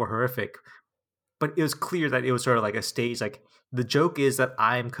horrific. But it was clear that it was sort of like a stage. Like the joke is that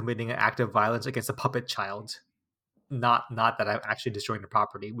I'm committing an act of violence against a puppet child, not that I'm actually destroying the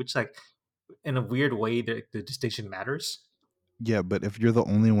property. Which like in a weird way, the distinction matters. Yeah, but if you're the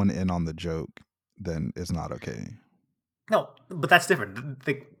only one in on the joke, then it's not okay. No, but that's different.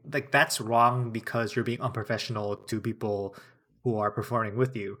 Like that's wrong because you're being unprofessional to people who are performing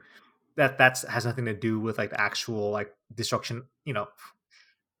with you. That's has nothing to do with like the actual like destruction.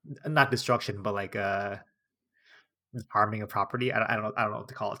 Not destruction, but like harming a property. I don't know what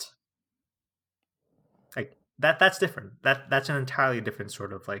to call it. Like that's different. That's an entirely different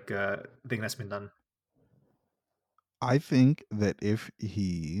sort of like thing that's been done. I think that if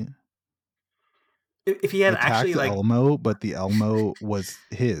he If he had actually attacked like Elmo, but the Elmo was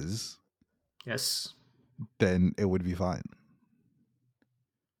his, yes, then it would be fine.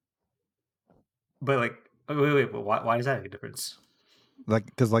 but like wait, but why does that make a difference?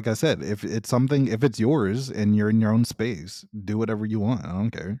 Because like I said, if it's yours and you're in your own space, do whatever you want. I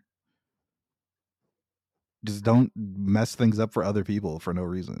don't care. Just don't mess things up for other people for no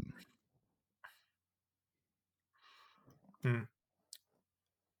reason.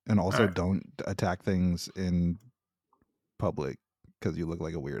 And also Right. don't attack things in public because you look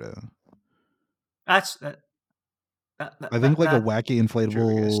like a weirdo. That's I think like a that, wacky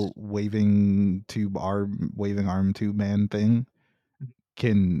inflatable waving arm tube man thing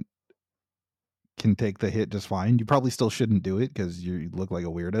can take the hit just fine. You probably still shouldn't do it because you look like a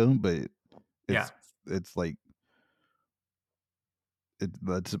weirdo, but it's like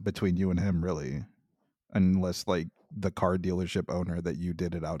that's between you and him really, unless like the car dealership owner that you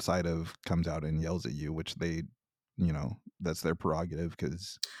did it outside of comes out and yells at you, which they, that's their prerogative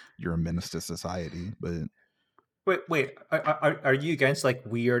because you're a menace to society. But wait, are you against like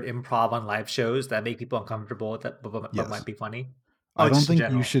weird improv on live shows that make people uncomfortable that but yes, might be funny? I don't Just in think you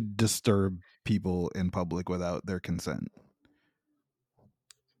general. should disturb people in public without their consent.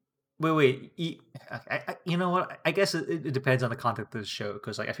 Wait. You know what? I guess it depends on the content of the show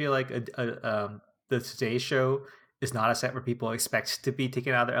because like I feel like the Today Show is not a set where people expect to be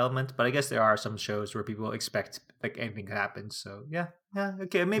taken out of their element, but I guess there are some shows where people expect like anything can happen. So yeah,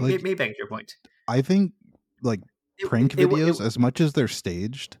 okay, maybe I get your point. I think like prank videos, it, as much as they're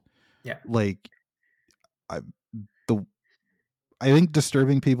staged, yeah, like I think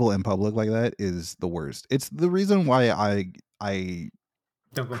disturbing people in public like that is the worst. It's the reason why I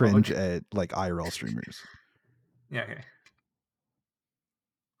don't go cringe public. at like IRL streamers. Yeah. Okay.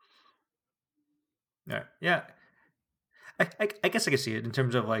 Yeah. I guess I can see it in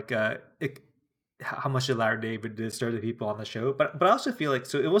terms of like how much did Larry David disturb the people on the show, but I also feel like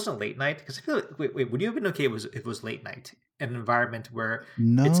so it wasn't late night because I feel like wait would you have been okay if it was late night in an environment where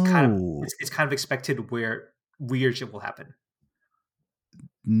it's kind of expected where weird shit will happen.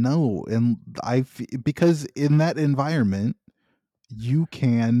 No, and because in that environment you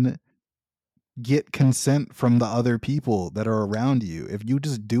can get consent from the other people that are around you. If you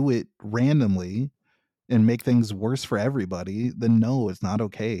just do it randomly and make things worse for everybody, then no, it's not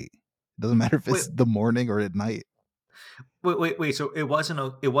okay. It doesn't matter if it's the morning or at night. Wait. So it wasn't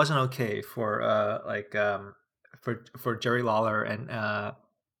okay for for Jerry Lawler and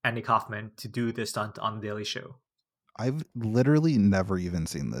Andy Kaufman to do this stunt on the Daily Show. I've literally never even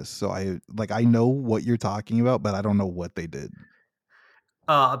seen this, so I know what you're talking about, but I don't know what they did.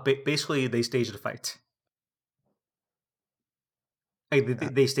 Basically, they staged a fight.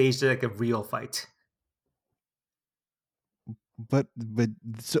 Like they staged like a real fight. But they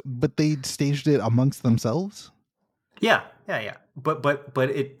staged it amongst themselves. Yeah. But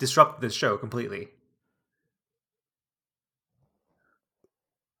it disrupted the show completely.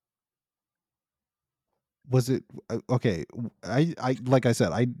 Was it okay? I like I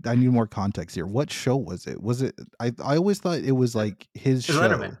said, I need more context here. What show was it? Was it? I always thought it was like his show.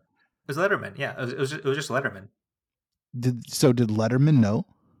 Letterman. It was Letterman. Yeah, it was just Letterman. Did Letterman know?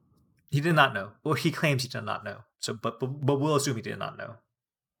 He did not know. Well, he claims he did not know. So, but we'll assume he did not know.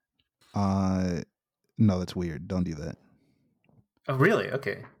 No, that's weird. Don't do that. Oh, really?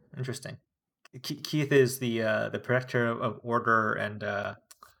 Okay, interesting. Keith is the protector of order and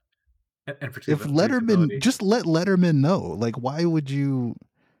if Letterman, just let Letterman know. Like, why would you?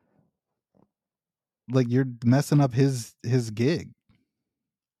 Like you're messing up his gig.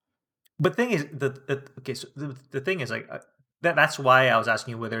 But the thing is, okay, so the thing is like that's why I was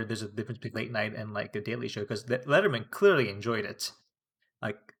asking you whether there's a difference between late night and like a Daily Show, because Letterman clearly enjoyed it.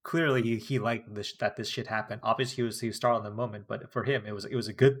 Like clearly he liked that this shit happened. Obviously he was startled in the moment, but for him it was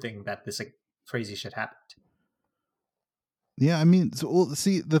a good thing that this like crazy shit happened. Yeah, I mean, so well,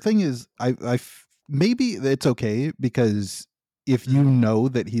 see, the thing is, maybe it's okay because if you know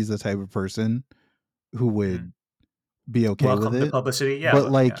that he's the type of person who would be okay with Welcome the it, publicity, yeah.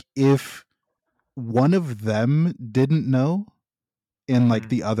 but like if one of them didn't know and like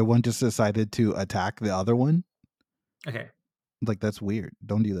the other one just decided to attack the other one, okay, like that's weird.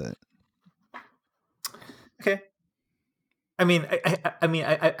 Don't do that. okay. I mean,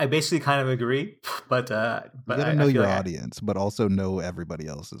 I basically kind of agree, but You got to know your like audience, but also know everybody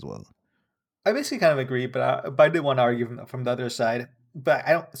else as well. I basically kind of agree, but I did want to argue from the other side. But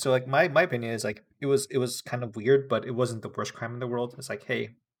I don't. So like my opinion is like it was kind of weird, but it wasn't the worst crime in the world. It's like,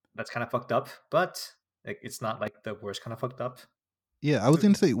 hey, that's kind of fucked up, but like it's not like the worst kind of fucked up. Yeah, I was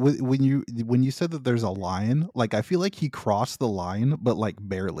gonna say when you said that there's a line, like I feel like he crossed the line, but like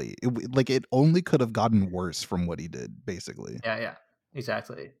barely. Like it only could have gotten worse from what he did, basically. Yeah,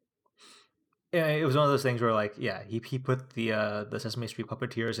 exactly. Yeah, it was one of those things where like, yeah, he put the Sesame Street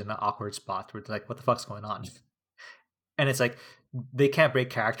puppeteers in an awkward spot where it's like, what the fuck's going on? And it's like they can't break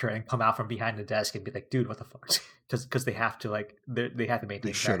character and come out from behind the desk and be like, dude, what the fuck? Because they have to like they have to maintain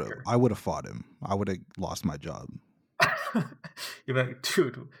They should have. character. I would have fought him. I would have lost my job. You're like,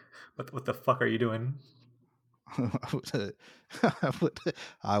 dude, what the fuck are you doing? I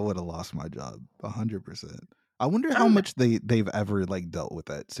would have lost my job 100%. I wonder how much they've ever like dealt with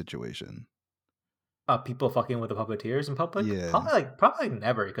that situation. People fucking with the puppeteers in public? Yeah, probably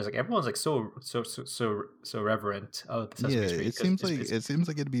never, because like everyone's like so reverent of the Sesame Street. it seems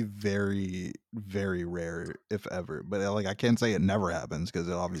like it'd be very, very rare if ever. But like I can't say it never happens because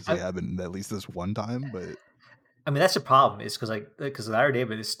it obviously happened at least this one time. But I mean that's the problem is because Larry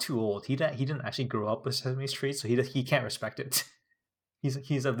David is too old. He didn't actually grow up with Sesame Street, so he can't respect it.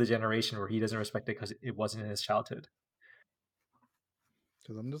 He's of the generation where he doesn't respect it because it wasn't in his childhood.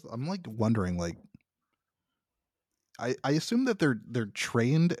 Because I'm like wondering like. I assume that they're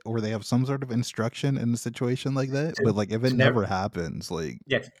trained or they have some sort of instruction in a situation like that. But like if it never happens, like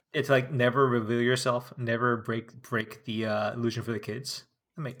it's like never reveal yourself, never break the illusion for the kids.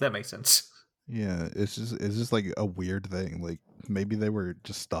 That makes sense. Yeah, it's just like a weird thing. Like maybe they were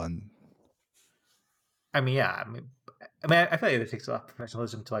just stunned. I mean, yeah. I mean, I feel like it takes a lot of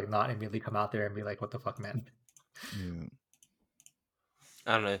professionalism to like not immediately come out there and be like, "What the fuck, man." Yeah.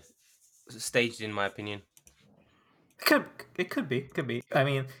 I don't know. Staged, in my opinion. It could be. I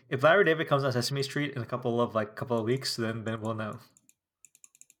mean, if Larry David comes on Sesame Street in a couple of weeks, then we'll know.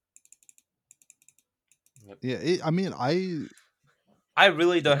 Yeah, I mean, I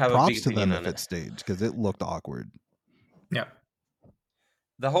really don't have a big opinion on it staged because it looked awkward. Yeah.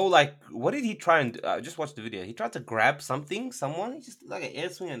 The whole like, what did he try and do? I just watched the video. He tried to grab someone. He just like an air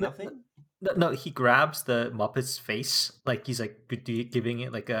swing or nothing. No, he grabs the Muppet's face, like he's like giving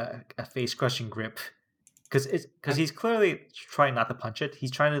it like a face crushing grip, because he's clearly trying not to punch it. He's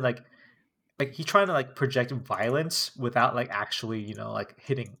trying to like project violence without like actually like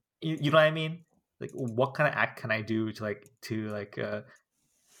hitting. You know what I mean? Like what kind of act can I do to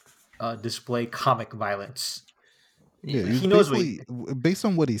display comic violence? Yeah, he knows based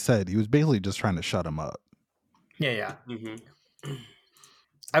on what he said, he was basically just trying to shut him up. Yeah. Mm-hmm.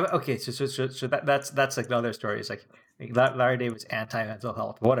 Okay, so that's like the other story. It's like Larry David's anti-mental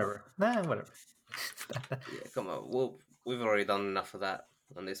health, whatever. Whatever. Yeah, come on. We've already done enough of that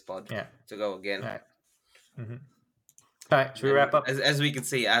on this pod. Yeah. To go again. All right. Mm-hmm. All right. Should we wrap up? As we can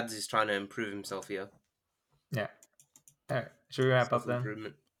see, Ads is trying to improve himself here. Yeah. All right. Should we wrap up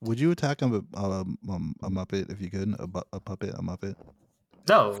then? Would you attack a Muppet if you could? A puppet, a Muppet?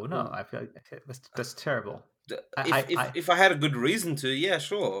 No. I feel like that's terrible. If I had a good reason to, yeah,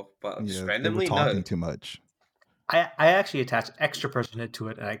 sure. But just randomly, they were talking too much. I actually attached extra personhood to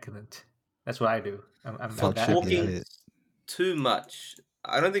it, and I couldn't. That's what I do. I'm talking too much.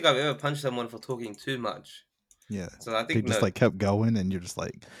 I don't think I've ever punched someone for talking too much. Yeah. So I think they just like kept going, and you're just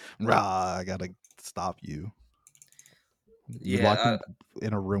like, rah! I gotta stop you. You locked him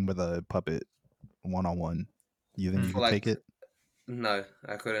in a room with a puppet, 1-on-1. You think you could take it? No,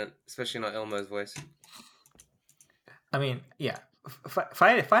 I couldn't, especially not Elmo's voice. I mean, yeah,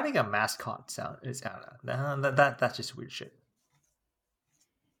 fighting a mascot is I don't know. That's just weird shit.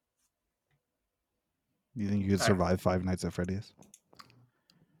 You think you could survive Five Nights at Freddy's?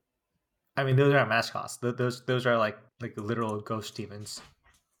 I mean, those aren't mascots. Those are like literal ghost demons.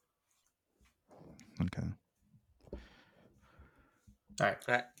 Okay. All right.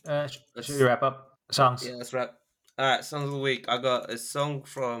 All right. Should we wrap up songs? Yeah, let's wrap. All right, songs of the week. I got a song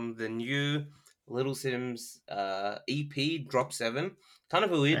from the new Little Sims EP, Drop 7. Kind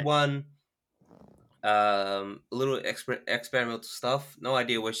of a weird Right. one. A little experimental stuff. No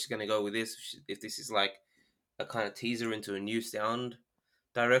idea where she's gonna go with this. If this is like a kind of teaser into a new sound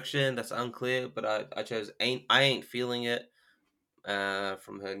direction, that's unclear. But I chose I Ain't Feeling It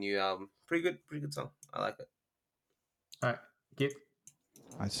from her new album. Pretty good song. I like it. All right. Keep.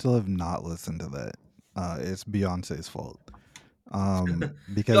 I still have not listened to that. It's Beyonce's fault.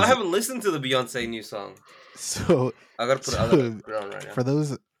 Because Yo, I haven't listened to the Beyonce new song. so I gotta put it on right now. for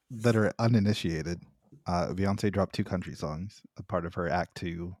those that are uninitiated, Beyonce dropped 2 country songs, a part of her Act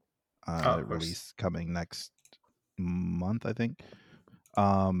 2 release coming next month, I think.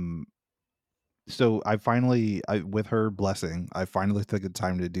 So I finally, with her blessing, I finally took the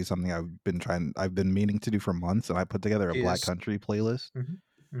time to do something I've been meaning to do for months, and I put together a Black Country playlist.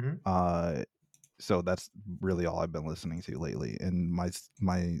 So that's really all I've been listening to lately, and my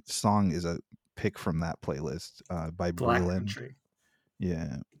song is a pick from that playlist by Black Breland. Country.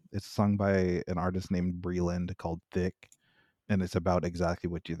 Yeah, it's sung by an artist named Breland called Thick, and it's about exactly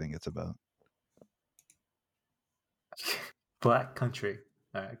what you think it's about. Black Country.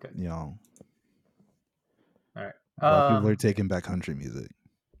 All right, good. You know, all right. Black people are taking back country music.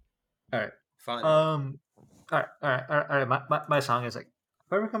 All right. Fine. All right. My song is like,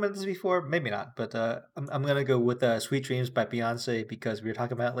 have I recommended this before? Maybe not, but I'm gonna go with "Sweet Dreams" by Beyonce because we were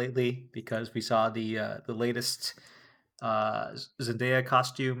talking about it lately because we saw the latest Zendaya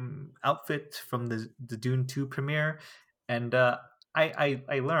costume outfit from the Dune 2 premiere, and I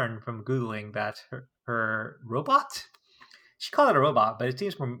learned from googling that her robot. She called it a robot, but it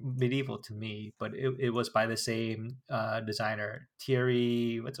seems more medieval to me. But it was by the same designer,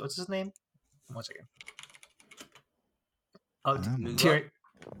 Thierry. What's his name? 1 second. Oh,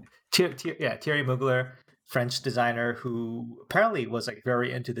 Thierry Mugler, French designer who apparently was like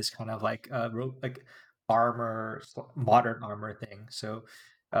very into this kind of like armor, modern armor thing. So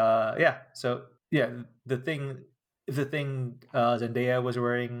the thing Zendaya was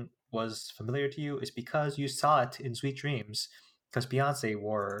wearing was familiar to you is because you saw it in Sweet Dreams, because Beyonce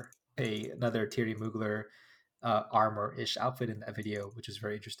wore another Thierry Mugler armor-ish outfit in that video, which is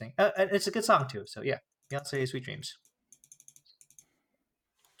very interesting. And it's a good song too. So yeah, Beyonce, Sweet Dreams.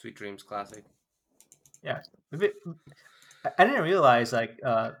 Sweet Dreams classic. Yeah, I didn't realize like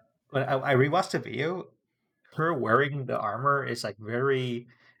when I rewatched the video, her wearing the armor is like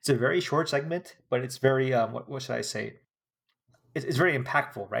it's a very short segment, but it's very what should I say? It's very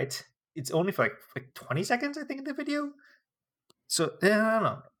impactful, right? It's only for like 20 seconds, I think, in the video. So I don't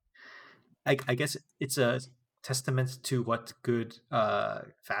know. I guess it's a testament to what good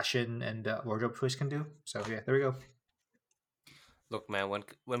fashion and wardrobe choice can do. So yeah, there we go. Look, man, when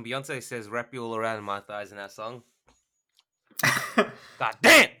Beyonce says "wrap you all around my thighs" in that song, god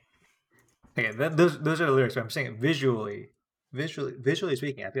damn. Okay, those are the lyrics. But I'm saying visually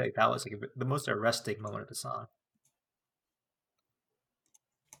speaking, I feel like that was like the most arresting moment of the song.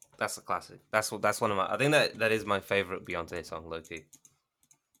 That's a classic. That's one of my. I think that is my favorite Beyonce song, low key.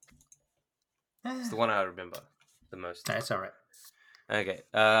 It's the one I remember the most. That's all right. Okay.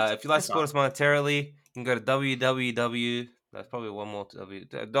 If you like to support us monetarily, you can go to www. That's probably one more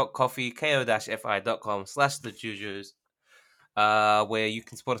ko-fi.com/thejujus, where you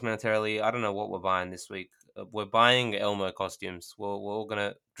can support us monetarily. I don't know what we're buying this week. We're buying Elmo costumes. We're all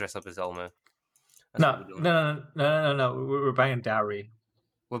gonna dress up as Elmo. No. We're buying a dowry.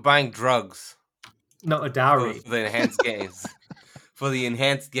 We're buying drugs. No, a dowry for the enhanced games. For the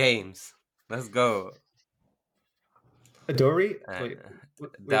enhanced games. Let's go. A dowry?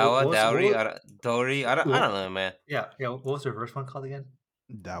 Dowry? I don't know, man. Yeah. What was the first one called again?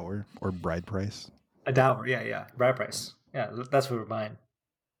 Dower or bride price. A dower, yeah. Bride price. Yeah, that's what we're buying.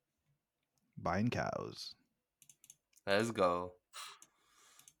 Buying cows. Let's go.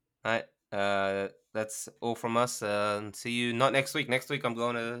 All right. That's all from us. See you not next week. Next week I'm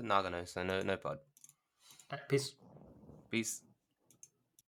going to Nagano, so no pod. All right, peace. Peace.